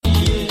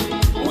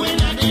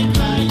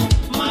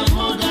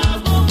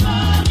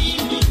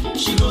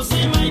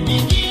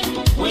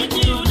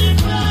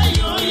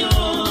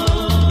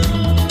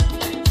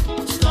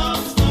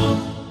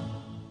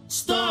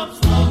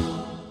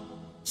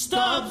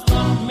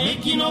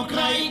make you no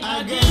cry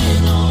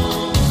again.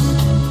 Oh.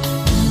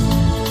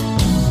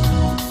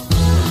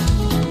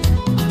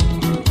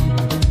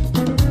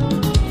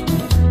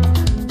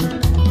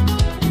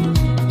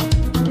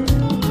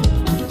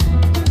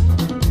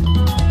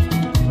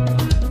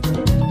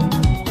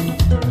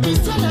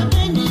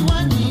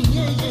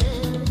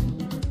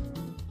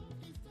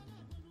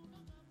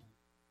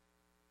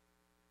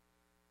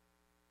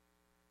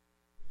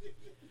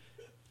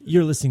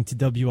 You're listening to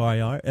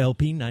WIR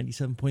LP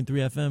 97.3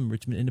 FM,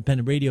 Richmond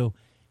Independent Radio,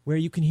 where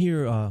you can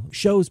hear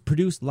shows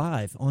produced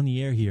live on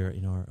the air here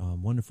in our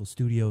wonderful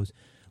studios,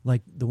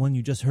 like the one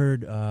you just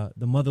heard,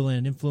 the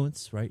Motherland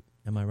Influence, right?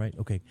 Am I right?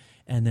 Okay.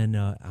 And then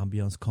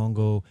Ambiance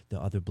Congo,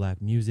 the other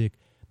black music,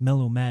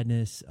 Mellow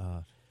Madness,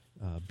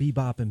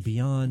 Bebop and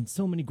Beyond.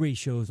 So many great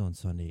shows on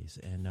Sundays.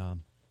 And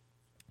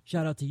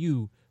shout out to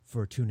you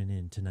for tuning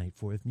in tonight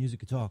for If Music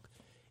Could Talk.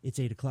 It's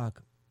 8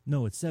 o'clock.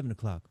 No, it's 7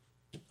 o'clock.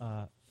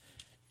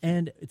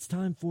 And it's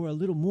time for a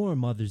little more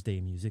Mother's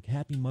Day music.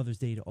 Happy Mother's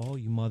Day to all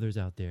you mothers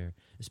out there,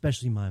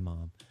 especially my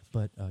mom,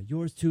 but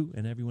yours too,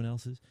 and everyone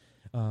else's.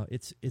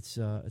 It's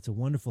a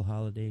wonderful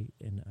holiday,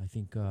 and I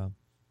think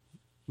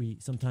we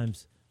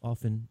sometimes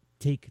often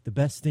take the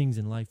best things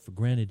in life for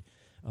granted,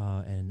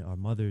 and our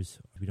mothers,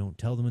 we don't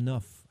tell them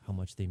enough how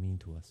much they mean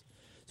to us.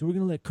 So we're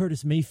going to let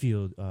Curtis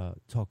Mayfield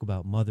talk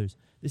about mothers.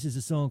 This is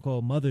a song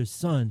called Mother's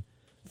Son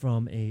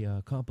from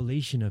a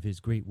compilation of his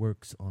great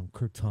works on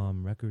Kurt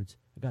Tom Records.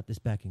 I got this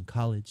back in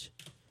college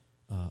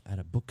at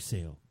a book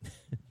sale.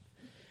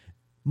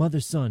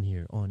 Mother's Son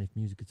here on If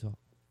Music Could Talk.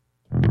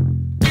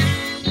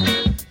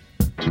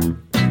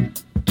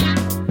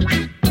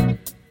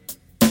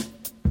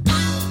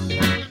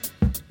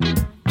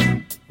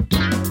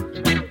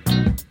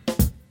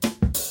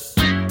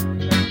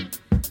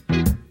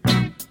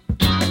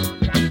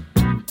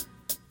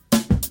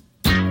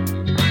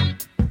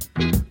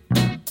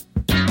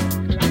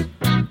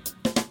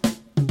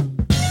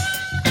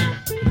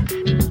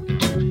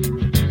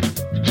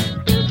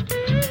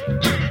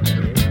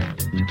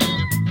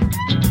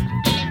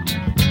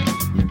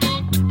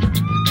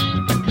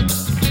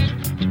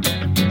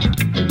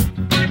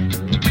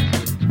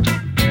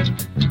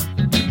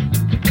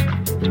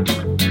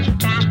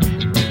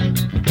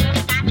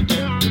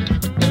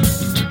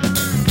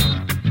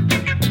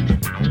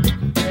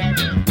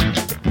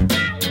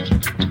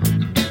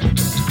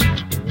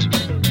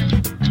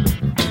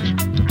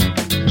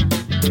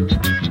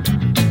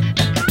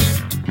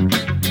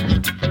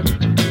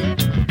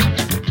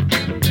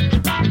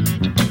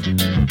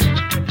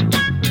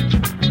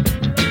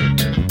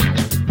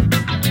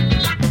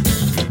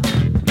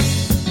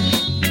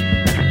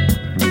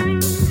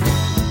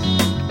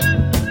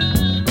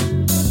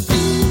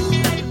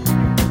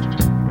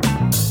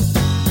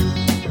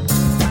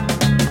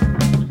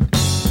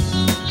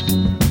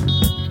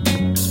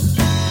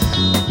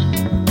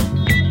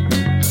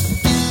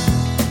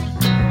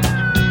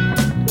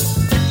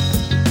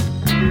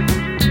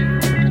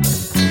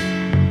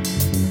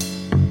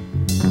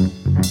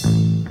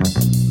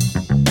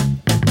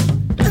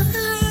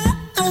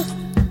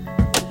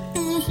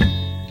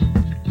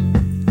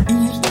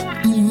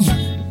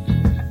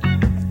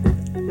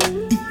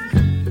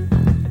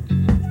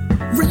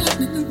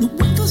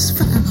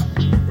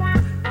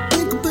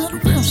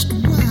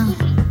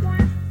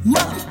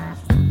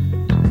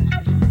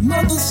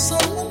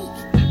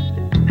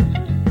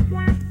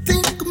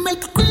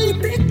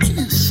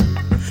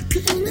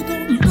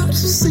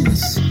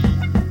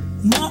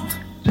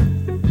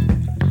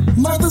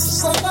 Mother,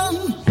 son,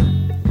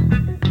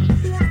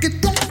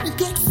 get down and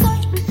get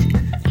funky.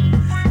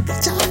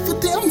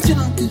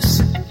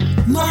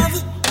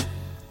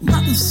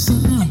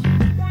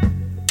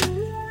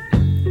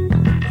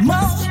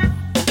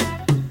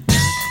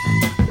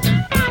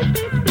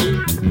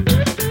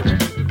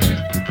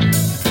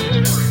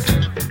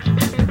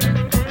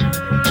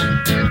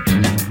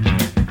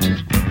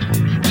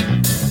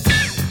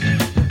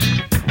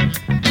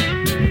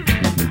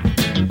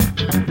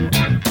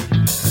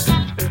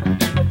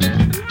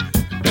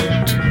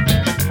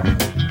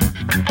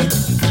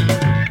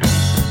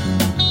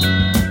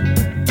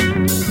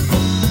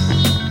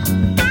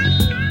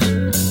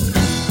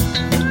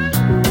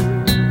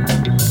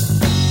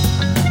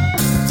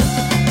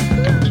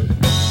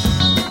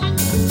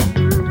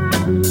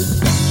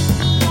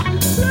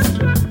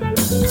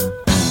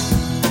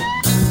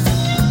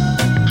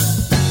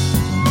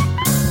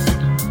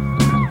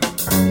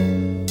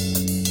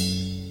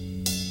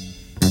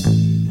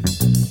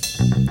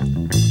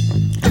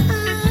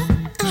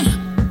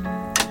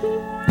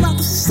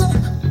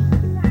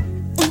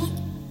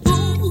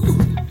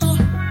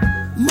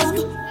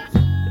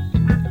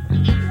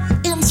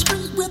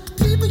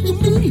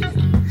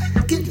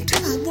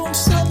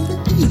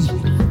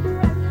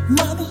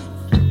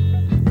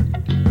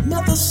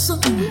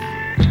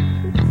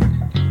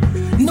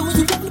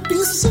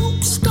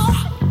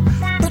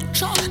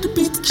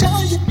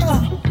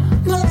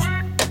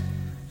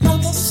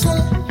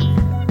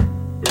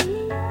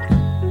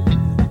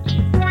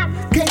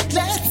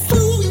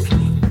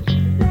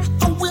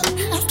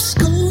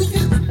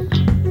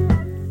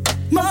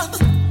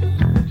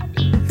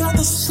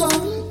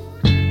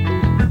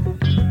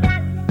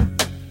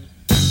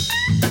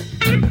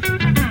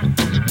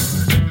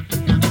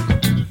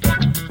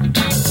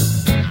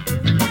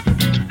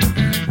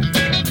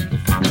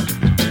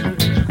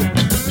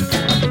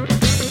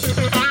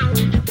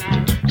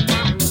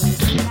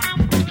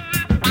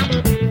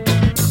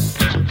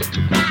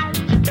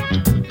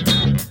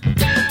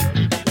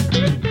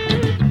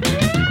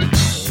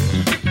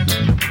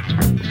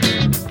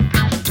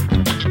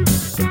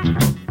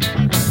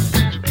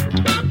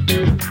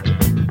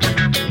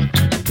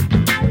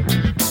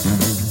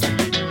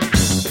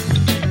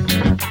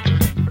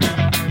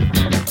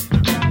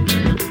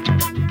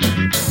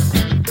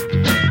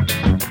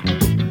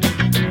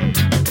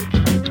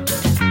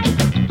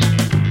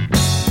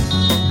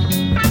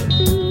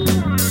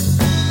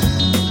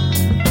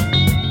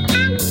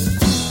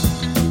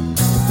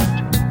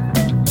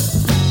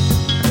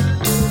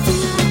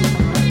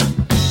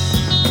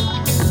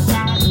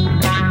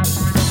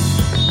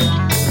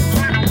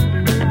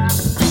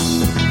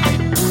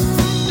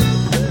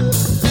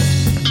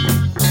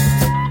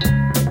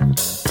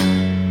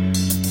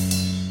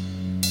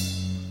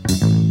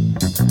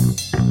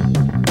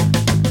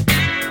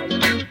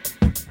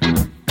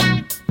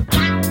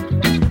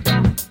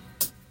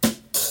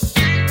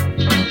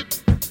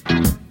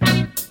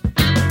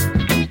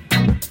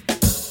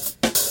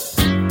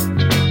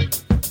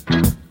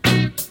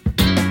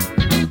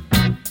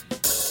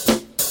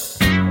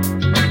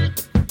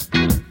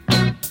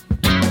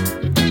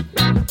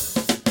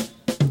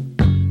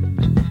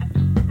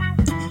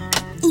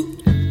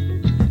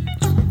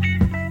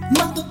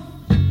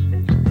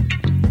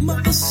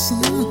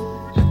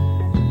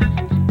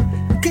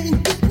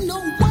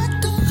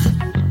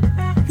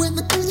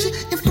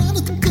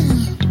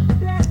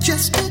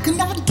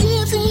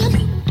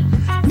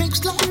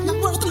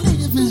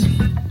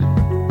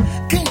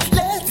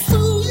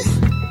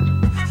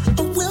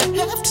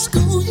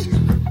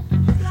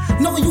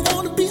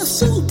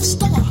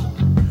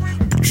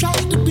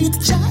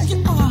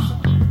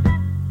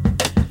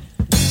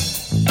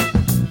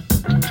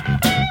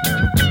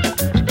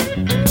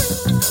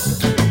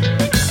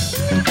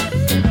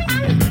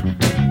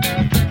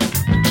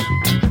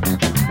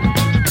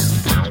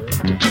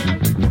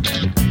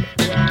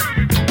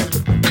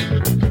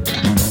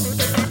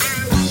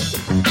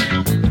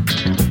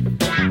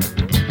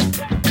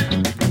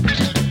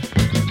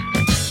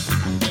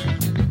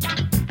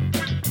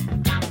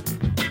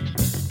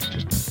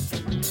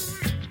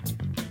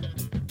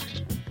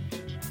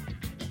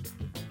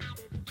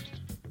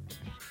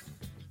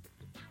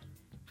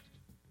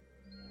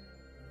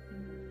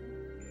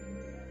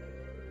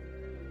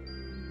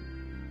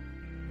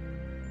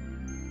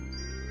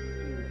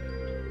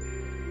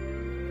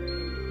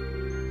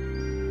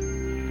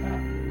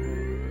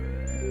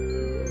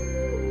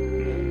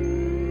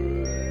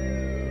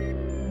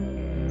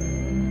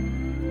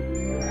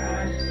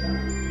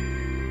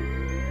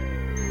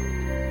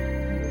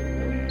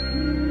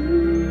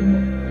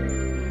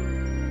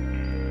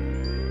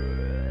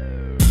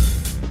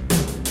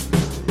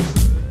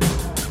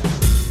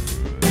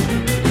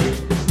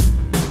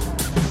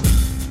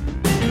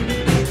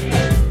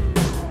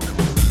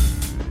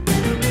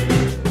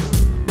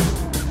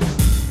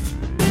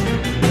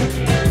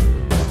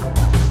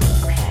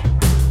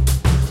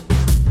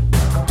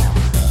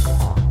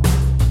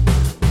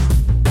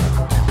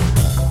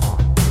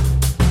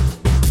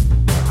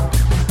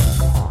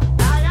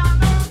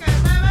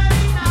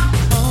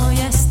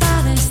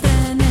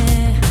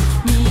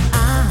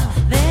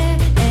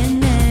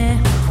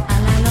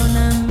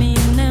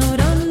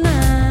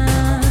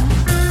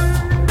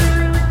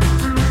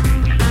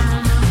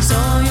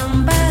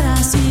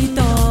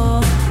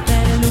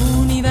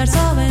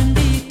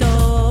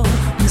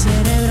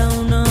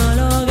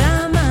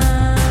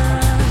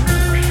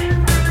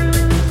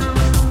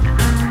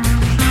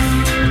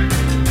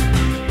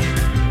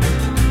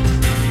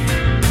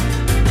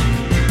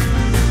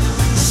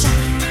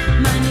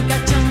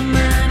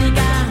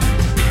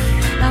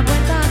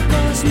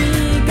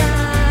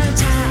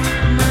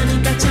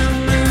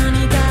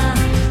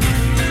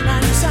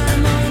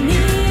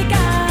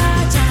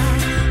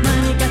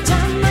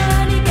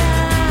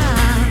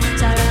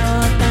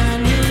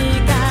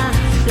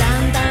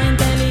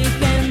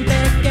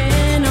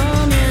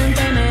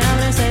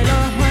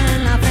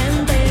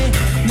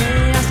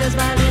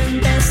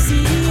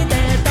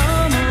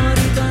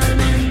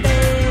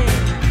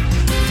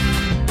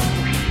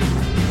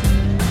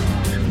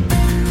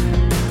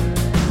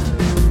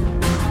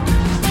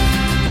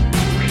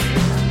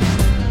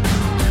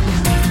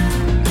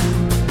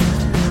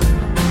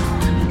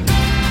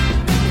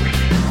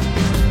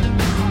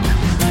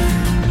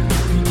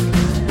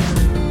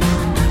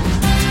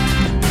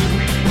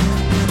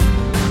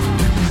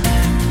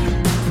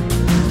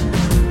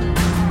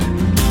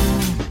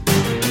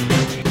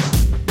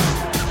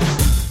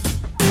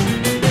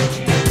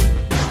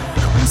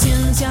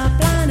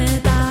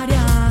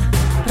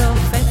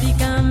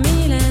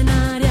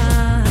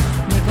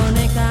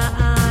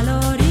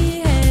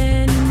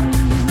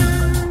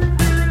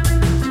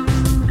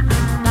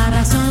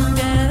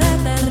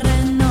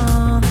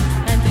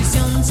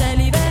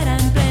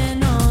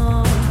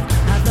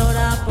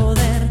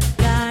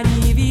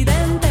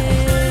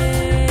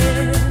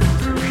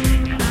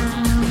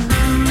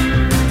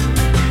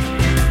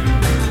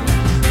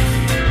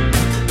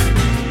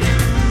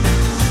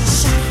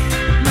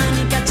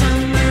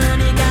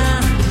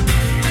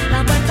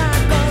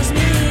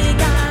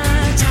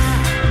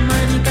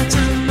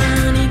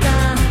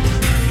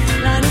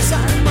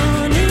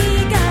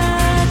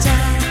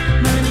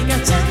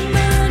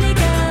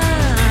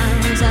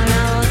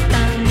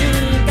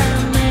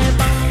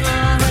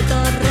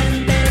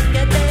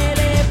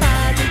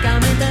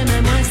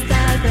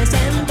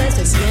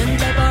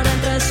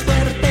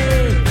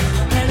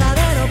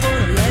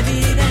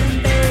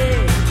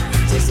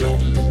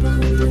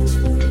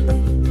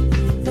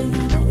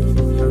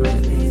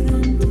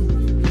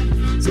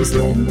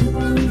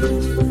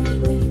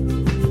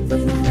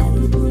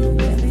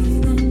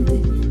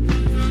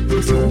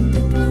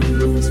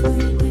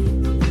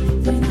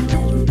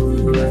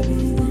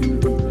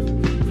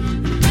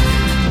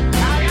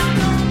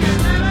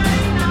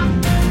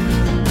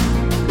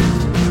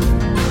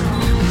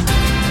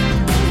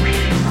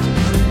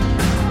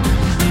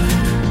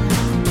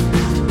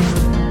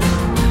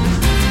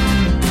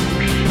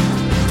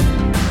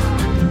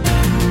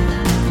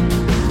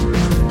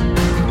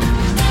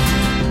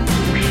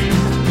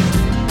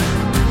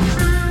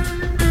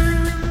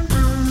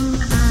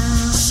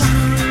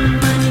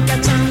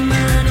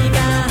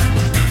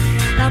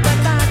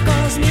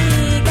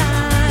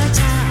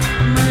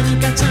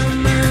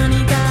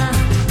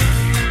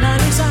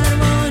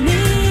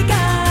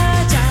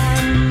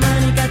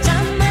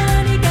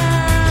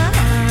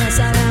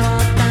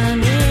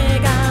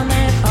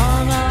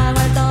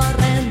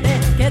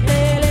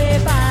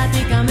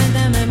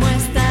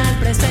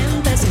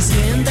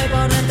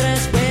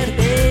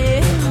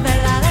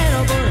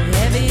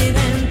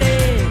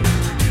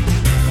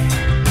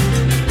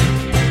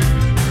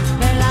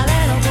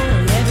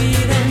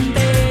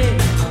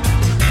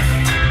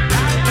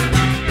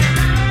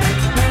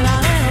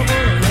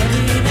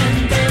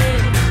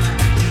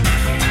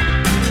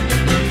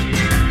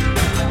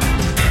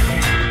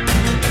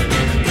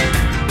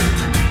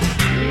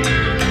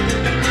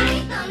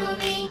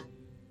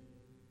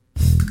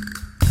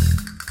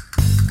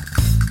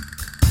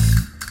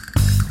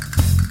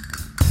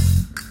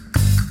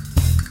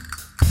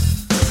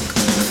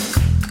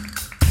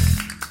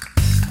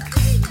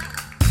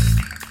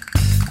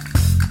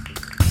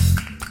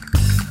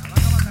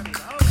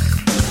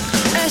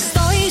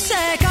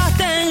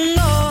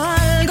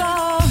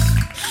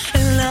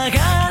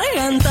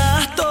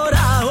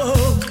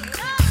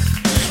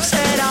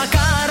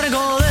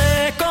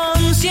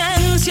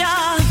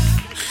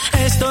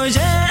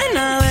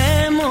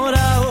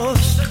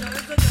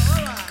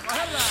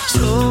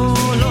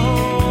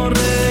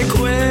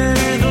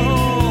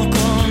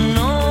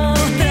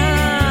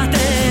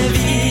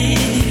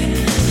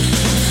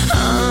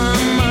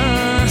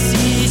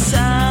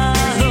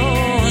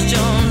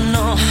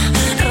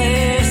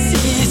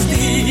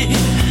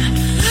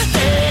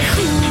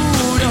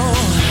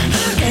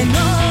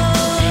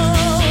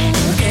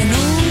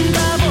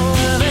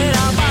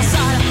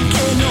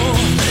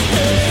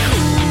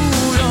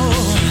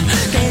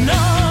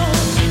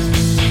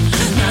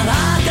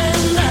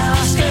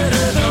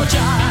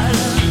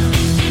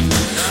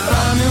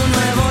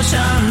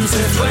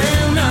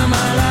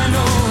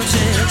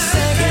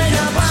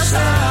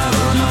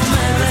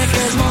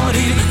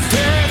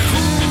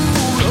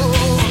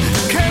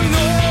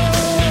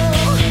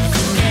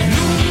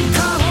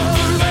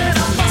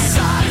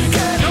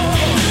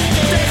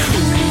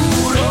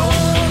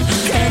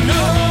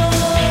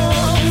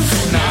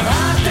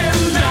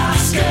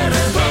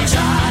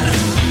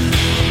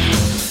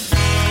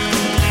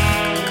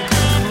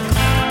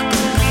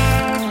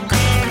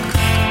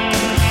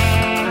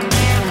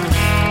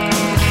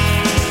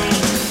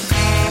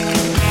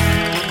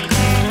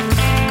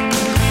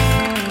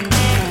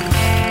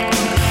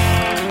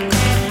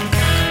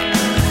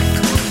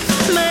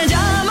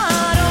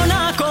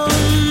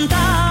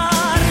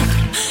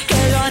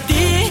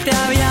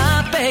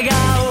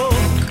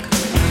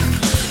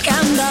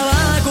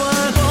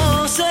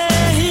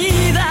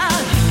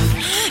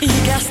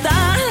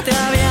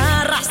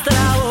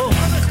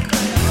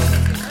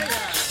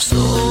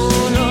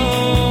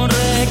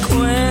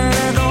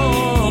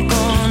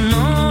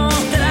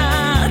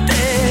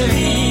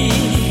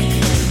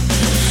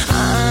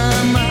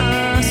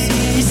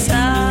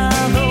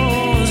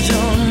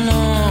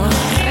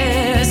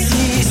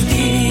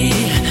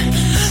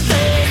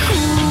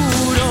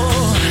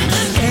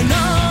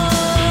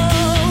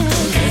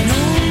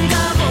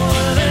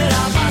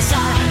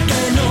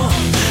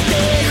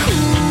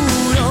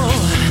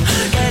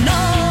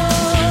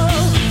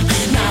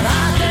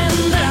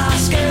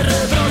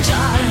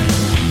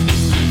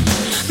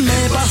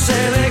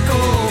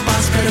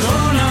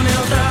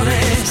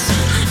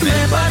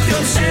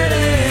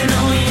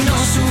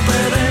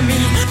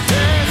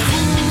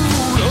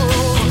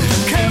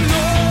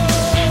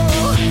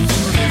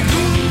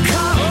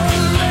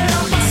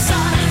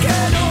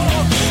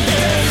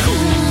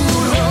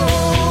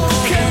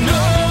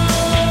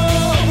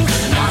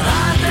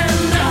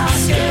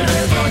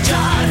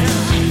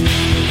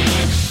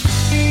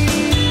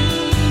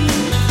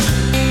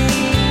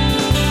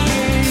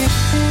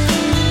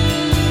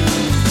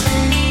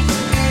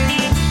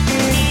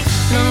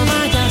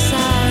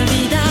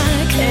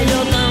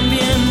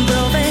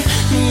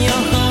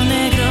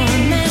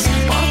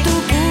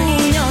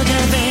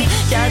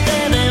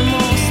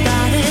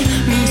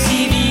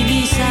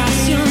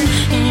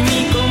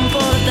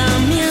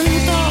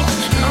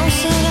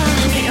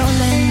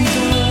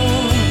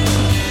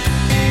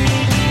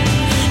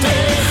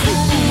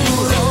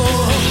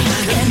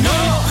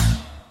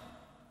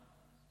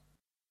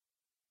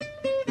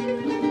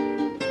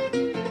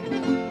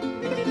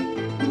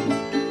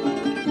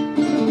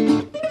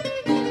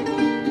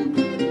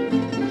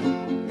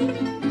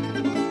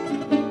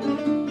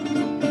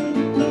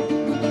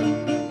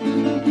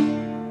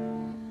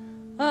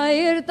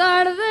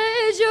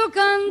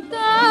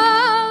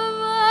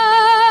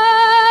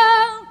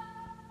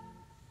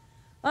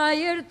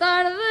 Ayer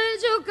tarde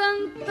yo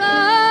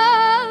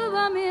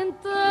cantaba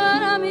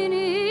mientras mi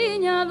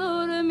niña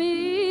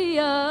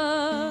dormía.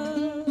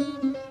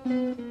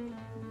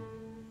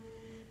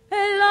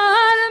 El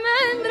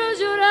almendro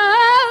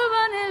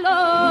lloraba en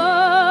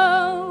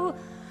los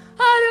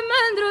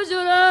almendros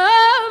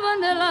lloraban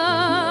de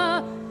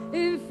la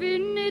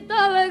infinita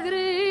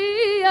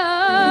alegría.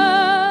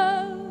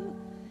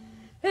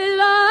 El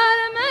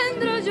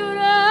almendro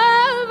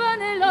lloraba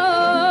en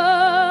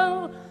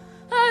los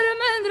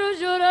almendros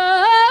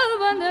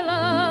lloraban de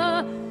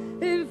la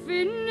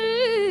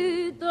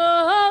infinita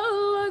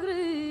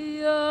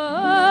alegría.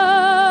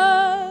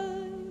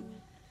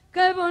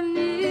 Qué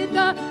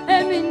bonita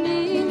es mi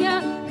niña,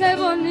 qué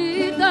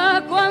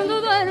bonita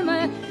cuando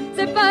duerme,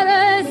 se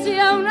parece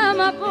a una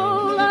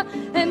amapola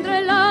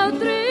entre la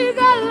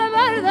trigal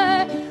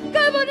verde.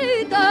 Qué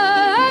bonita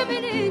es mi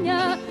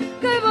niña,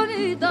 qué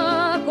bonita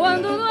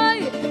cuando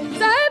duerme,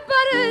 se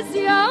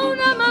parece a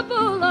una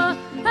amapola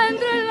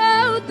entre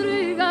la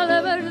trigal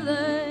verde.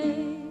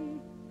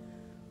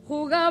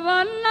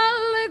 Jugaban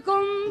al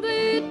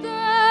escondite,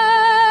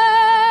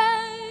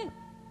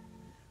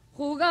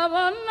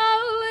 jugaban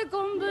al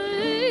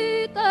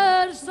escondite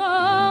el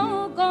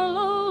sol con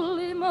los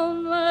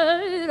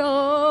limoneros.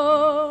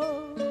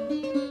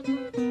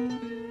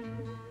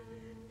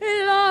 Y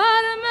los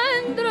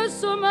almendros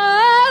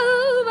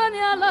asomaban y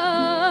a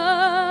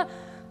la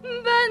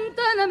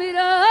ventana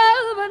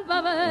miraban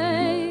pa'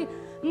 ver,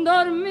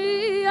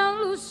 dormían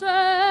luceros.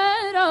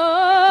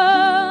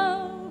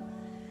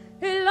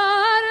 Y los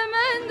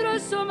almendros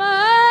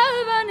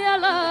asomaban y a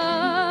la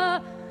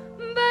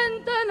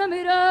ventana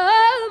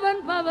miraban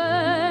pa'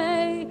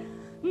 ver,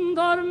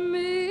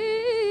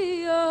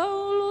 dormía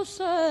un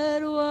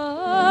lucero.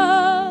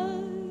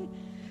 Ay,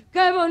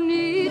 qué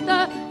bonita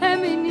es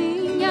mi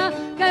niña,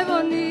 qué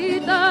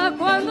bonita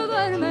cuando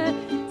duerme,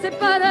 se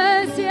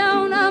parece a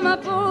una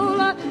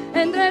amapola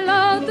entre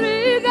los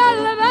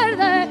trigales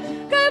verdes.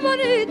 Qué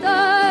bonita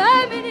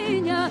es mi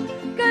niña,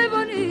 qué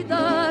bonita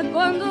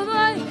cuando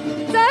duerme,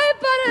 se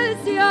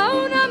parece a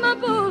una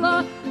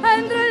amapola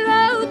entre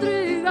los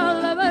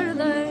trigales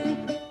verdes.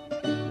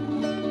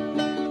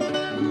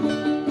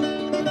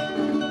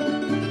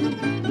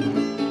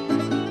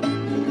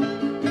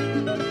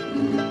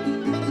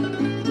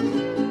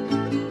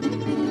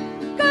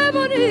 Qué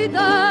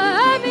bonita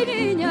es mi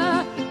niña,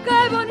 qué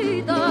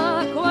bonita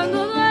cuando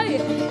duerme,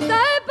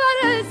 se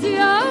parece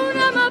a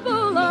una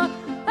amapola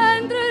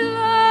entre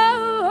los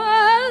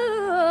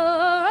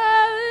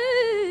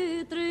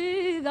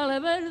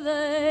trigales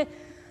verdes.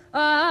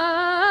 Ay,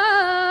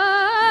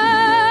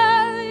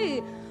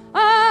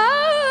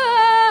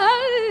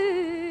 ay,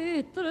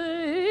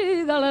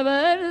 trigales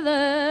verdes.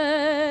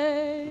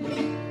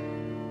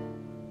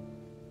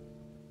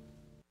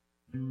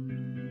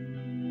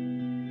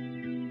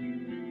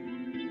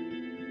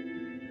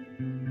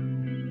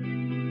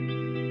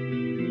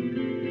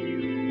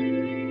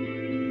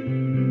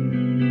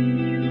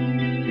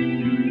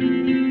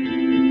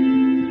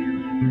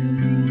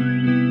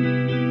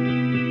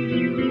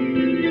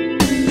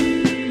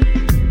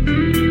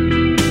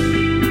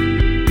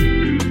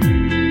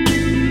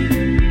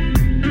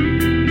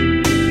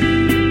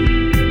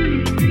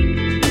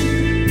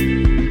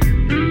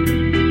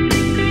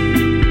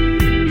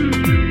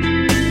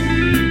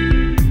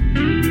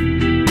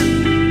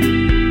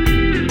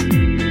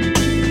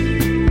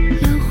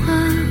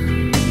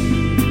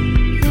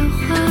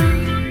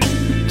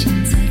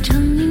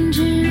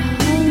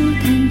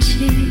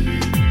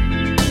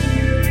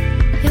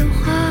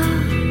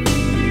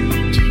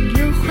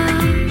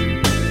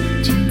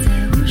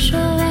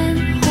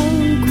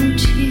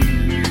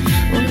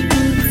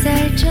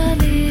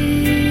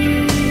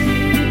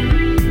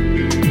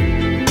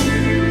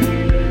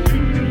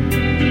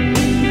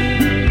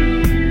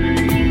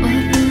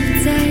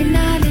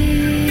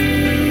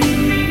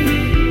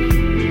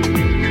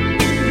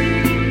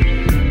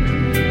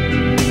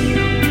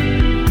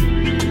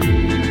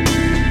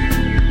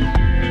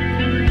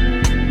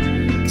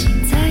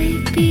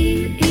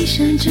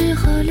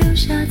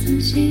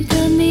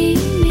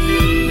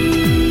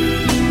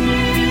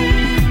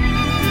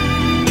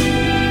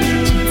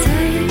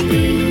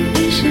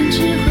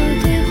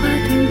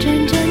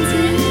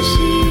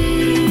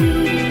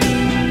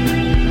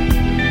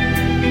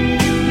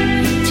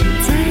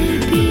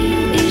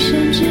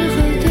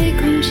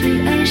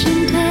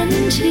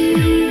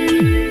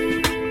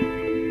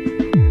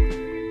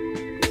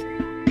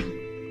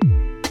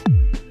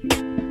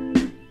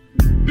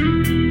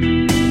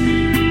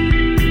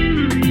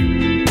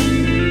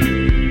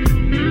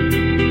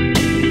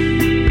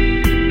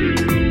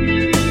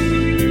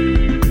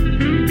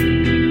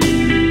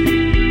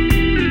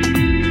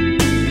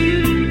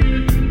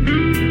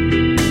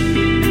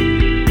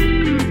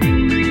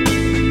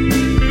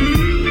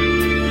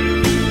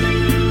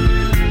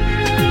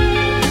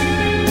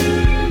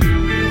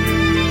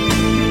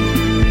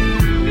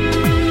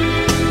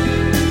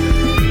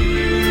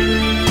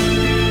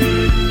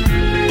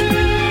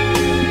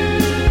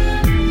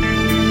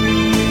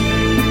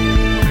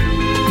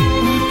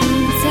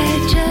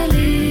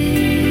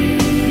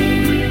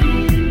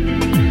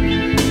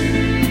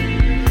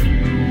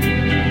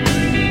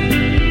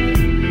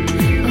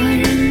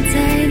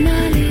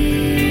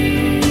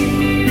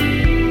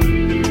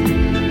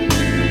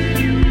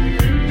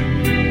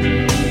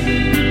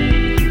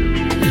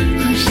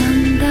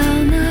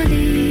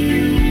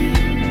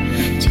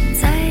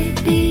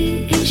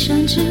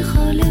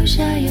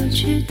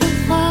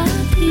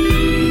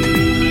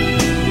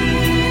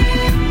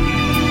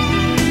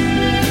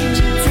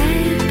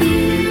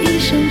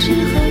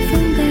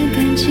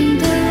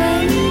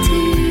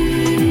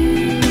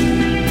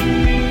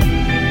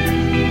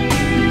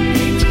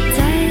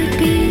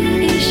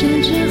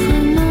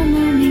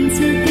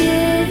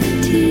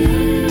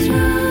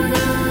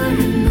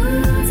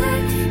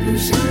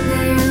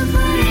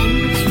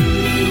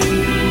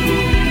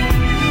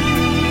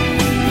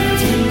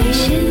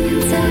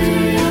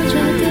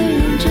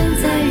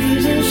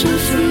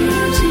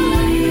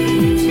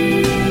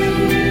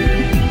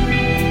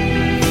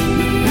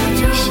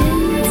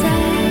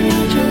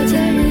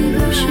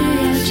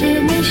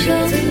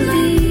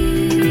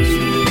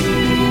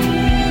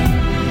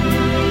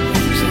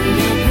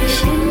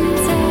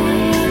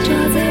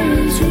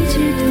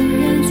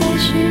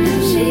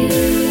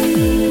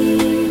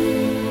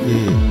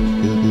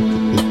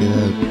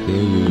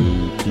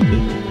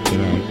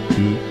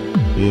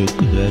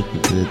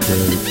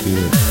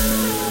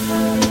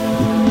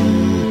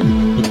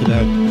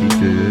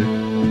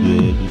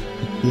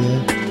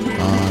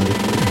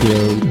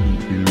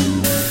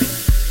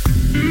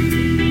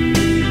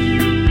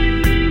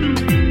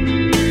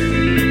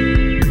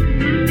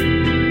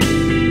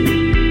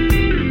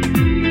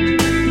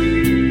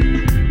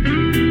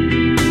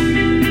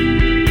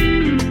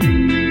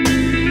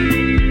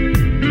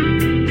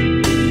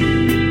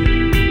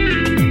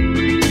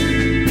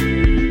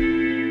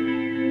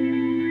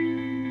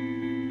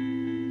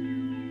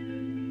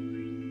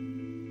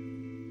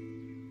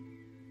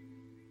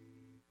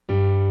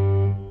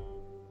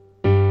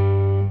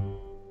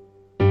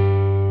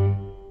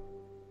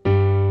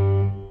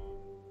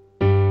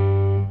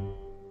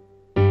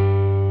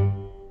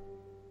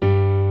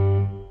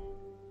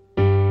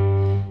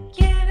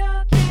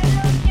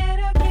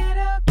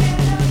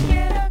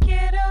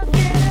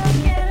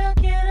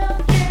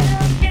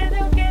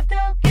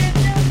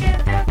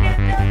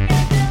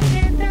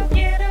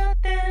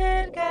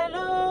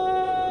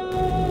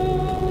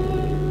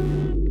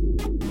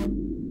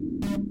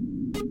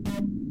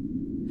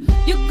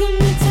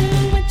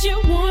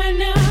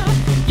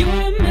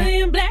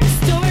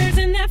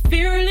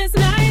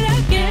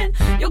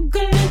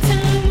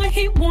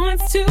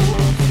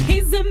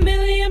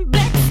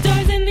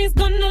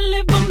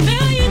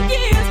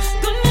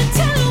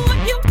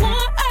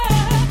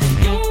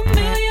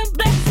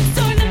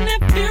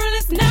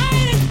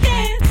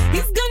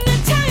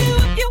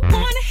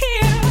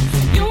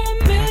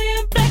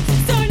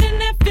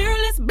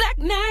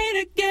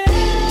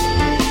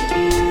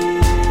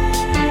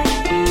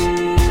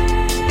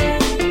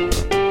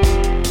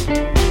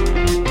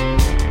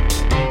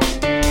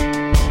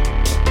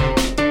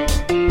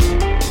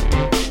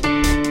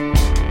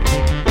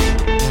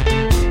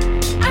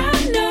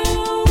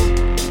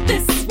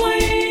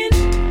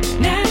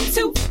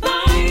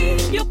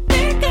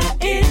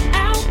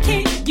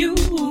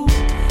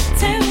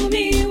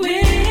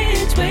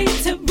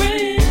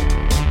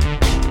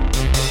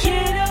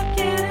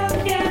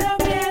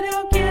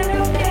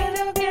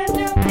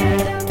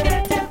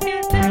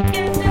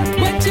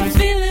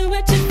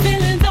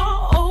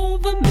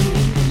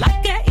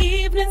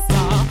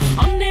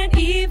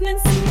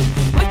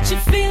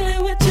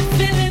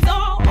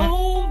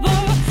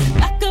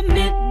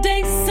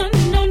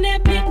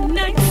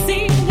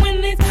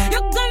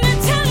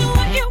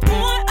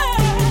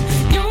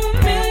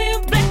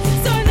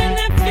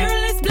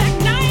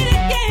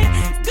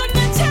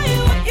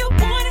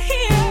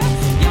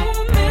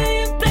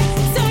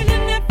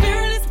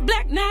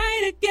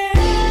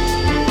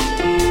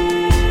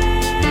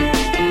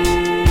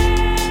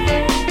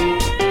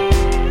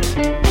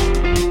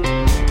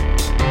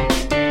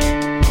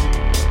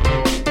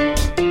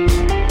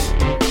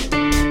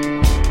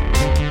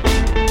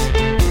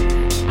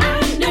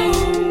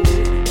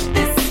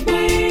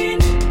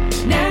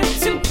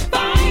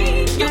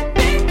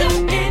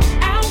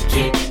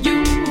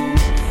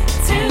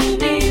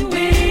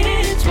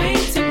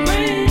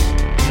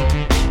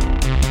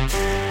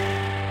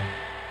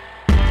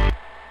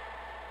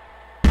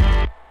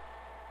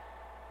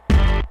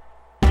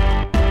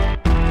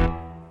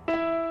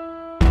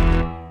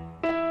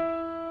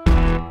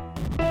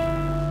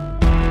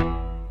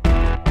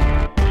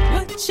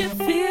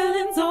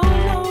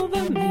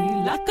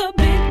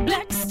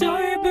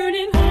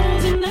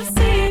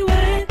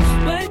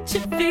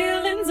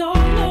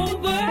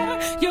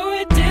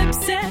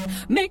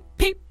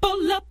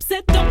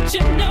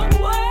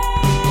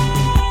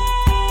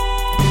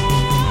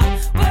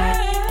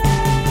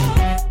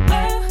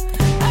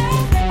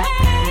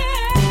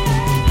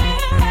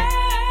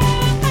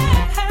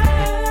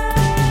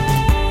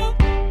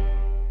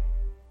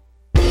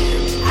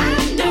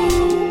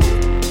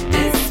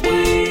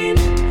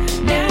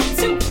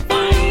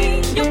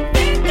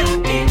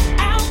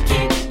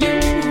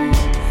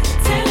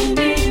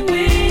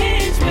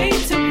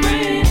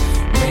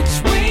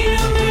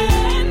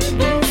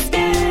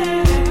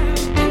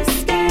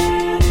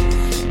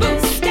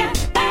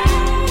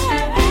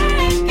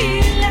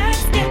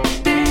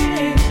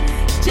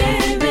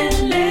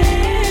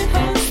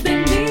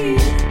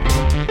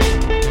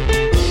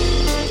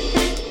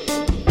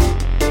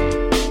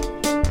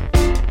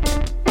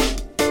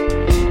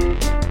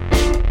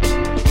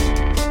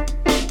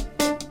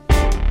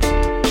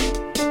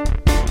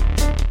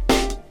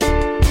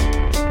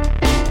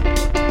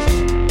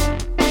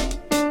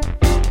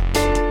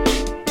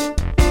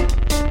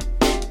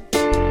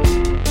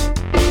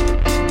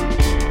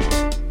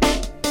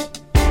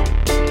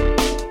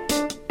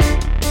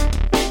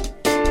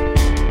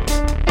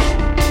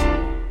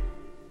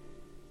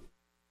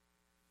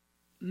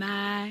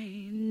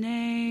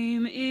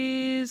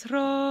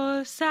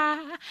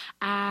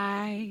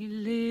 I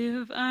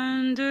live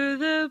under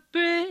the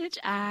bridge,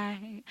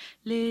 I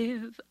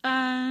live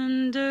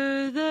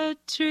under the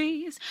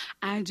trees,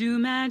 I do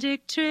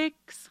magic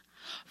tricks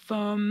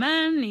for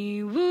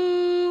money,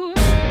 woo.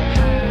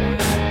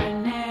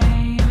 Her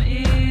name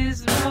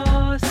is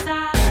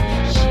Rosa,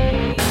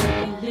 she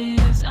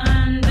lives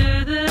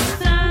under the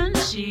sun,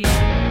 she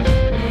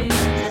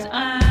lives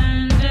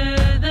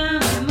under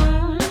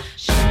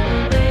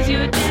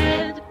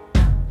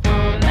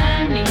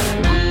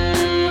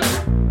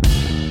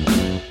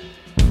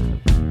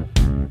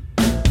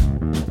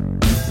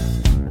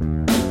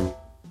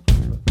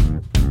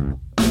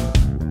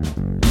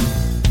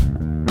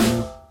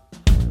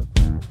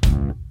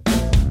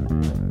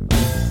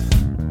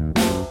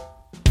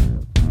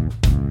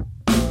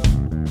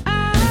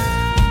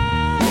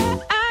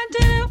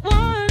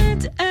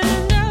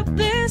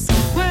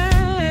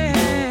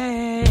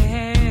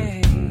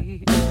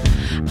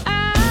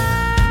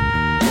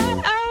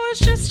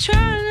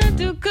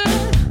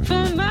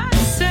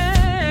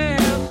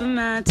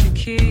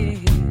kiss.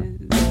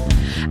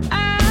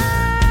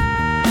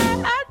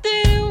 I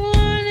didn't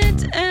want it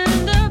to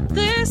end up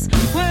this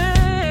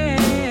way.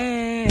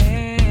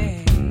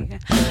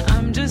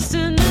 I'm just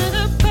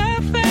another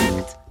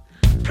perfect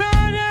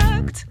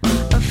product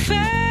of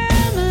family.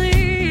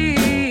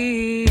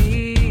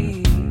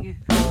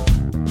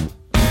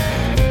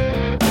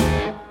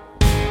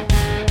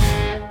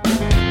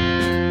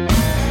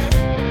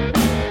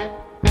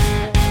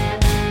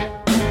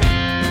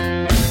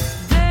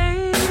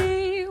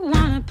 They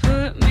wanna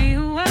put me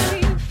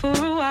away for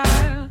a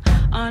while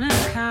on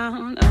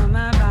account of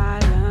my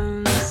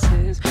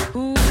violences.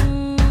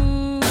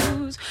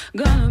 Who's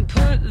gonna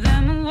put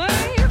them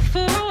away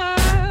for a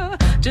while?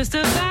 Just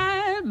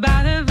abide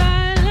by the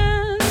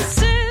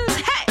violences.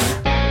 Hey!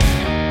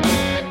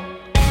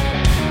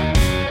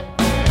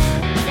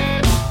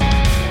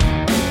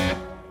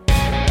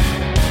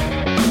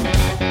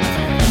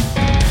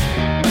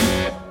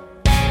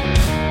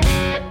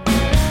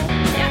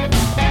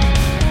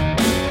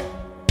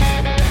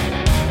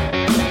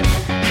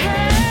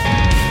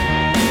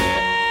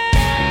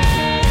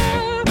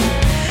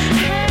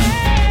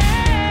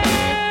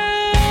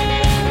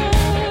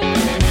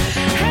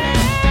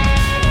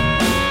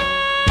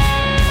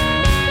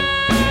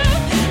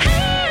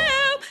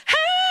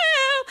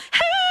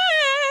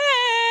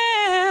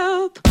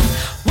 Help!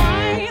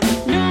 Why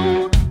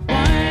no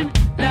one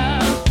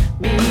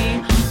love me?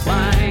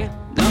 Why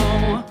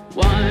no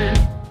one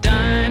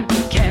done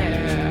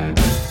care?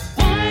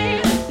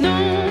 Why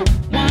no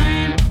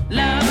one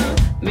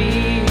love me?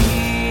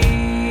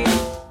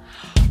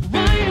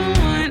 Why no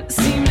one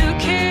seem to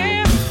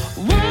care?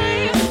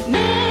 Why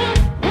no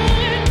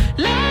one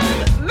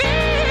love me?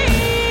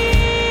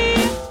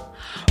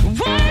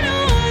 Why no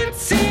one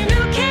seem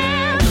to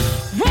care?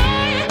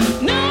 Why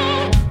no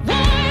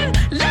one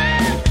love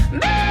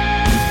me?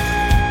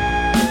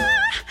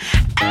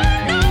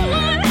 And no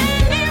one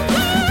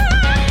anymore.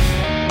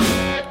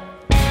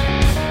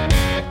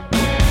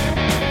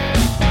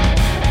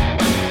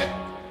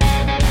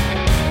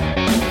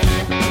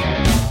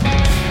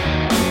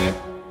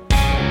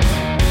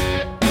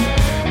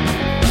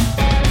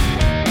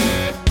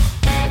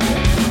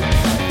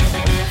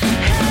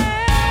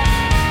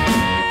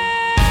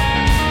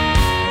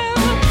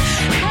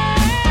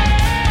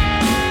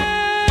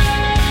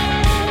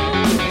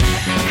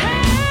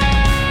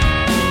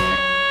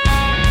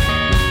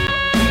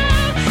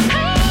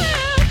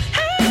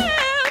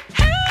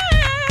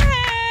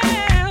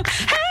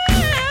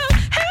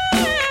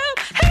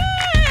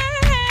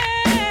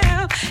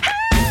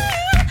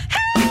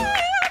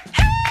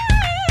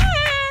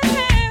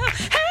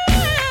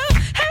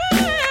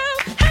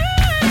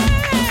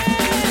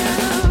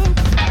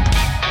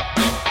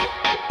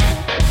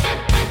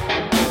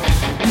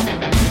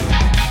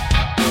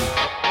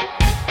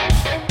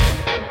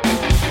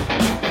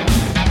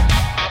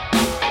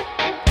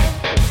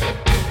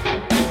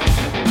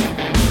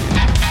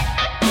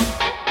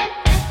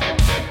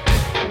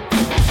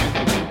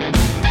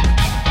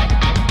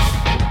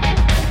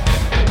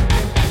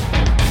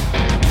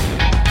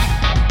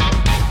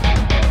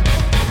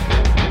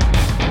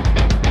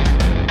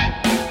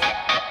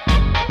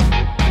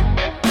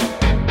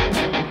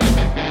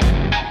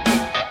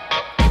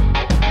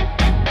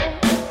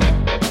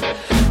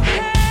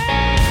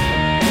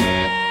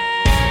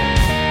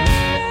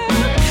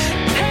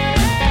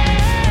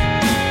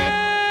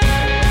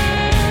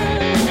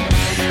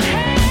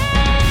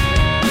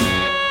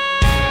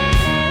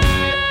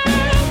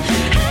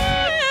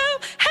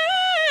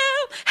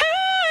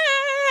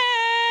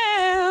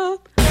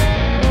 Help!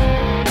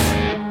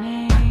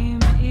 My name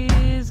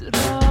is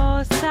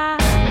Rosa.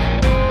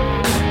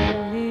 I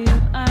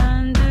live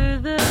under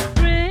the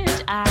bridge.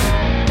 I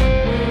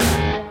live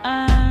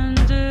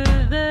under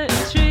the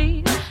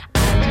tree.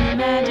 I do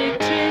magic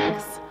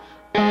tricks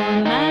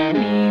on my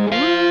knee.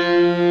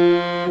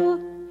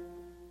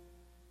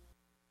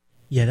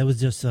 Yeah, that was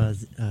just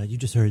you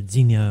just heard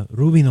Xenia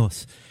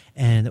Rubinos,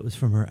 and that was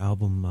from her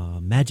album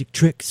Magic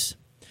Tricks.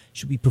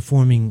 She'll be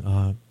performing,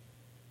 let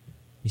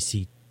me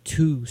see,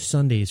 2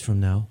 Sundays from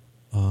now,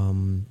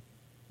 end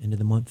of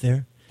the month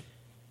there,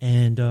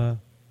 and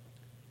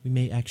we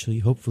may actually,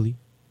 hopefully,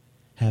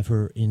 have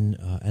her in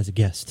as a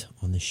guest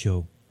on the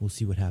show. We'll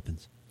see what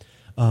happens.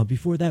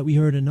 Before that, we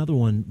heard another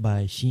one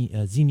by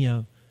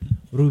Xenia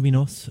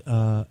Rubinos,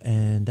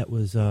 and that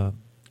was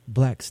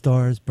Black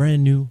Stars,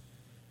 brand new,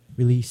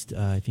 released,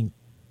 I think,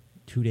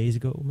 2 days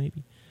ago,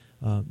 maybe,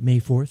 May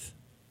 4th.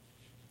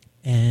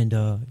 And,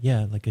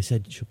 yeah, like I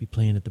said, she'll be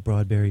playing at the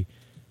Broadberry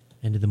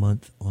end of the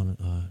month on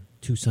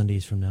 2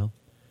 Sundays from now.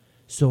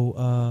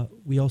 So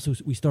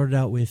we started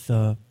out with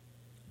a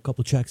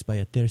couple tracks by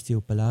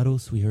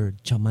Aterciopelados. We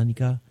heard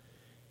Chamanica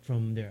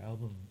from their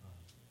album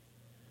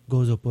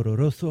Gozo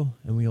Pororoso,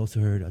 and we also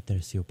heard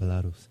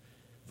Aterciopelados.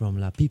 From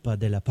La Pipa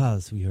de la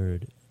Paz, we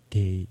heard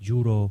Te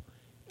Juro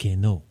Que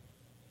No.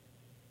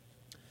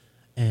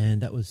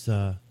 And that was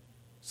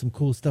some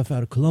cool stuff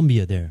out of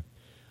Colombia there.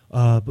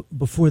 But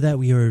before that,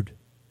 we heard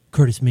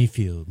Curtis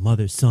Mayfield,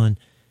 Mother's Son.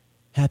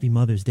 Happy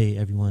Mother's Day,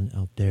 everyone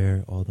out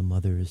there, all the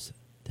mothers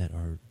that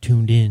are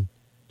tuned in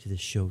to this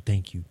show.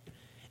 Thank you.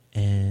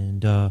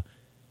 And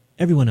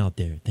everyone out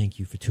there, thank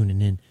you for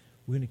tuning in.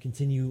 We're going to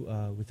continue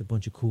with a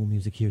bunch of cool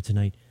music here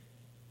tonight.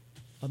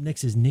 Up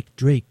next is Nick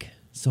Drake,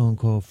 a song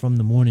called From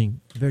the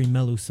Morning. Very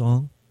mellow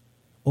song.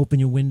 Open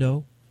your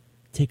window.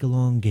 Take a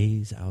long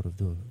gaze out of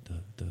the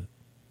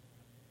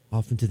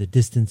off into the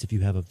distance if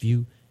you have a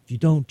view. If you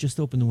don't, just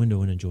open the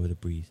window and enjoy the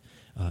breeze.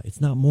 It's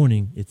not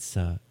morning. It's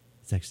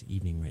actually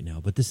evening right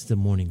now. But this is a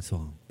morning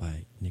song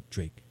by Nick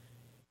Drake.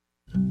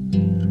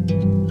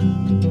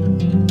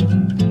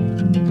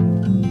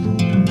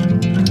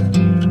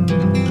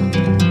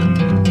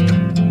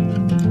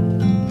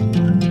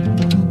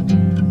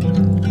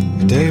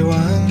 Day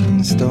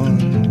one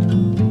stormed,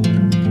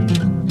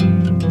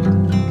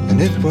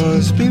 and it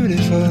was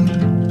beautiful.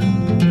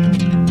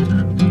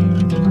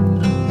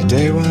 A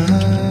day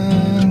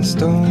one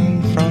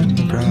stone from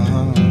the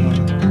ground.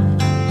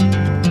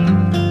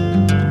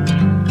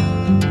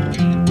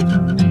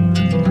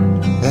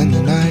 Then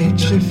the night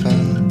she fell,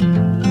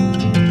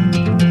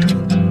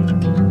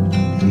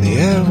 and the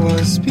air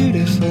was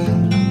beautiful.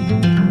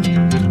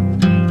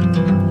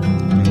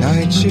 The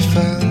night she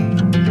fell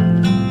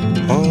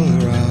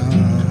all around.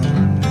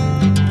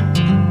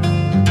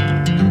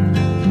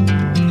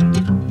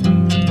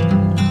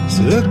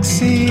 Look,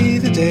 see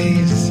the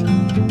days,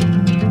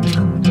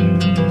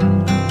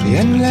 the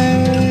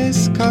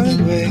endless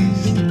colored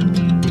ways.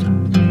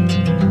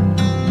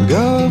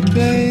 Go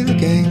play the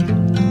game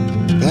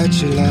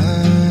that you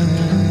learned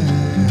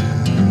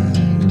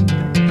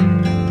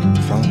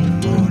from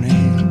the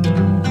morning.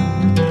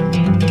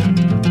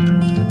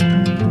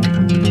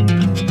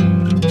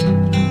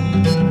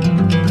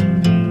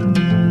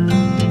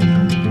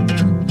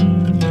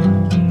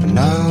 And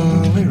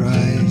now we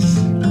rise.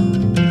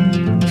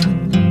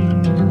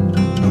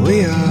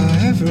 We are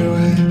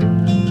everywhere,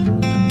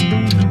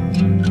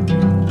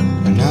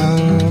 and now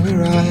we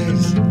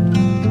rise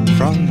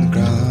from the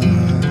ground.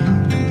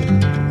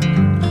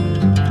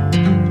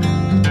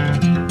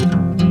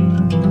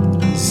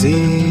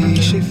 See,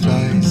 she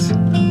flies,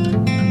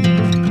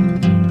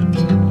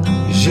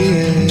 she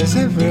is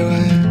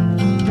everywhere.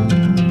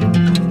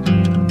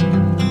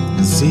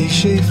 See,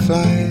 she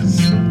flies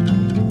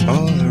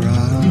all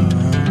around.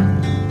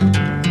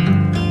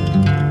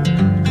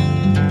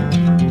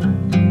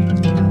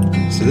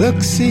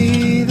 Look,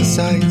 see the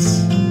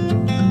sights,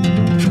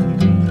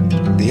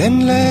 the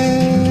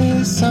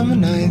endless summer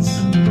nights.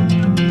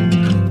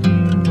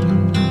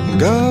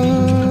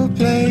 Go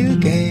play the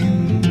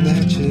game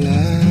that you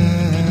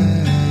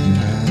learned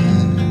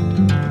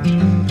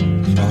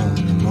from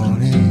the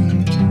morning.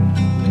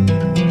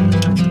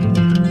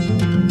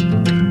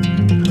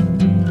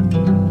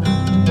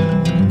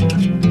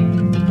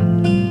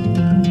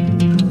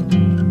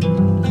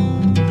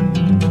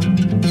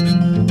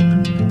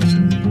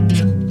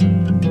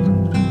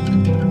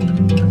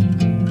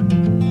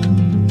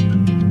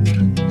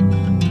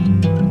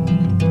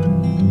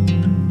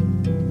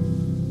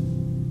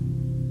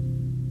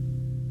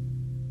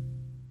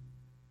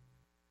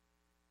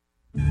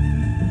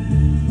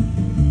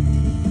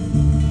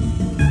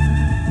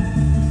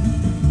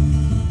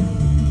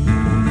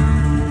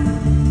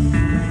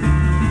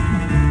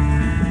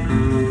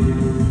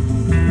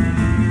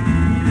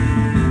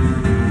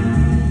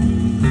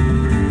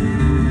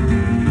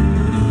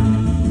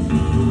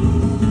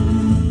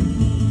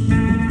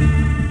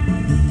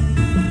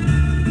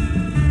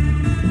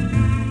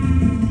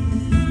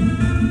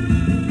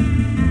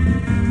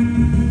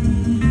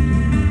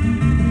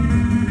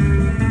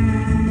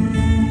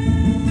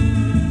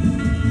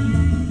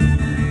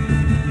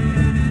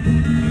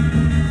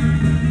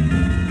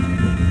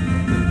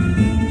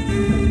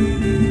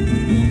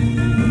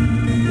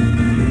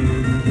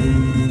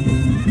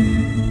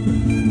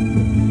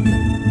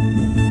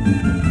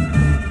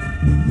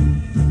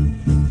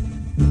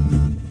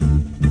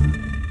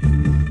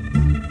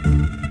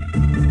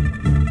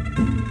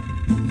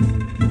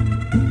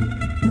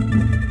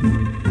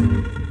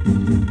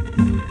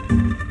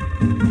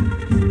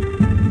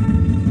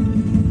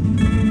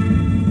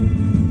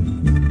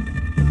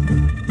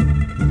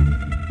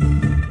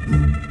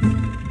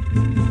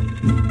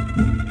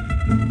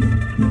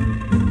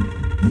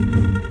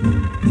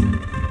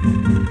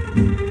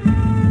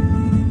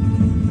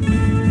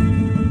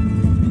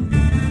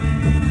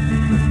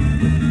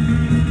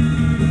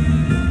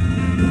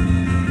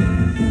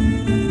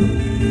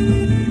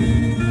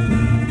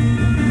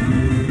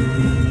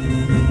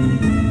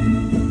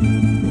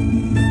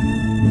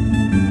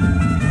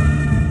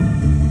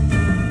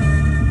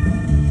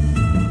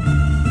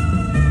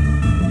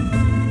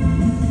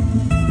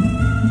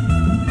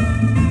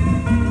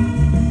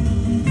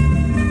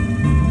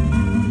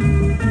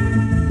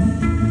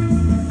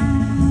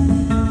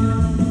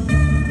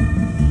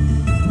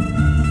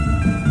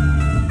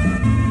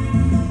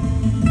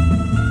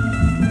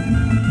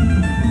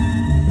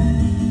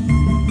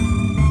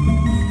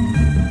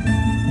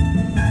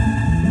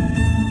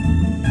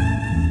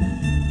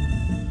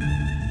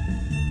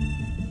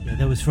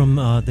 From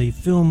the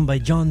film by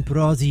John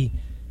Perazzi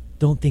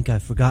Don't Think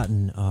I've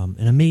Forgotten,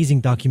 an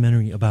amazing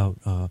documentary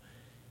about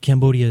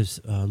Cambodia's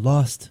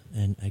lost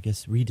and I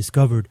guess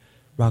rediscovered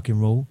rock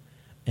and roll,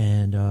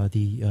 and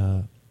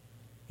the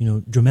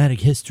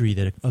dramatic history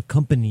that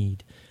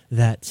accompanied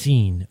that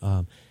scene.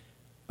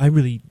 I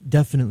really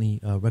definitely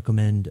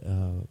recommend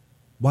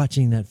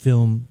watching that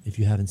film if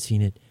you haven't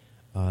seen it.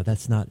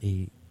 That's not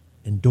a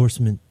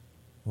endorsement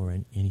or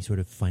any sort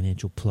of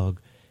financial plug.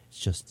 It's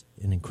just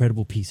an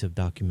incredible piece of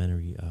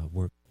documentary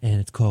work,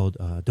 and it's called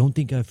Don't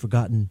Think I've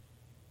Forgotten,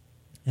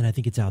 and I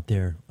think it's out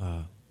there.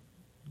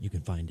 You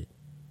can find it.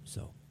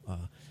 So,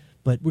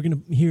 but we're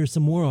going to hear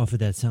some more off of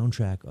that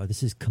soundtrack.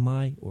 This is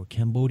Khmer, or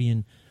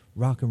Cambodian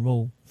rock and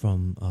roll,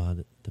 from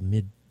the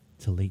mid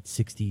to late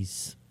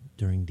 60s,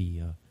 during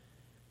the,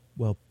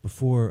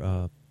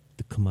 before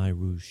the Khmer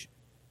Rouge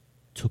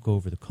took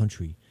over the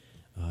country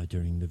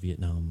during the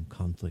Vietnam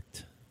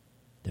conflict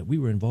that we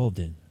were involved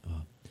in.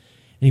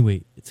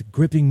 Anyway, it's a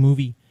gripping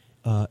movie,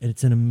 and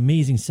it's an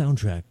amazing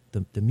soundtrack.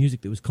 The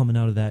music that was coming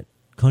out of that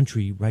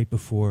country right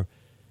before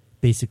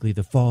basically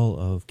the fall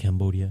of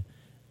Cambodia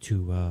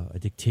to a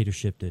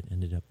dictatorship that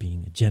ended up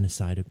being a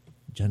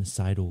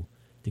genocidal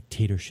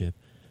dictatorship.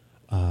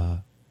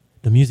 The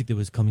music that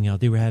was coming out,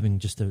 they were having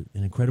just an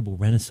incredible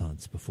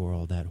renaissance before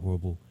all that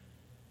horrible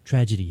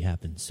tragedy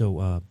happened.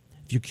 So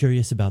if you're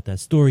curious about that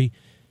story,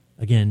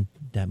 again,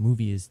 that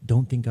movie is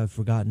Don't Think I've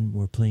Forgotten.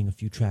 We're playing a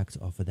few tracks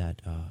off of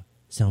that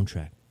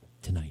soundtrack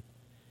tonight.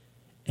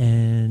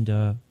 And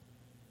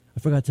I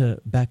forgot to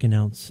back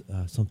announce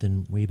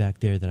something way back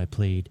there that I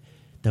played.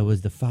 That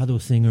was the Fado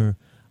singer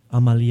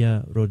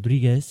Amalia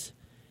Rodriguez,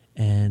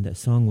 and that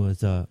song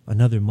was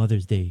another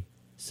Mother's Day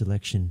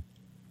selection.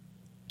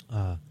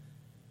 Mi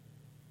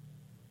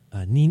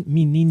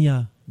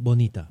Niña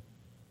Bonita,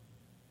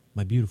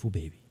 my beautiful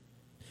baby.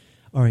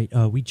 All right,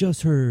 we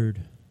just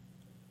heard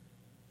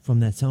from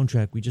that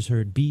soundtrack. We just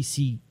heard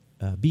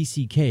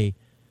BCK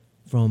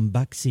from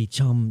Bak Se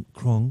Cham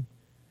Krong.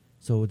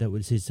 So that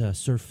was his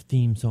surf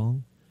theme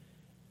song.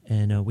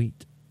 And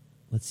wait,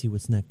 let's see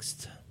what's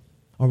next.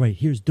 All right,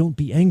 here's Don't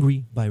Be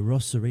Angry by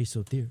Ross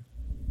Cerezo Thir.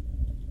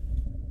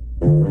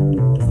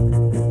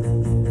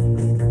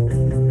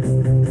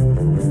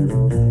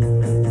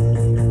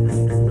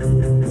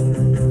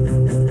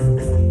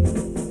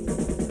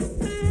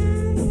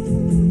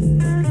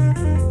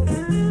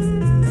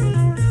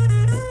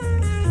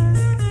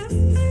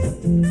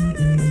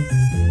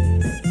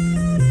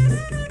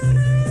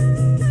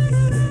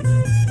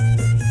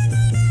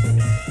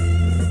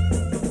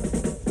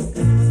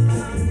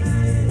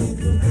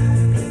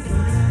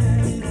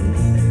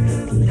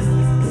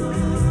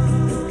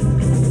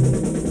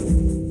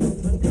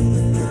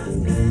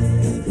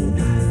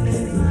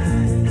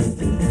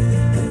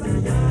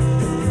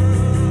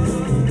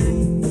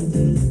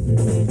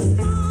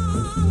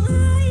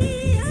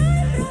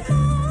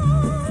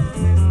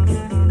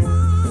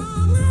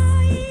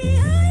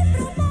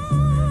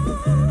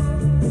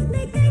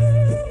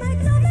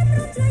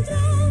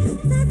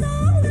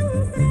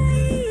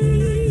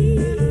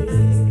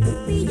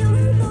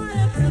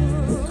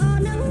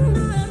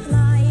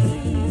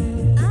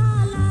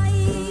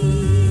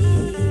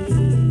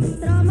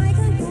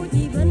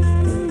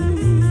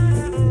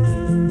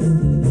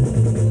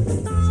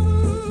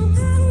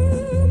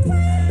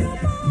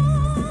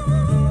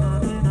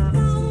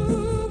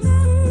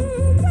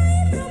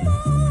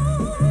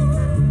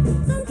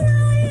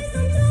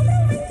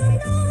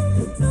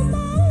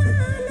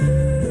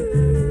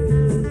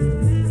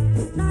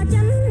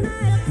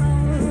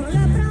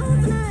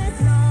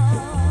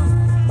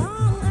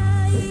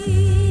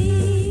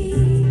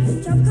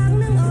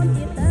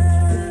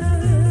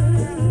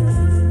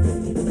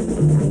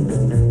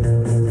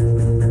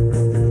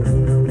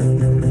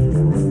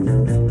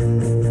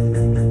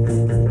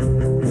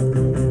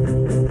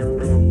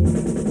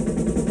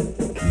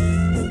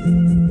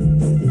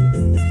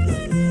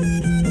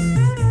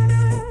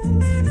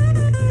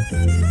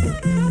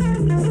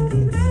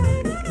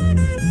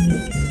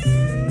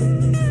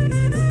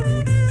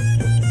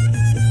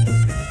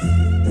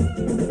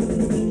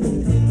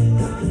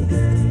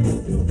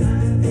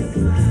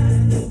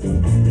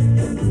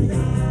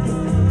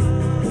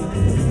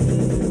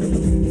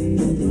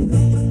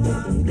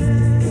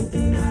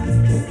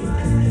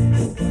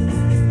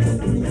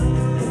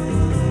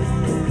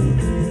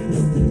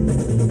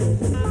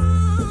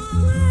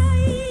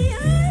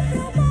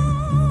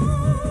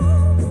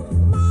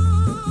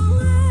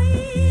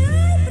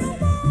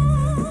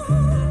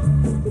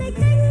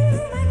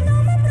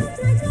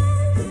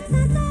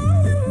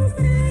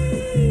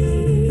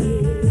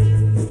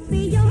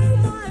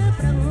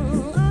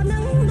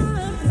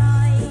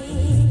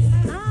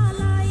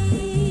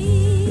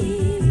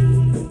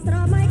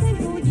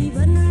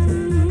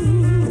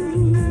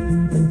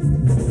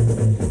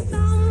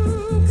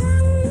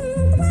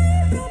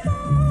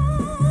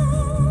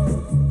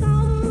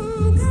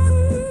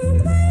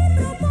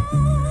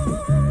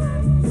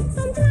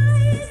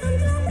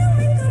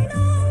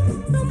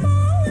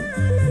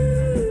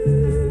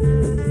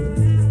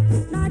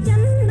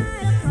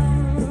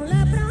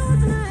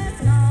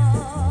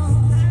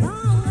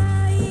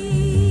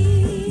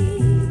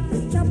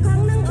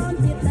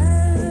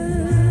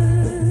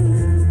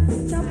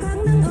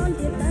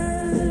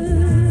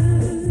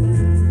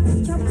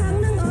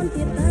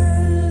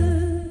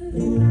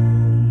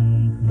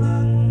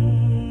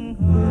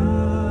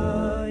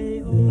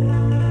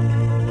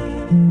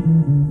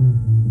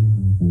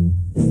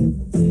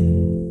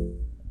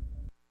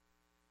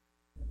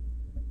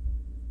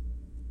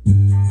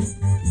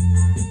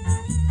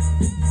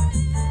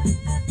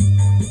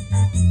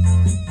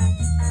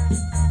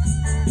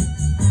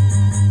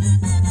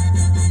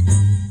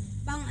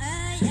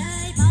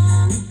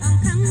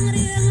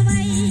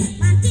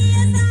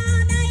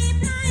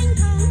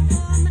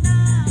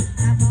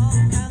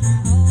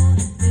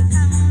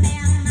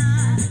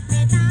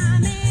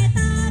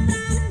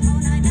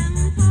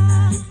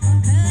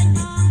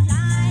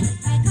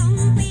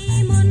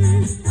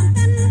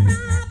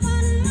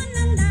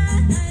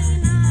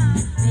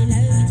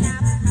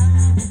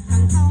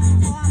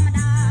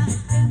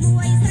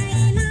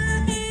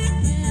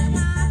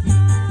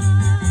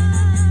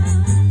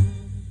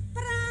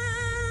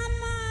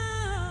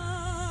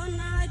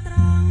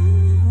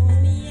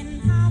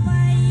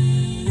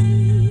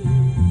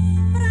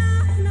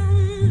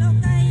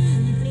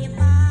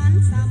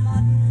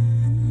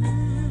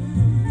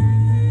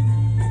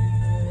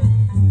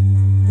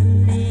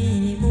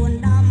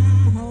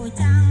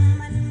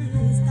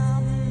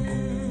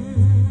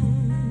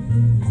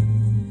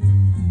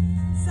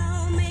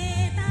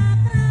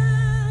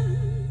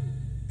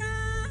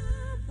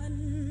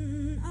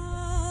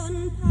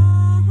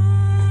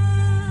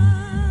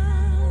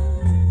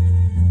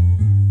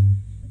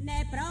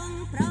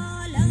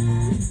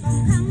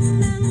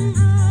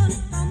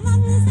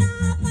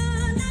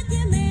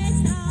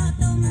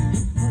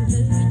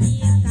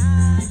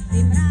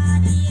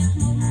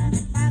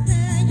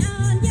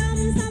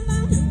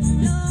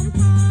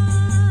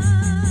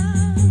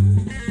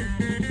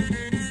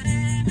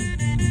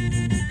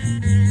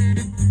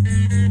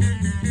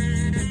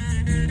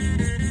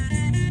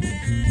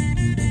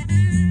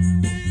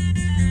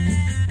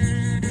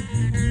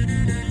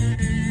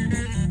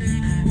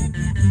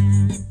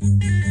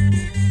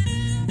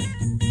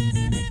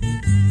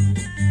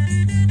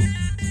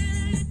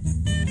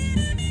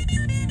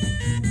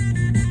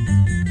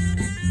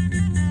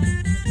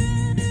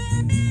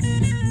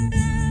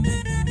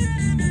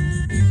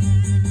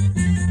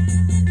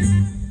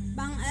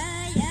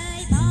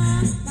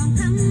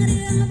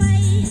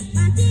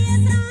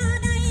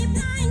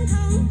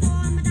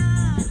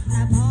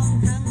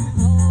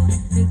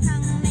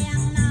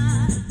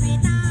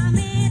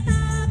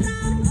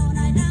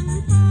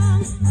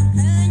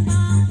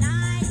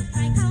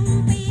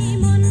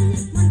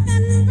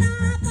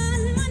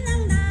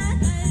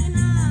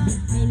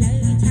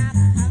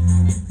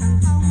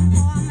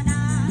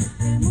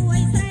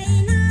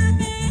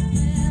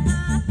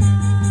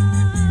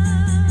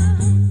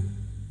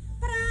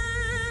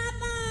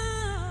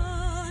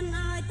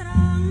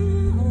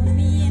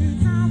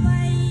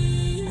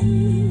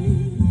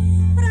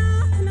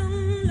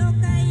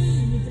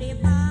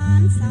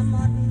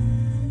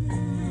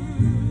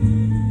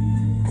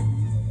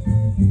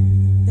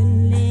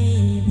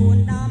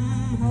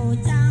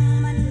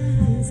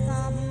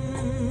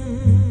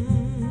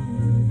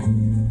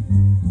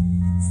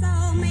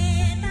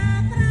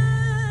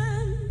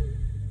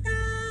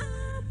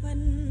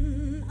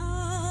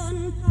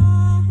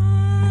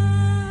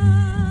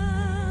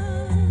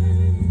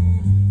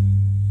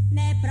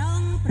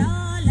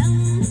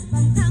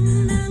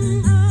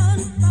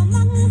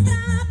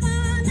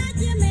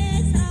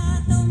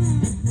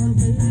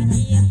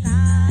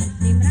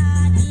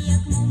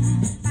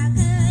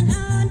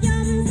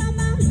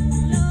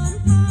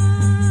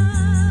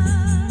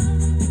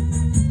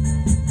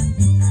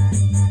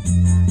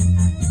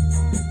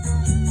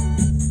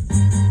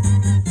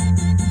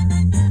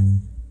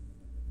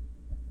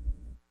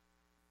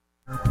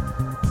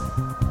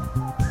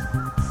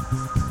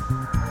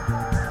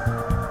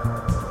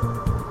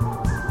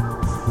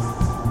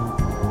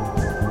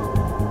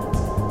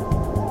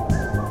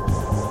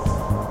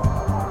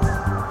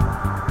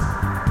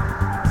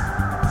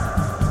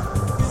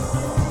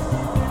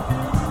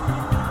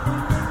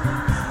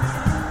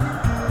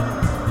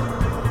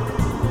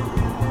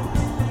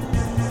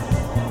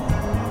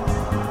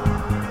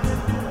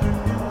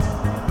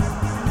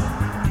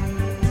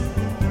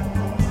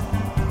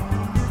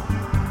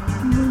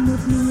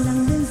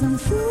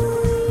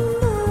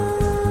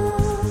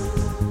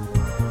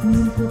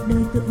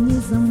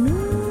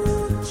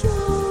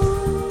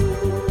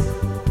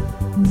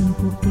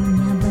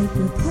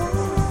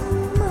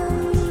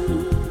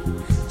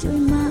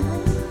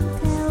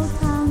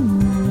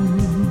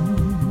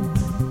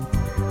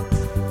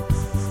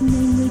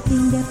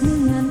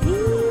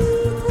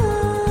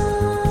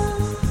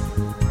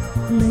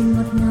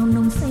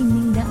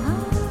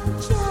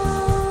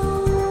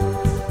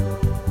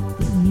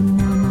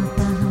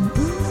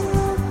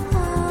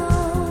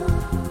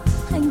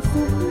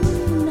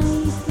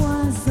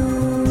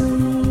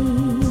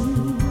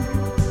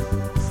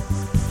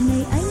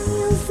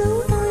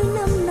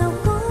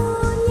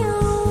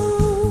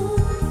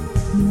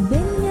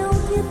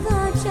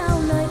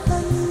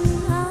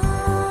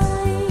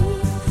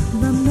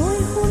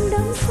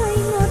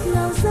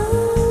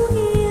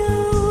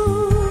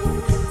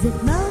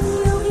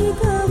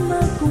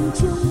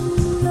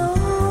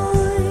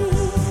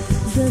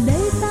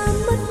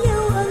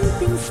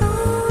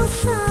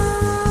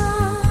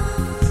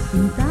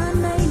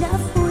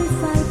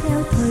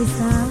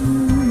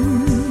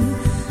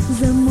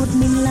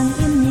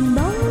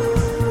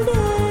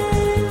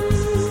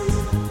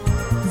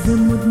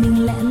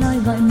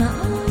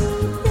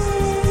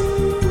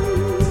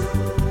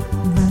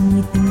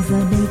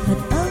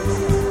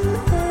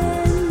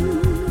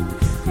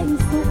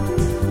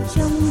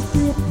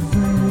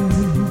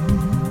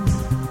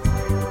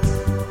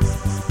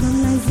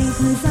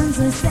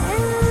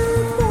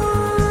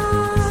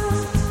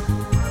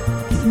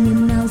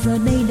 nhiên nào giờ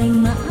đây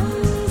đành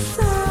mãi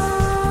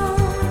xa,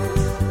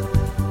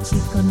 chỉ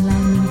còn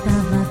lại mình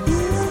ta và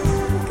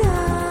tiếng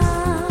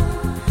ca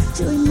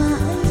trôi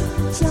mãi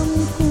trong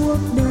cuộc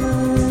đời.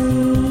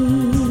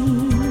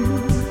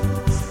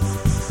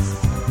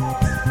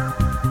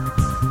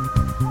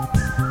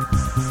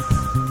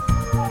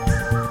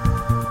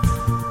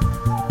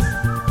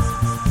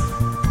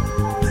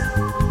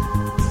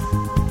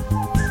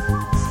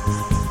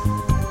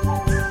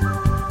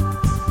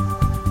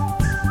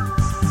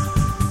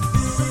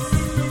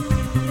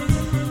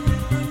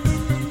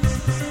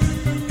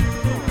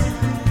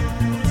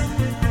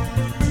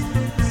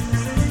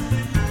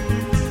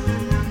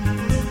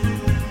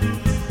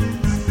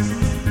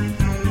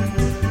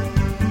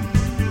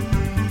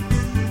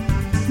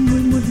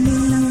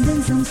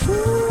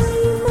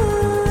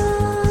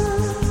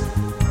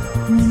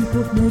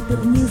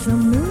 Tự như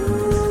dòng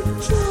nước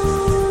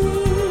trôi,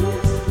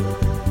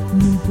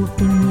 nhìn cuộc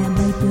tình nhà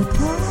bay từ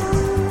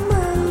thoáng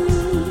mây,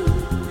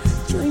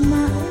 trôi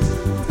mãi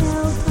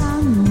theo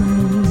tháng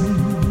ngày.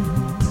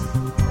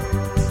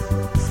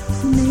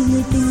 Này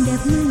người tình đẹp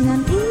như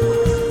ngàn ý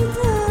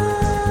thơ,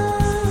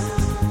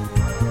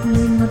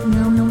 lời ngọt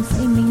ngào nồng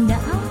say mình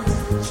đã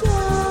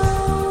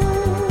trao.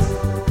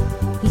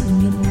 Kỷ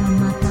niệm nào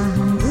mà ta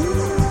hằng ước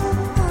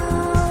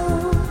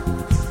ao,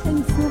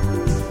 hạnh phúc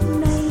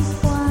nay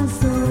qua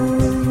rồi.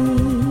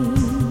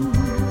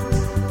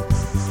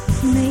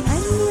 Này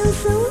anh yêu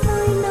dấu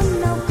ơi,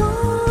 năm nào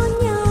có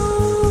nhau,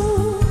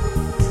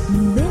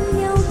 mình bên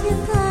nhau thiết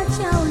tha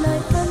trao lời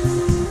ân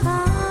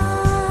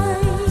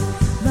ái,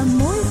 và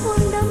môi hôn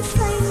đắm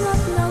say ngọt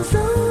ngào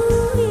dấu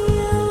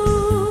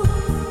yêu,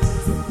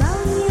 rồi bao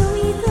nhiêu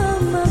ý thơ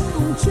mơ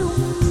cùng chung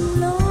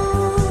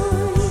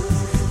lối.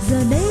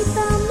 Giờ đây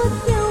ta mất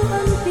nhau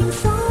ân tình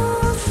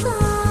xót xa,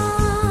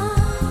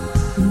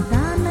 tình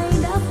ta nay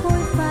đã phôi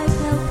phai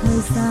theo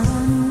thời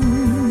gian.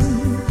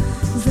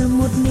 Giờ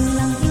một mình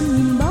lặng im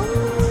nhìn bóng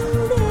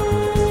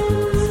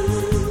đêm,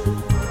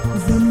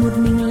 giờ một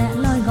mình lẻ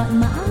loi gọi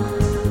mãi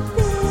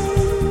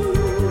tên,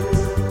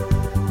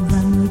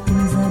 và người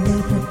tình giờ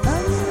đây thật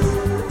ấm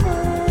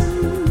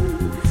êm,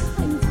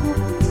 hạnh phúc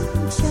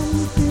trong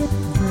tuyệt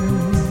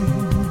vời.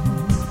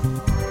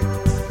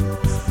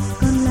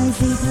 Còn lại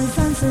gì thời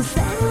gian rồi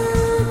sẽ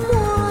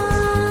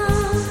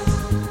qua,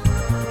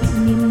 kỷ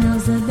niệm nào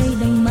giờ đây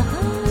đành mãi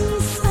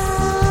xa,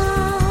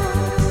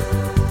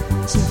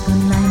 chỉ còn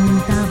lại mình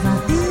ta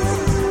và tiếng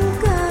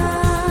ca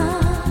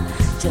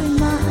trôi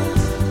mãi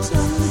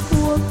trong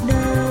cuộc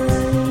đời.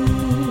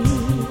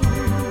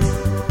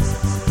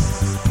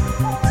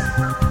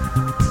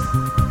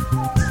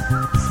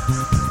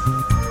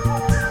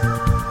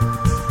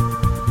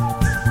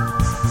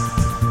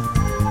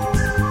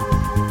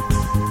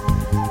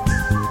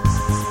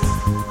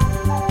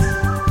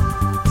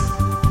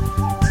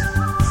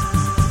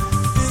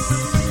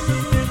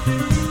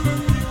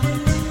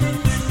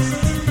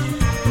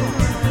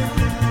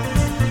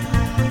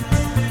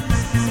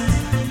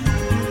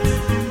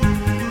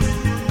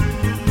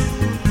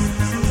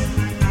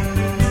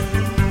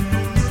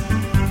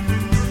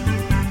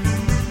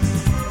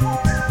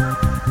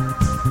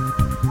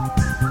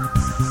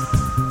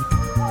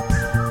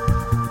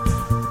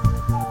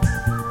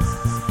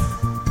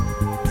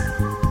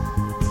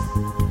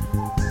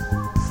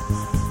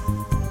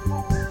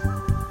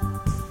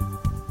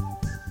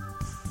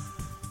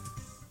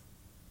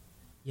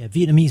 Yeah,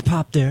 Vietnamese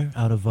pop there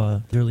out of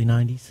the early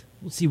 90s.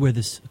 We'll see where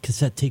this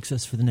cassette takes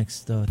us for the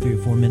next 3 or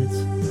 4 minutes.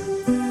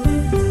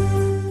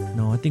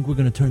 No, I think we're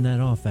going to turn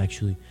that off,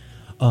 actually.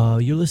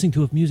 You're listening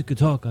to If Music Could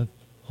Talk. I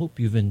hope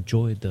you've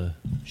enjoyed the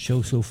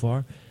show so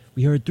far.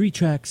 We heard 3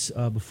 tracks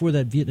before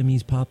that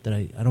Vietnamese pop that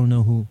I don't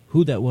know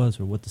who that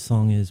was or what the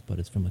song is, but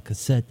it's from a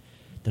cassette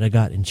that I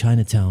got in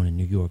Chinatown in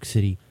New York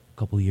City a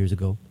couple of years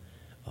ago.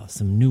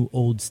 Some new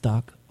old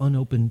stock,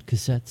 unopened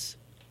cassettes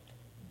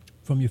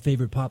from your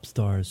favorite pop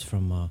stars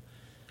from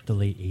the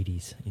late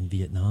 80s in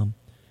Vietnam.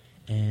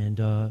 And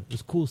it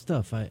was cool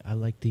stuff. I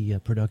like the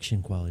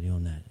production quality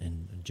on that.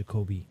 And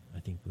Jacoby,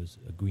 I think, was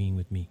agreeing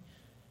with me.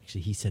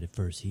 Actually, he said it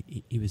first.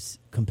 He was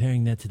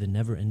comparing that to the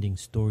Never Ending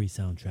Story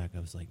soundtrack.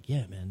 I was like,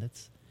 yeah, man,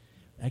 that's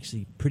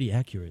actually pretty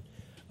accurate.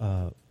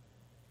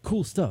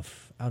 Cool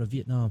stuff out of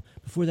Vietnam.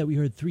 Before that, we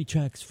heard 3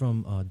 tracks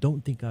from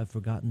Don't Think I've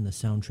Forgotten, the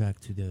soundtrack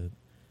to the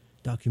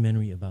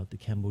documentary about the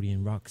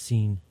Cambodian rock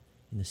scene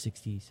in the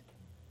 60s.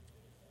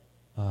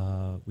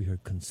 We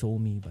heard Console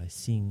Me by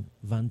Sing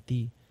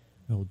Vanti.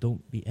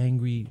 Don't Be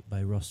Angry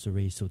by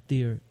Rosteray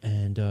Sotir.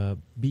 And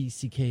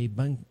BCK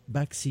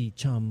Baxi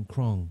Cham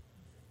Krong,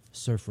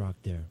 surf rock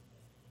there.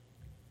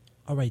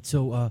 All right,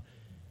 so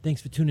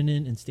thanks for tuning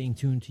in and staying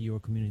tuned to your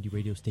community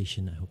radio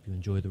station. I hope you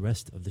enjoy the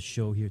rest of the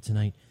show here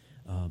tonight.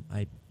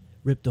 I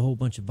ripped a whole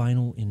bunch of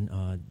vinyl in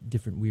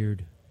different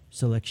weird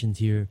selections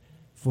here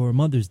for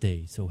Mother's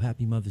Day. So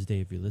happy Mother's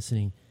Day if you're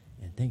listening.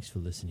 And thanks for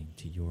listening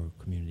to your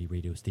community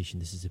radio station.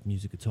 This is If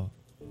Music Could Talk.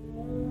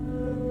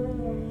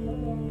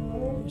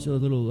 Here's a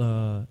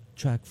little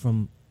track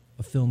from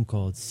a film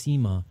called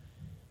Sima.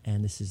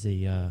 And this is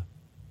a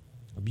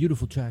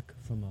beautiful track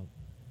from an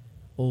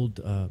old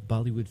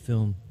Bollywood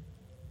film,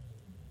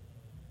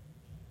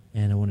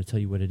 and I want to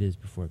tell you what it is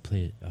before I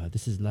play it.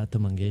 This is Lata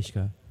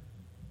Mangeshkar,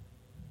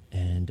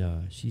 and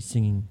she's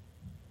singing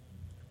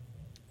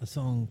a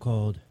song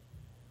called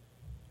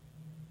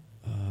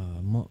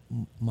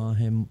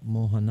Mahe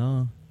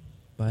Mohana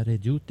Bare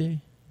Jute,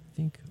 I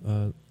think.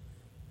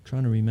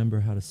 Trying to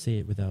remember how to say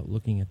it without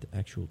looking at the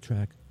actual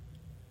track.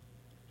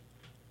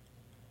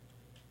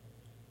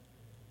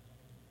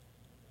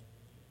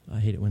 I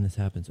hate it when this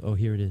happens. Oh,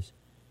 here it is.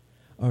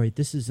 All right,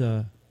 this is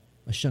a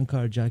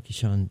Shankar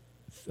Jaikishan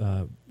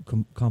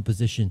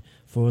composition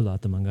for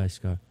Lata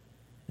Mangeshkar,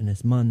 and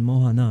it's Man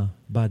Mohana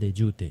Bade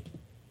Jute.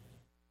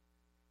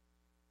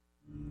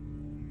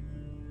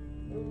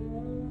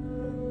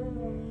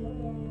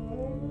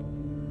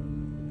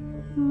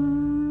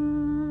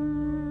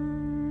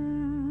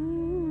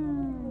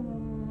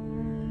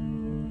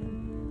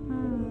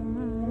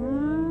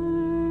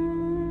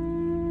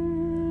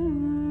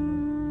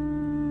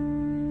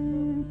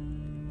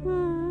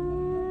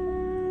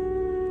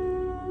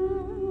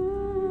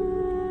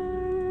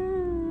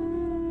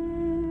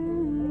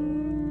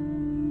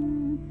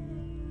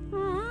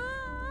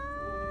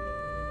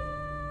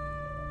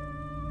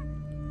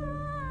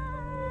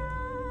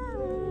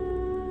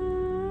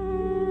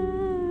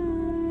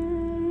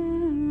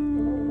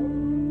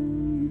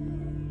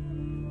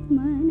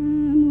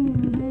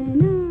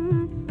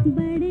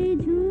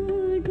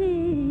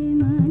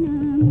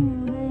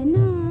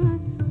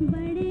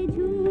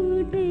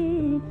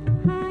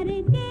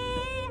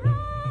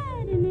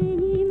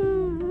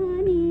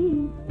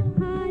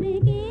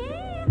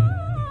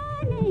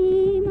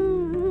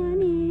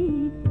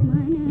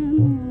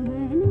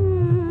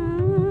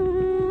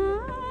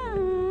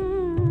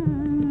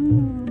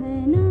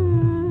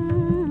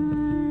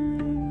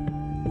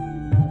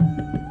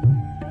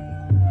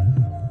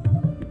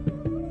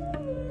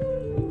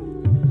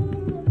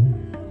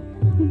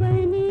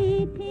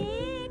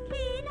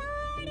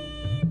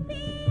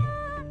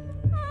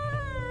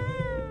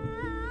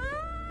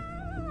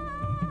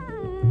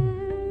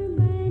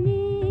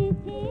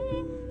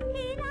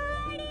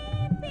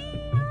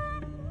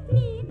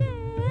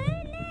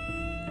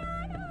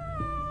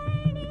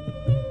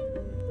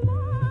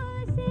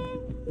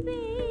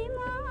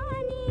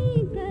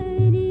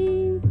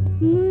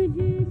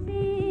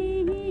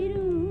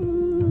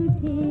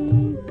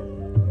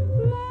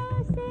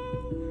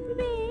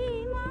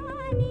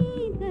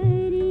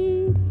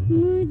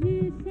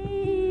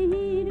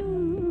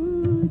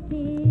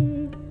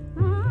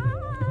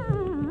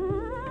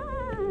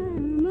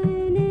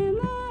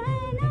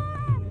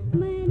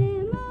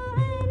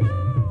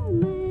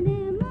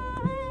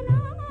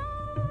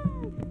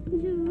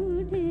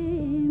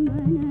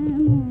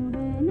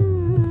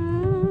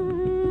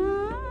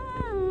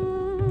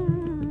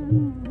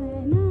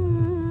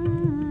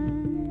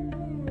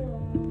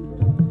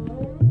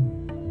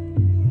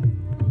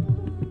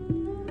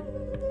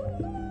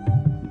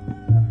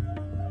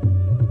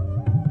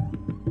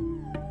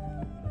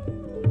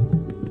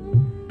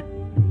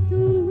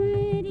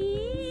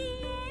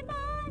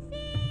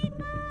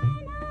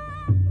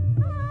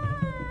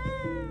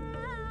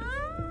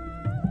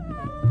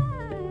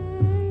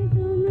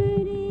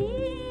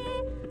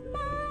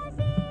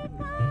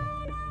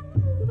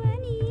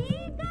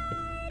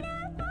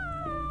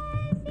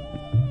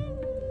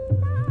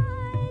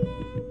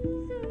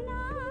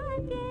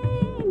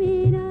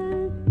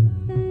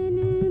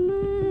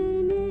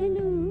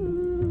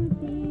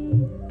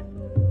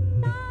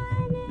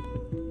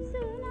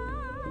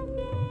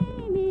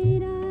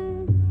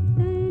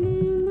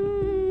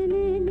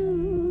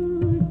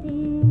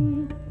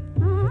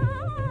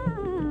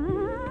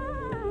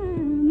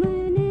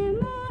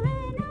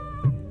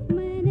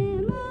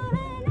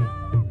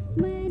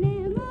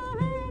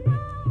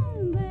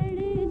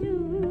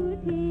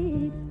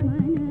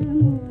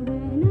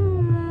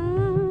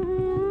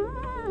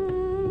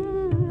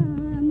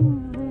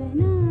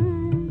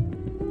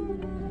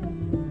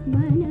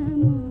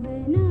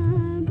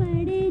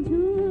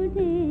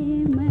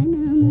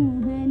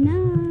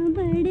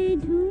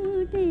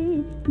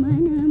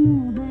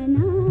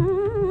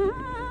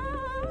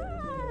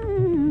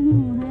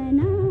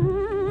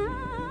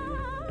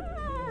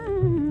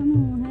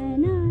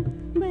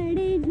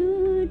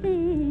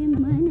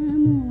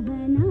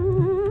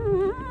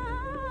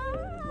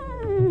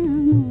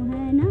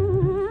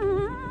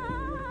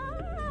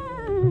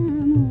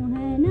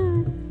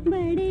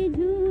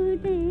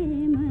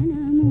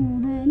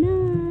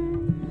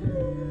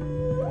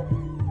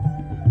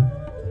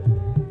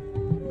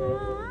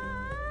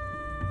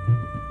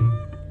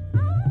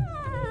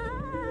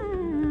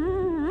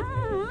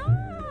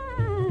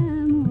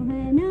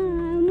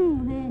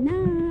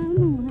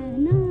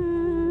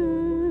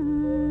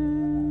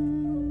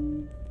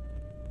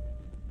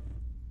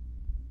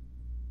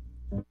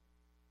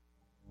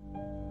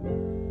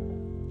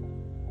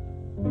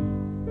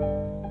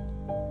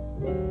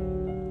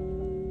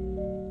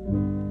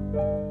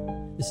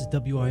 This is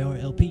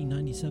WIR-LP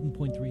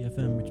 97.3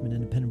 FM, Richmond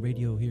Independent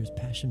Radio. Here's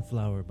Passion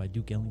Flower by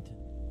Duke Ellington.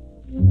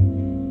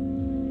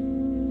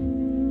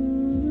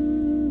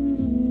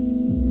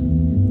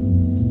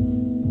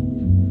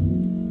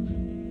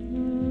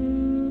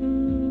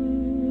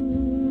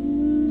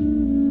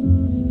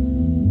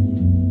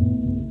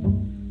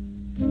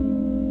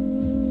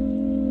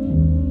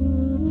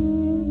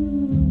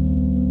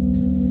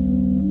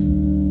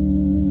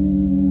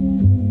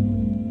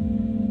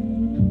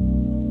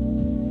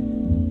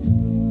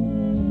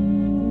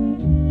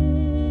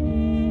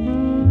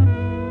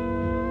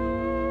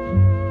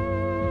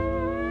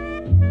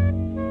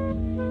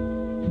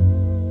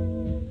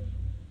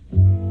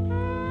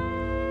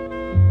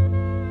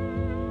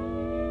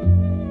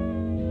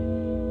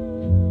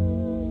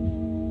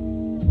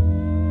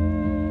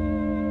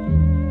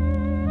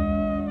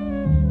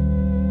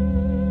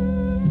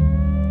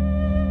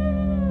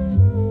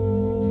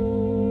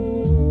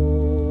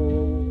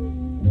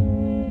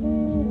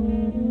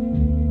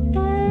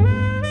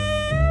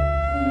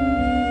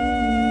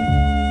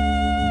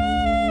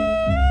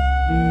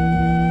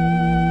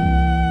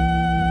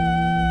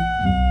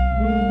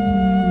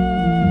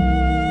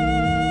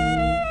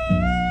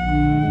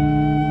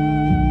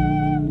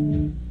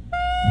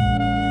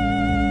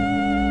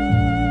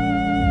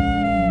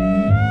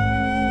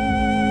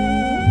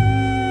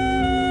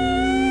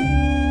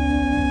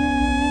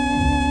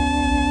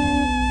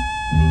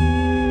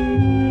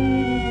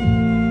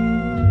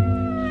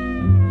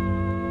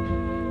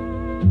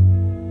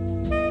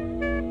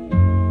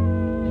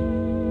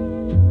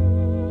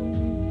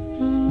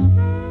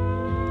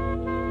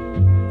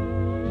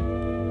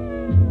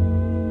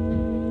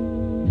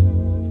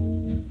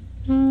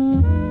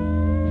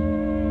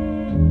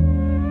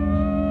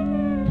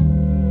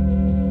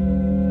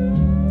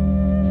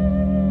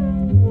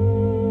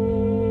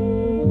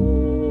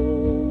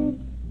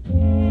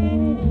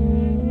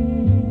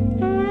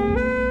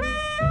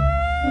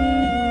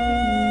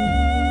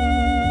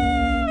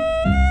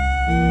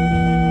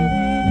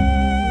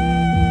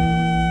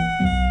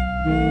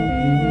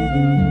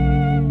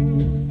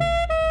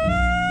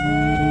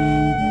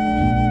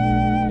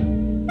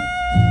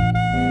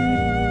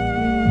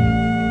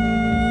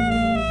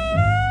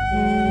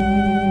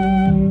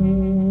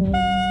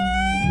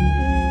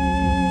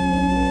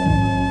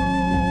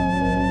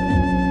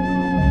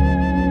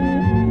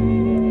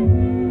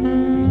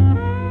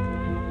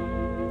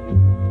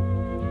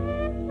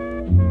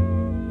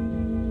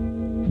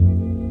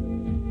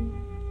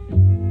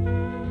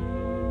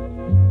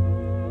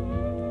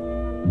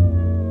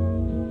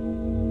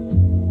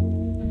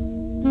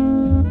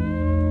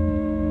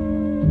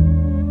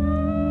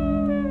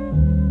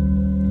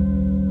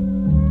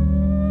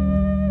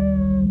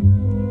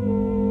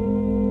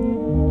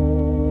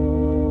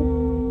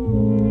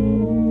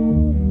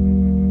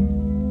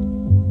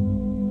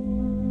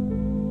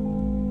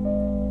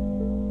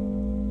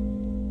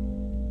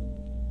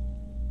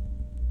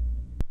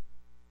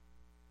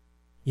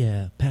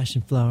 Yeah,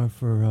 passion flower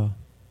for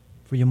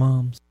your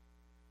moms,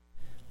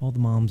 all the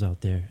moms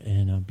out there,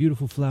 and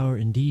beautiful flower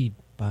indeed,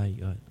 by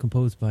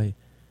composed by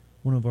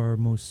one of our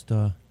most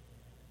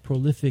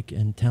prolific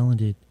and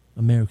talented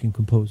American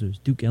composers,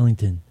 Duke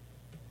Ellington.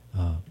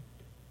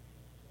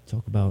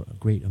 Talk about a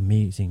great,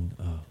 amazing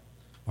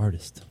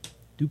artist,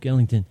 Duke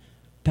Ellington.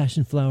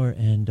 Passion flower,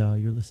 and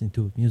you're listening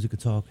to Musica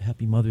Talk.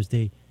 Happy Mother's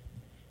Day,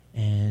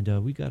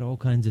 and we got all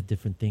kinds of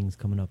different things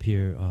coming up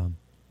here.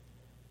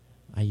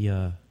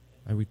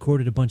 I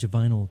recorded a bunch of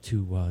vinyl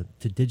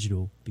to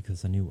digital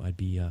because I knew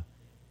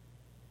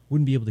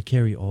wouldn't be able to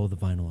carry all the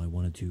vinyl I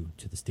wanted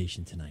to the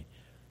station tonight.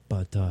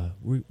 But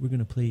we're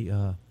gonna play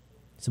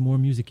some more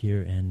music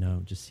here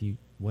and just see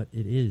what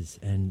it is.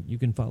 And you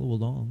can follow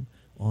along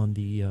on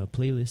the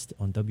playlist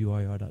on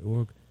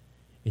WIR.org.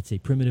 It's a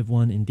primitive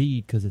one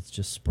indeed because it's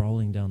just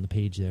sprawling down the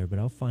page there. But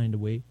I'll find a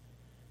way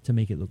to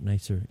make it look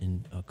nicer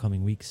in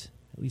coming weeks.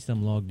 At least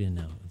I'm logged in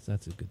now. So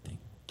that's a good thing.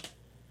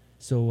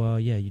 So,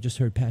 yeah, you just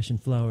heard Passion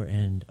Flower,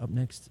 and up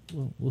next,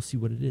 well, we'll see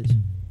what it is.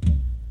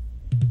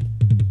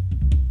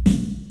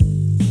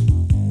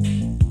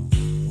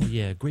 Oh,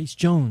 yeah, Grace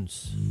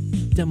Jones,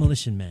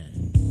 Demolition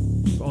Man,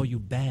 for all you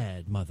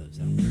bad mothers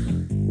out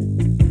there.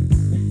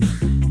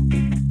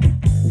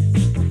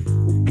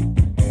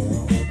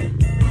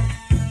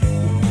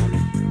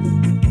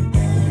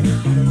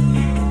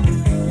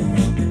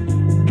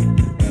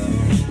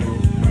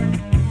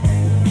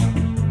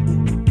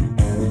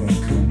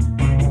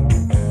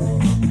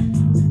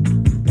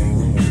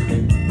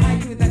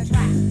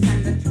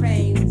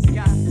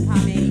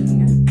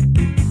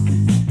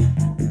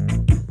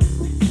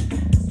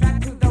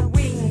 Struck to the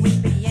wing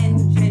with the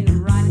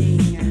engine running.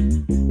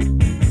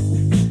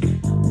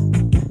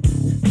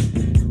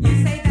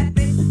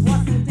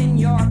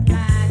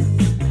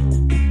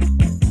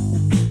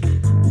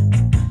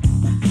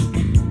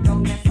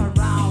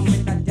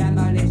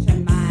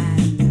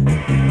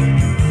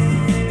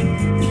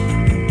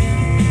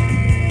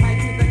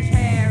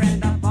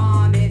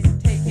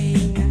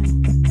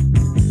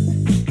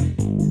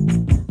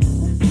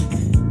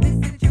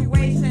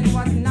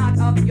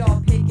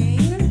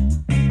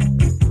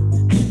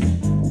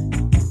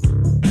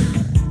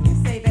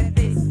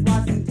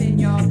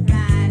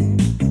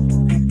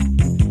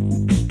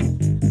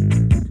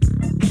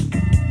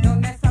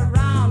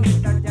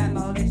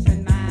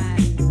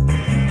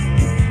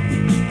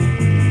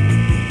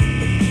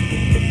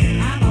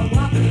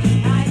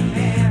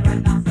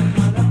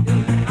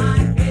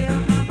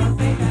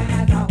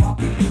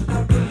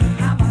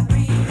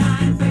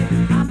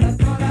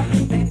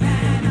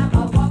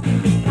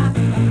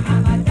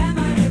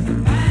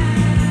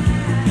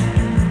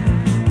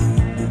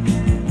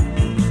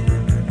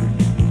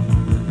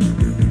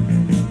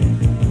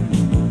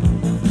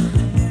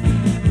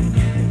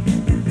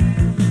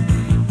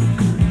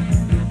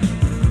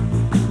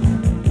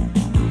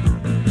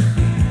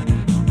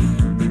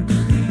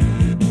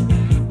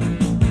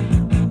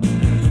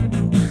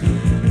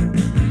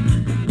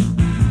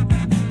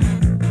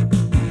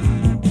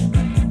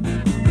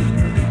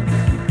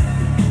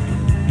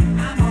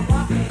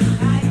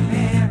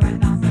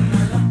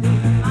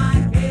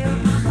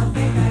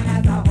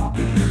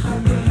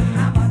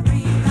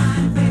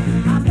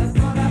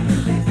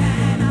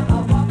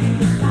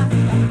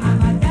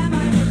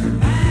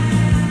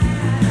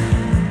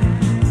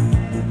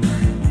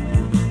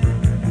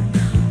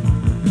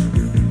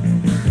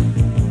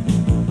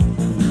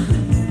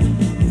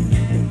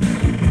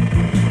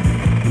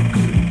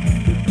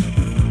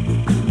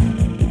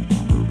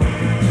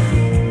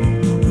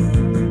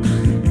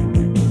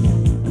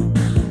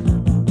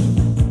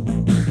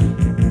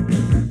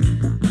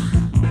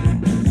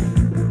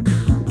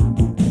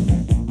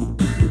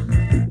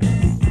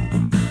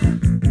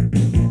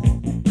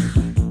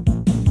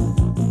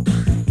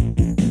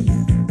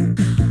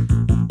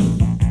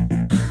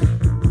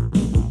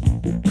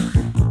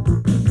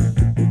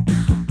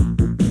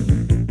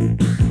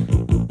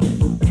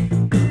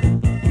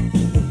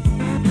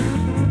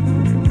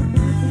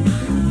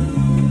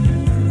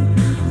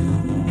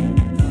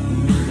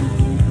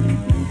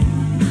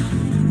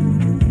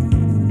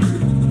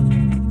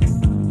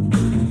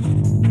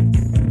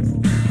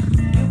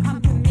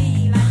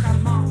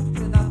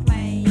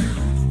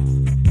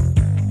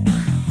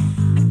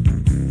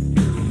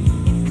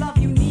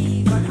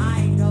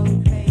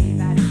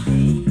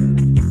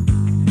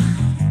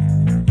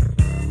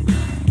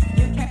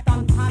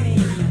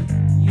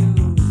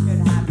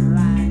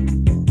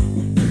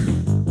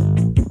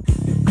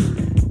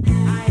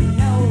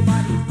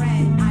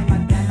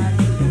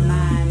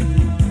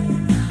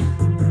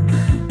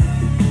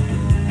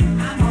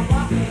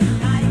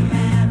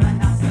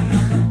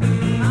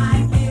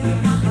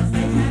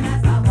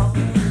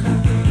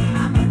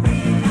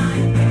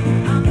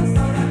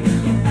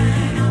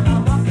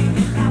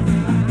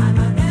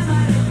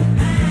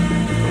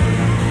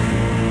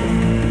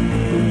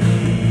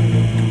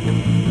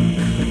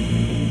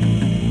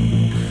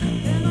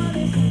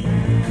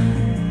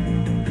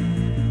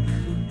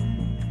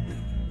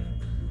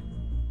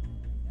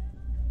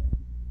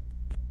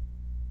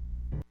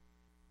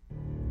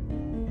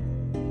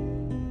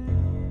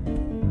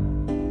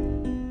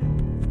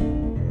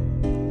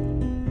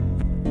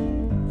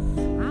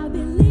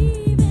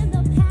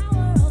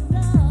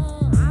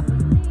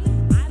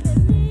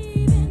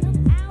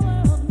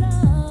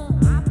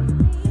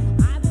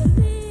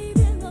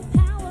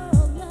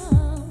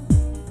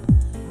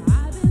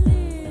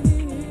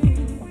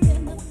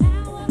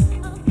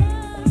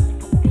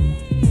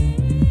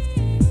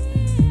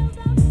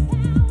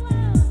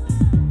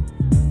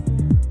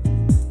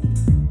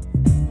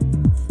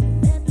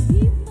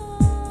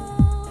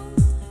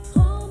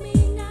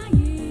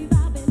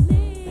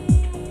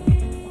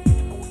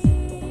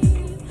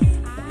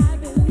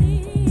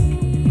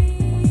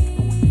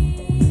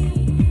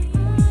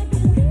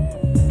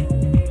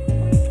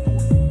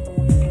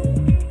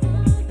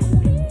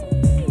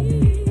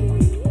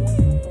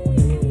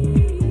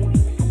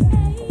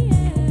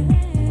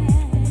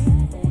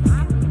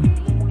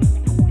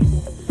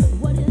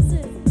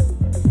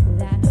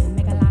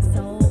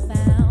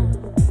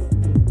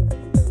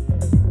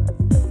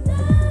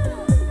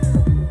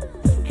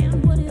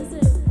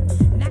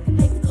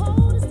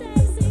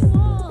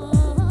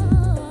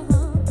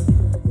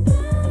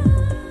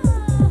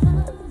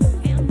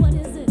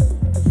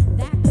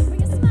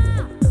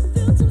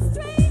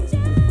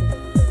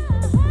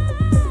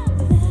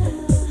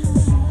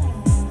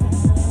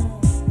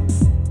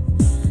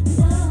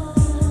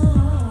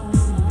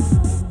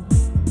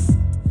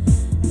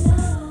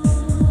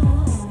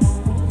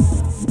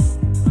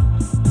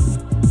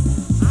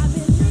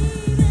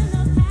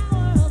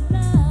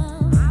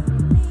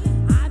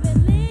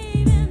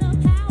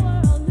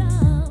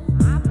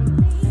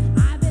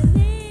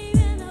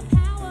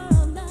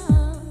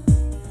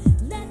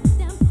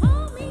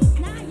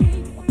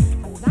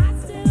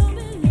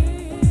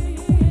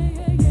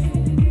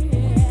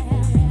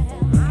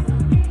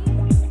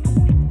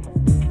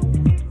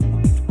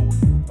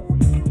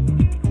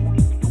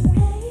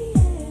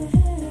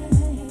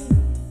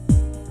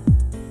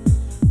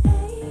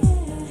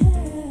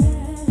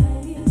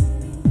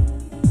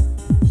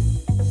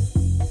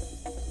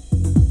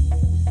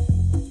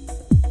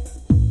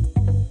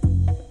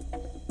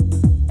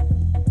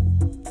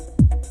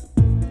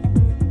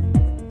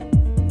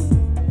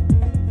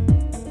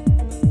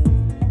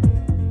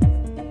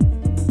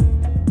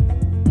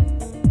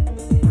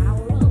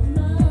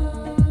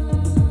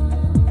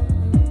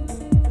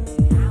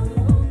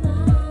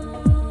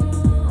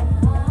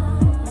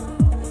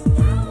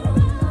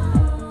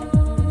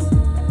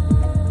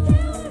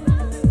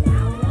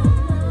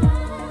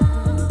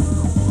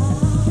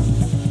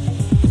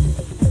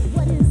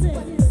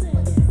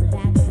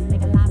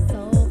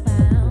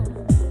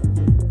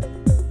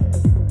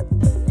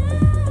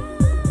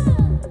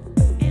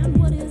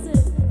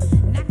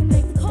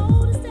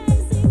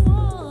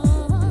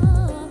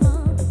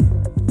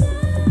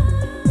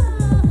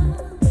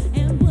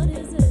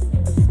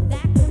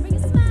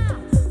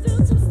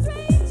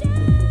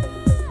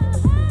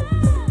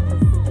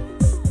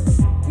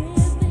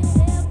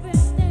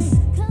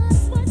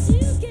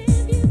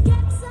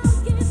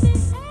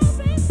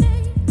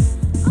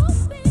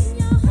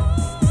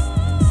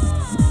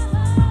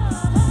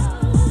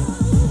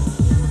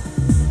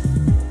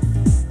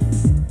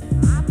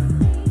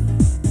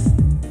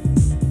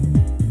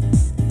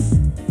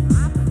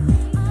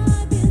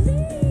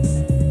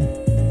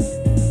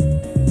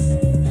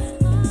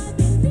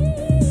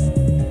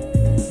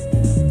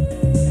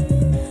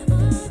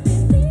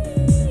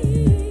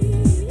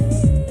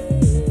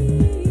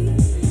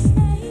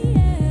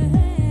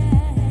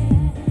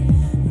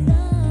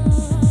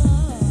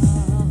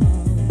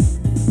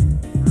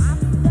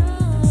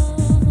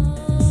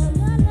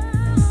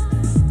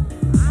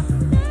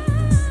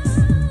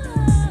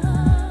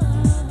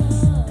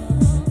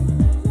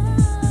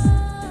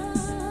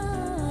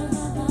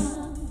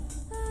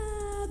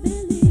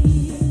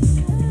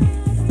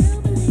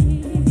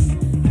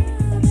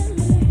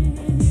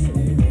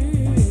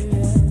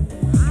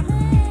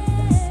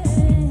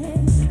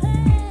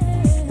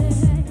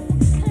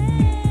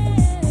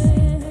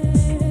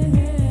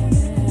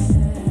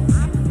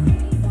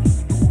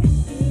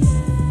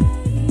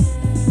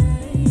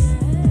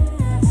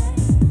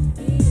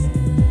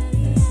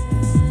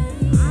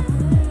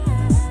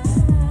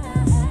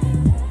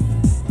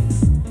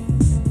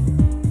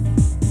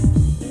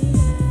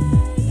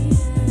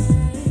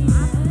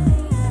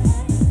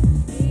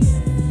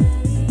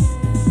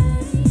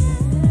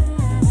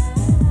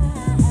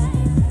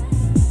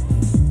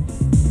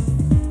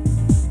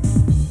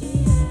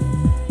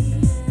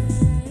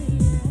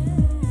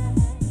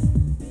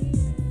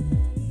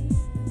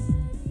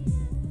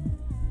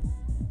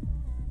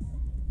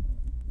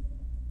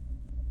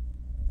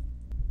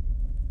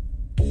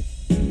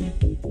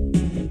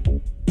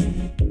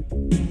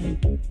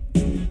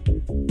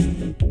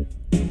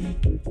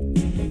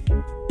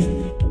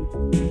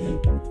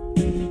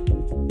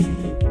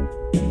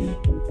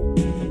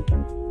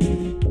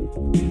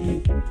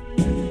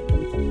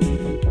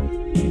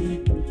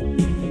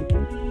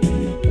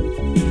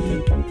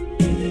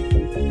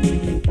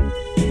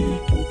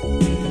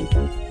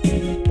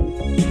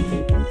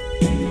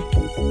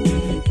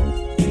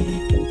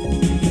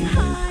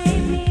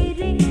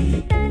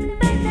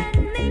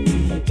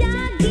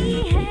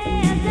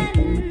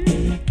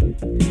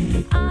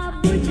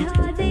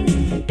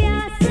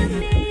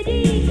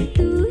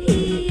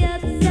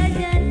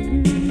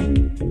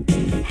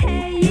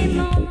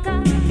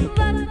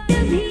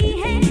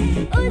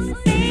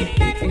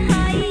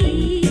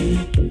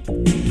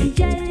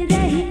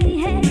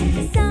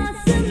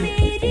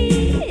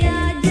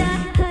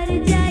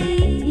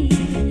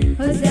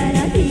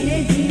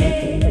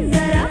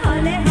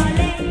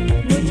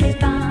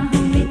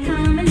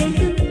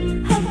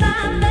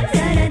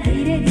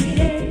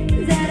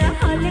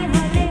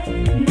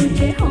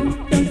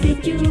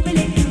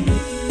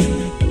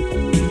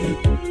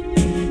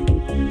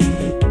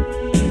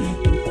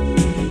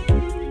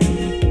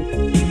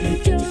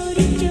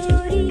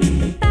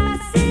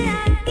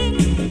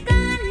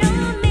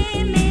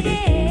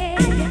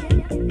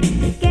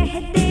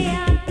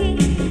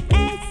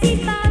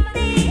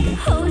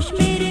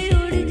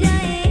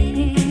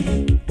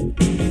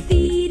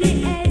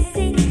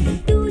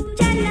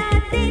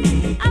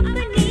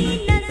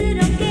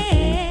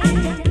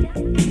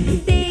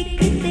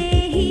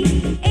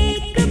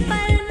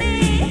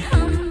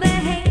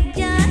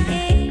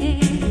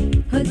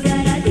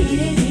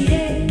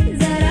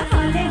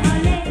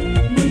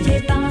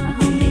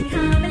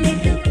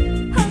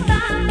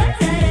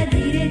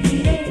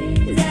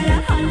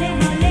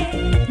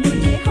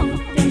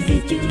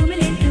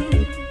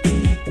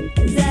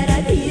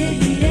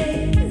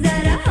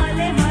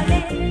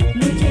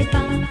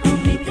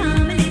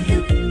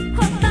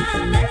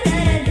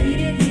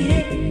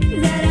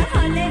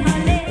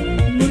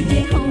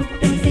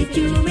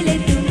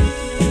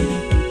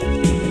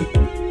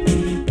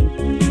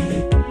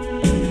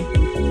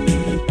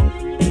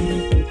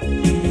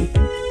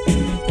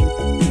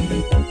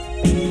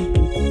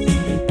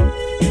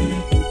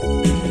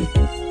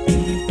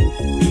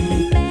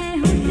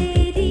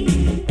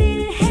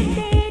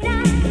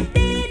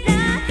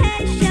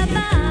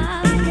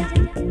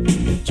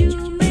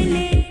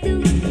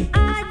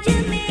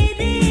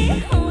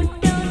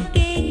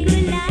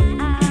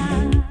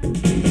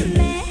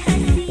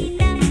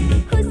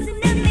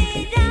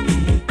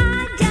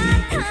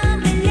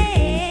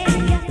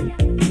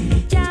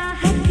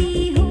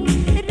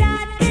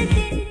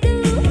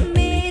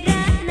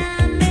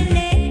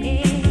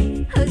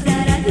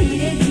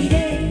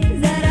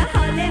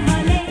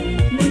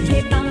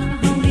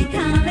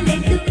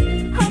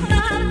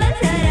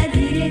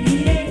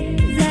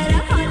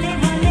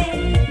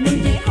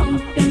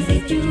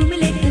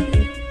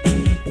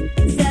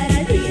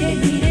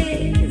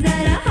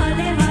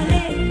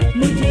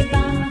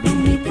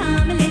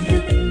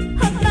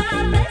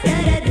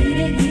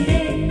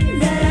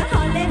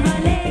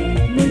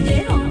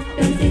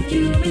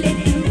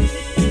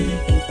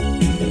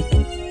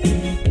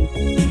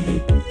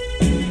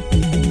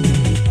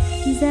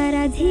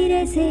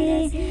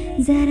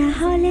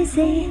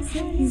 धीरे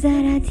से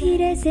जरा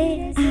धीरे से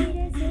आ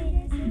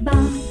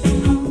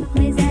बाहों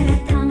में जरा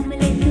थाम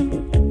ले तू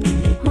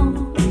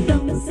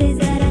होठों से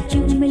जरा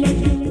चूम ले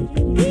तू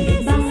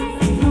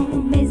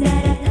बाहों में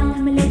जरा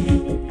थाम ले तू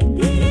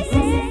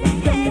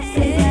होठों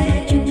से जरा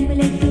चूम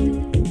ले तू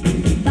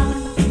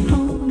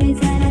बाहों में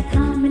जरा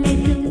थाम ले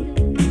तू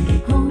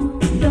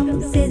होठों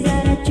से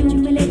जरा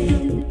चूम ले तू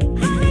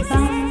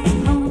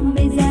बाहों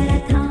में जरा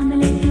थाम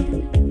ले तू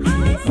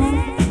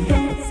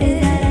होठों से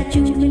जरा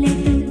चूम ले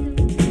तू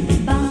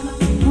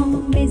बाहों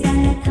में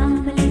जरा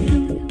थाम ले तू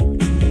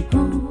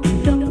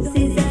होठों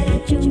से जरा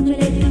चूम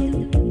ले तू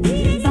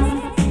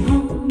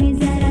बाहों में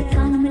जरा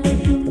थाम ले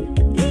तू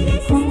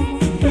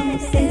होठों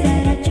से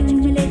जरा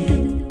चूम ले तू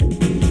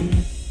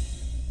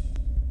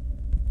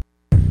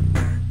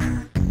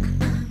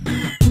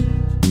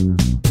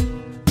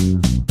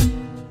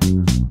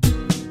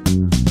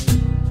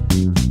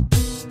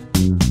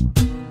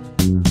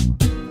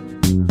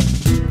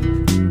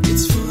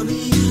It's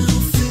funny how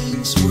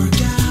things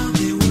work out.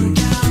 They work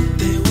out.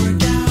 They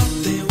work out.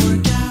 They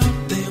work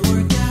out. They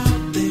work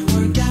out. They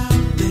work out.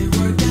 They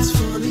work out. It's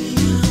funny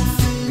how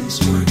things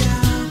work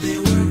out. They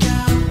work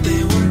out.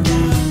 They work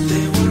out.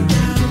 They work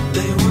out.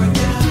 They work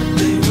out.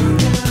 They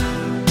work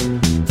out.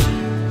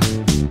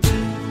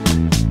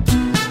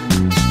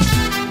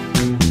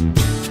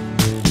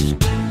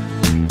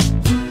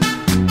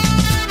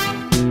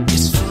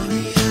 It's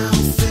funny how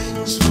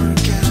things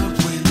work out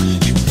when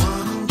you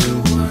want 'em to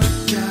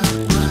work out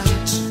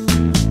right.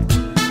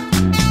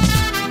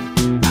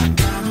 I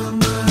got on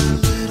my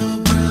little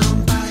brown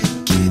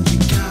bike and you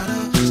got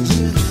a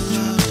little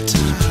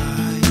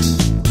uptight.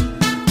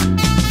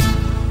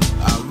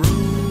 I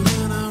rode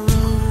and I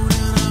rode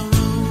and I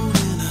rode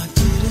and I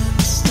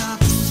didn't stop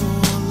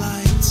for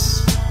lights.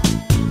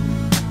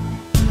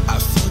 I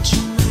felt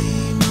your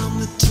name on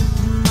the tip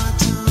of my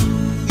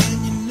tongue and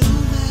you know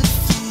that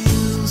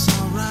feels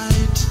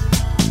alright.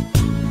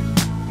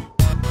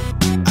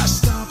 I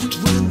stopped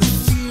when the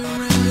fear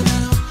ran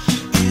out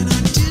and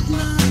I did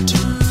not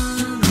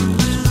turn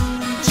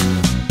around.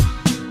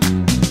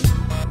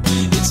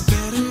 It's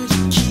better to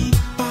keep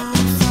on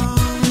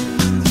falling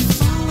when the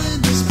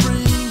falling is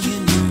bringing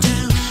you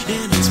down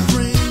and it's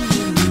bringing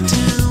you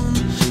down.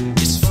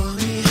 It's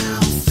funny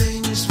how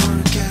things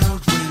work out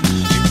when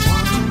you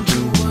want 'em to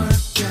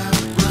work out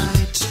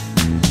right.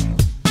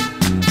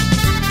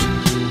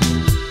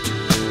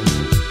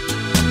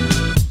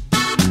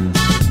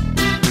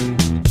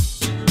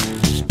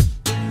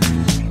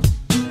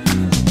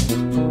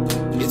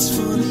 It's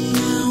funny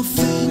how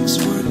things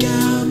work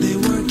out. They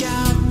work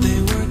out. They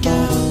work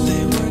out.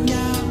 They work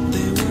out.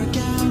 They work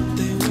out.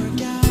 They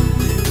work out.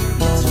 They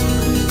work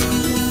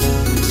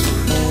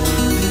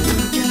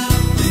out.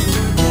 They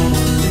work out.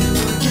 They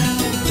work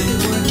out.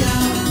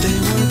 They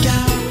work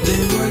out. They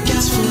work out.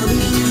 It's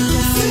funny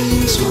how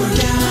things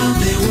work out.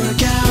 They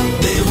work out.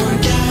 They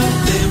work out.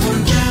 They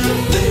work out.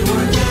 They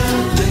work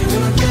out. They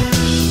work out.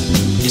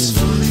 It's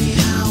funny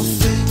how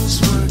things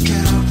work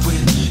out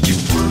when you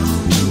want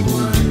 'em to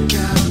work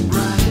out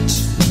right.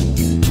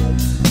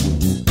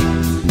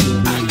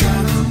 I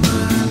got on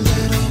my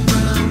little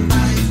brown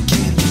bike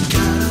and you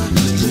got a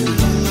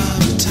little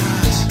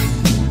uptight.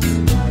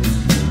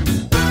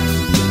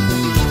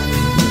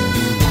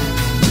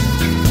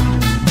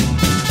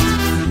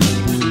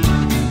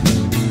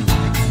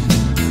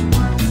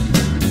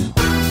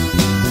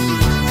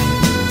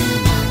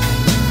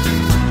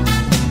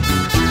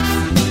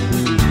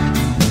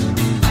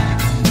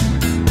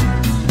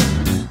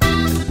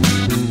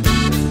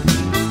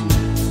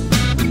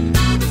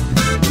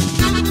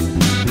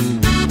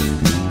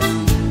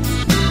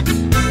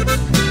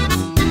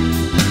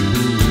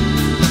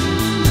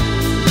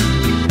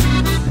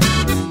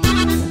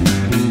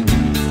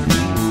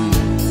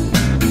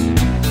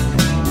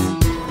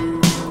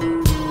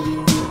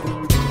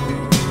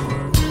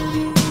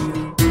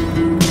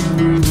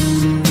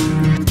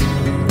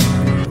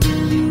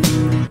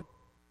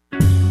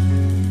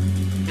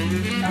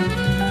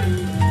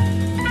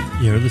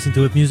 You're listening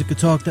to It Music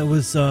Talk. That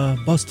was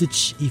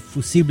Bostich y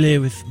Fusible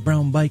with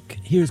Brown Bike.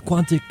 Here's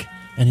Quantic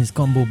and his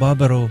combo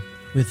Barbaro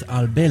with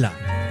Albela.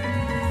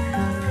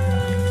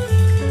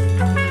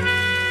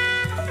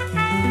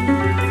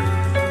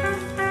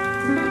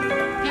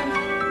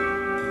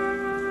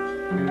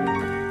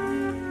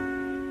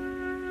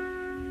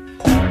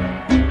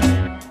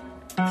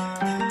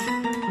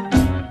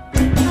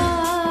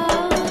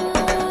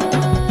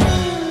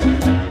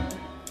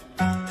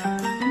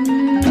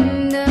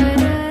 Da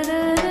da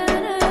da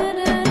da da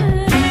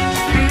da.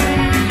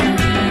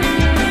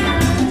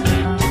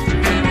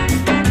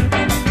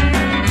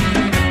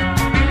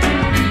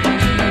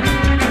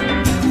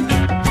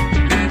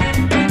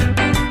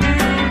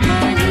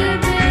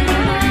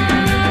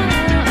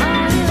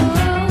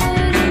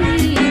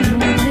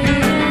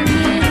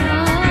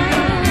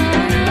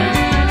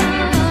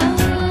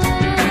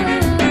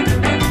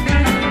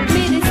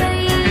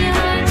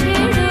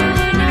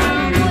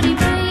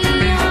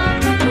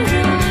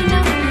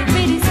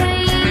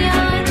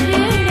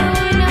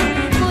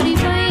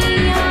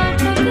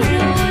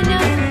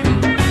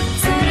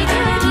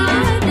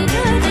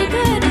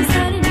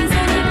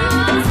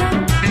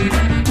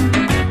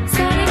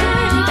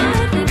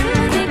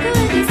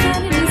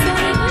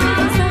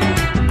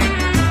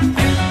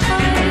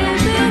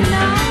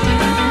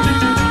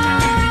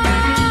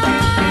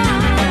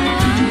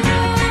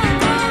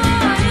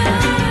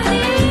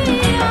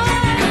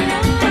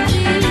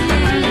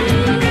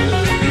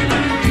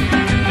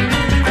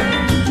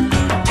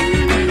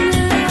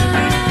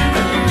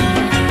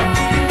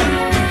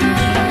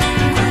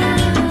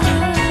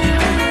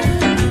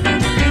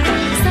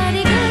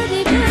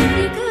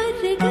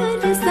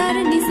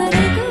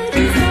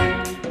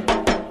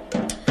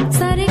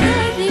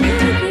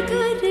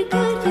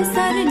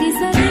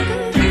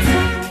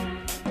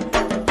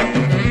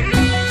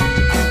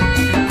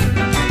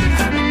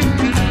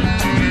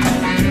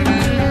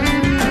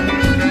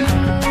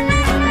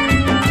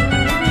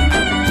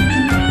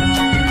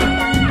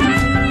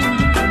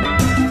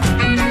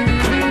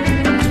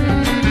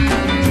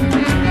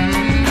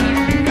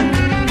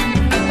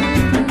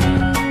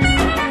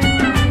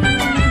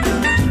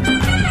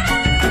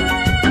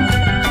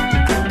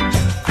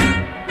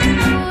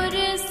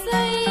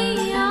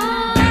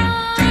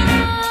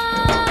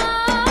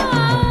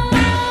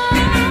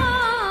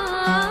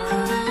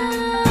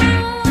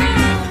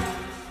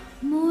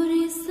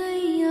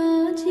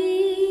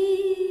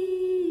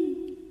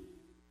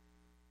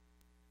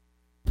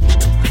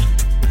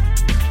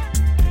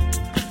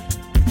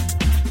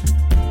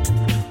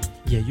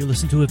 You're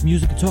listening to it,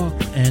 Music Talk,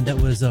 and that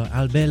was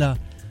Albela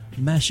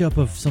mashup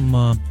of some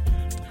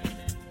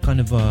kind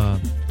of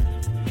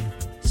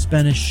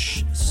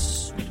Spanish,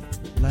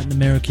 Latin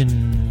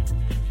American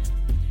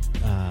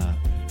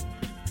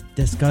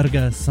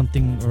descarga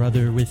something or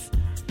other with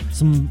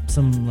some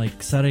like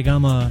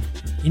Saregama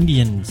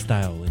Indian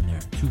style in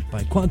there too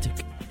by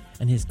Quantic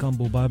and his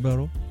Combo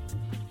Barbaro.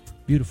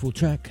 Beautiful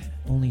track,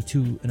 only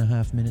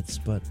 2.5 minutes,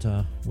 but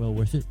well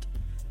worth it.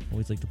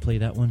 Always like to play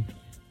that one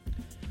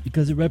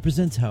because it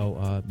represents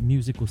how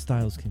musical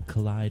styles can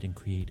collide and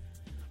create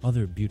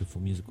other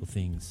beautiful musical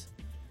things.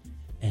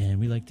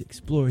 And we like to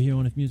explore here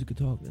on If Music Could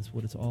Talk. That's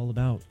what it's all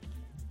about.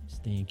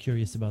 Staying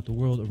curious about the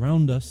world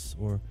around us,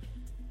 or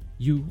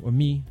you or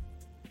me.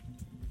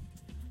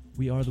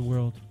 We are the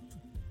world.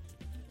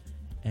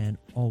 And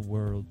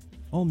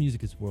all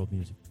music is world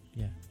music.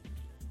 Yeah.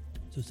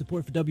 So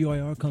support for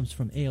WIR comes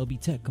from ALB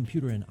Tech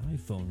computer and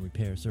iPhone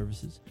repair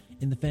services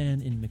in the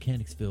Fan in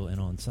Mechanicsville and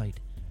on site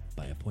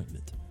by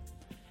appointment.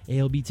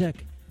 ALB Tech,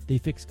 they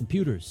fix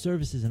computers,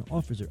 services, and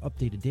offers are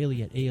updated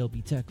daily at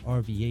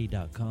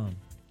albtechrva.com.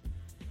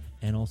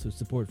 And also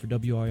support for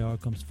WIR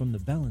comes from the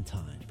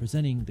Valentine,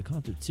 presenting the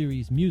concert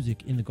series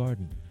Music in the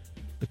Garden.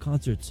 The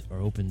concerts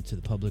are open to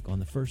the public on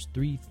the first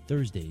 3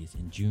 Thursdays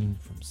in June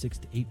from 6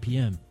 to 8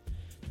 p.m.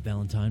 The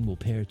Valentine will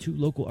pair 2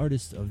 local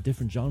artists of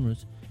different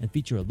genres and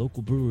feature a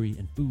local brewery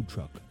and food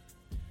truck.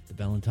 The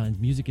Valentine's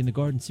Music in the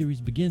Garden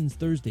series begins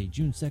Thursday,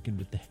 June 2nd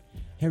with the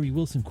Harry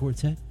Wilson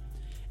Quartet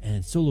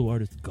and solo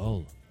artist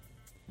Gull.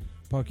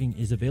 Parking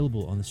is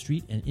available on the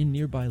street and in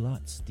nearby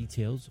lots.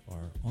 Details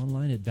are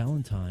online at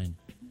thevalentine.org.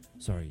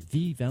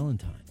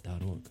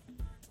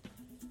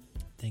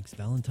 Thanks,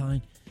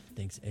 Valentine.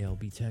 Thanks,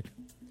 ALB Tech.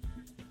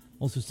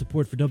 Also,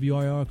 support for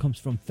WIR comes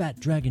from Fat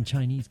Dragon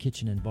Chinese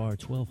Kitchen and Bar,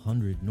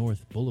 1200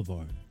 North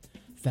Boulevard.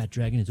 Fat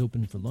Dragon is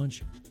open for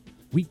lunch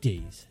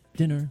weekdays,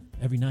 dinner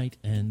every night,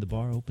 and the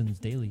bar opens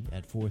daily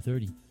at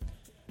 4:30.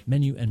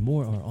 Menu and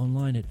more are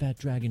online at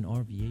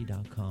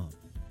fatdragonrva.com.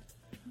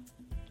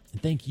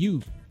 And thank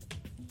you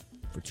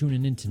for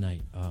tuning in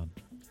tonight.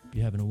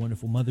 You're having a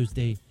wonderful Mother's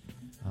Day.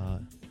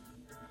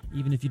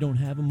 Even if you don't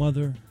have a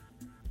mother,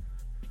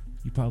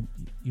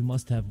 you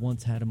must have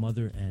once had a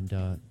mother, and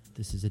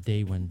this is a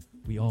day when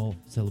we all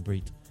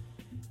celebrate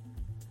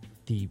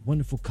the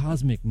wonderful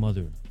cosmic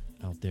mother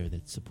out there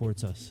that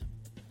supports us.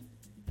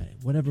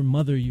 Whatever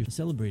mother you're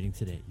celebrating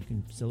today, you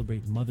can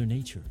celebrate Mother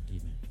Nature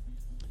even.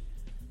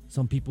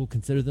 Some people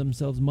consider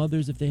themselves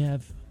mothers if they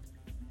have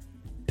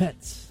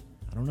pets.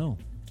 I don't know.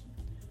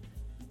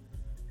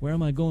 Where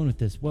am I going with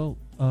this? Well,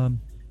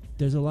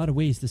 there's a lot of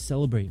ways to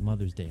celebrate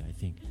Mother's Day, I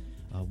think.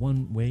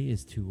 One way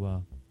is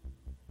to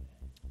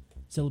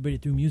celebrate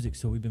it through music.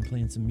 So we've been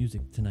playing some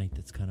music tonight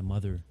that's kind of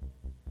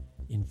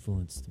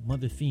mother-influenced,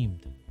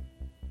 mother-themed.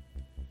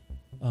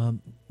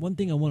 One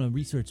thing I want to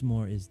research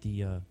more is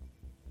the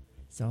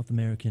South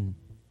American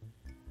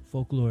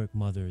folkloric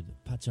mother, the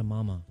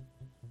Pachamama.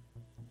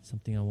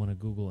 Something I want to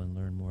Google and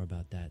learn more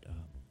about that.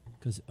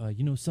 Because,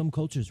 some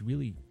cultures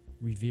really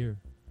revere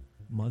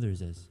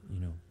mothers as,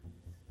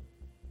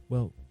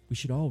 well, we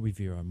should all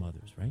revere our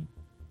mothers, right?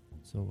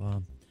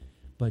 So,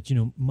 but,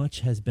 much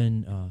has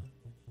been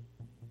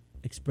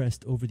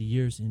expressed over the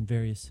years in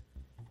various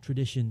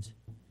traditions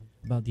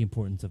about the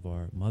importance of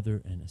our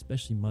mother and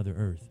especially Mother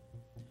Earth.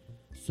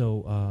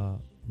 So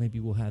maybe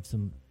we'll have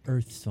some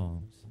Earth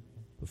songs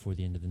before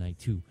the end of the night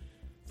too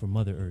for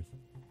Mother Earth.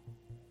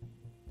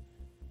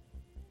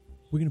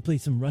 We're going to play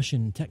some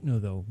Russian techno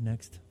though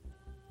next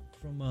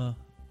from a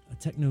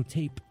techno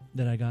tape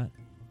that I got.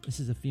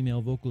 This is a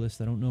female vocalist.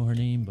 I don't know her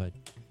name, but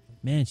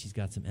man, she's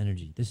got some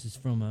energy. This is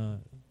from a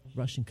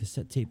Russian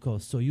cassette tape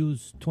called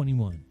Soyuz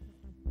 21.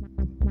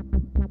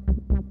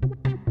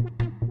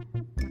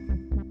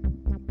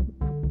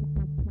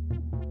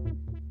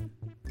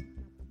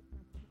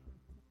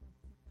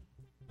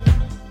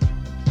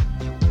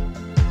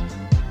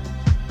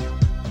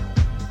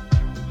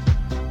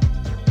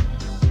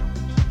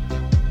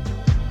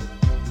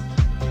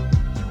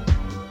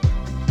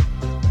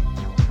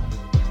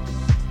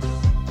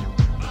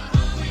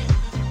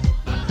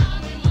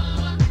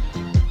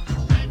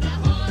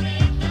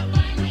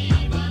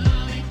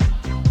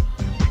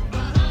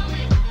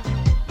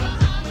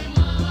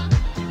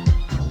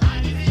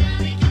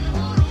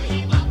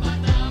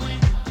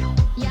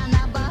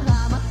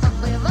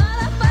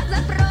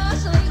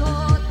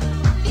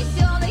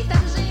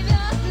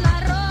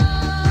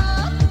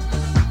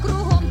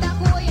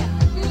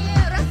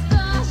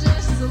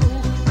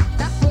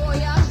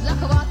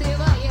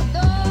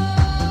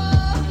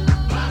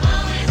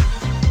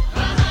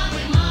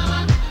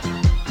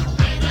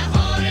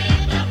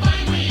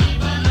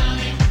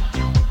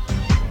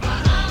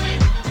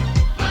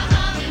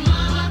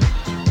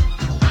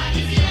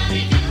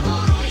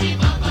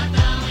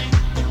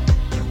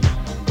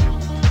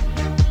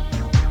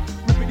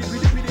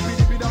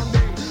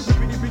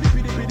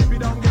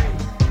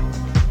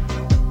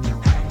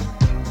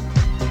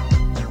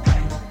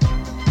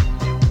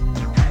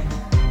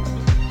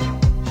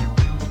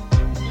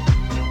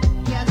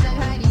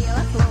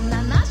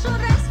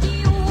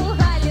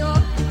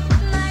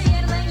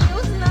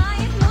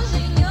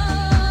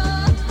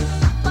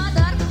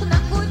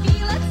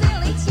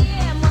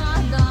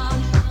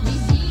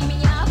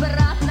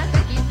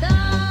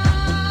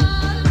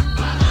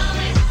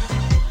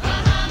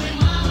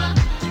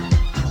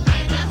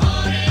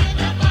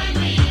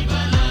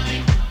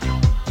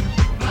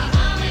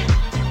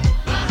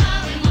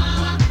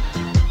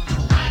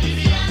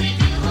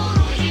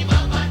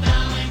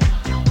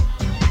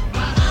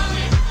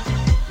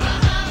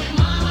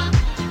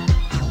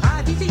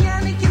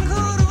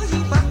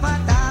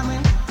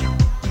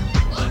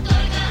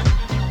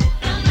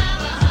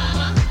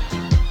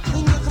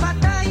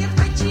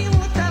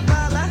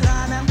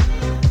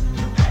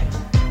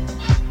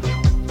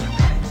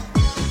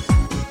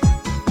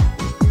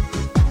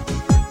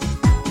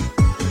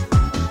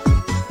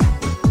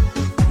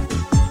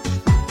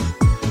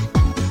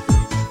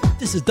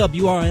 This is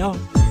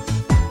WRIR.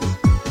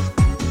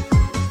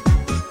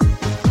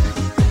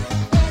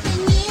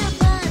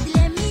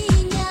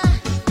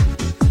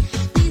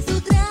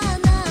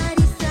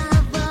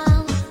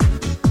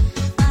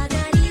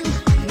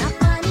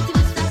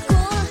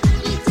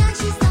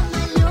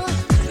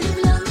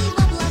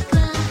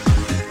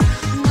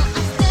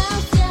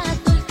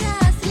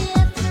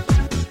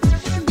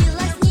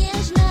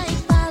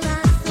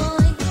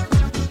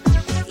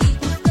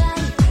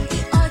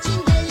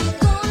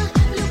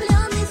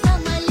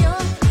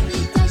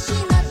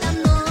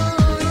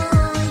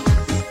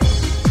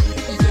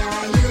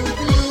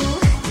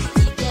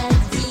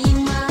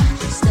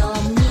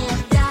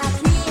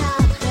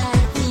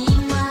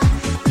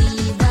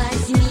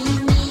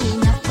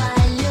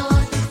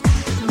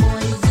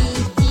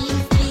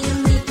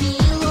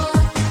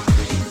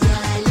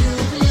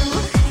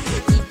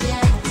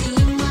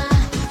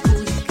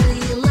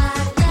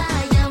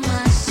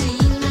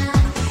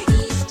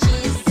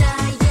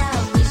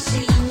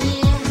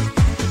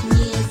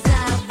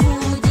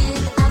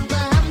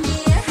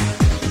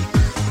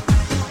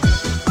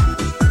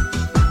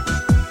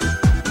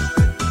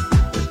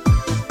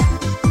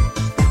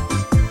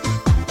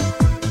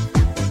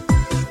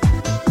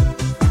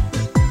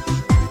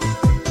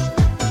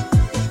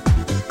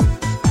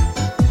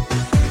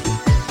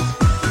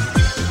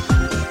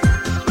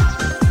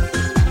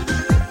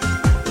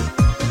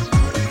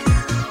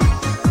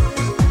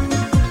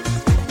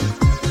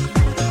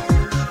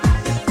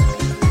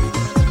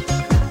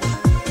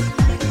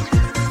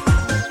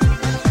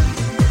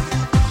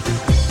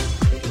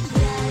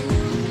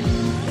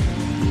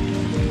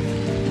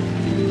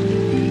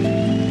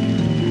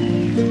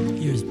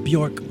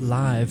 Bjork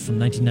live from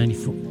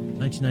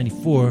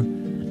 1994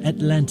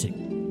 Atlantic.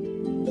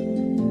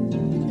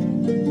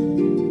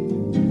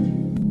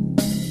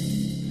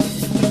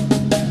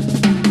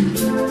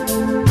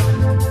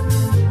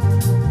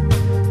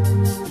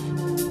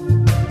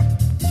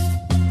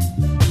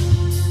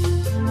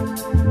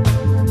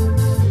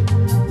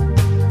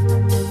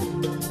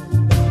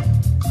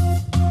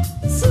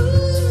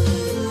 Soon,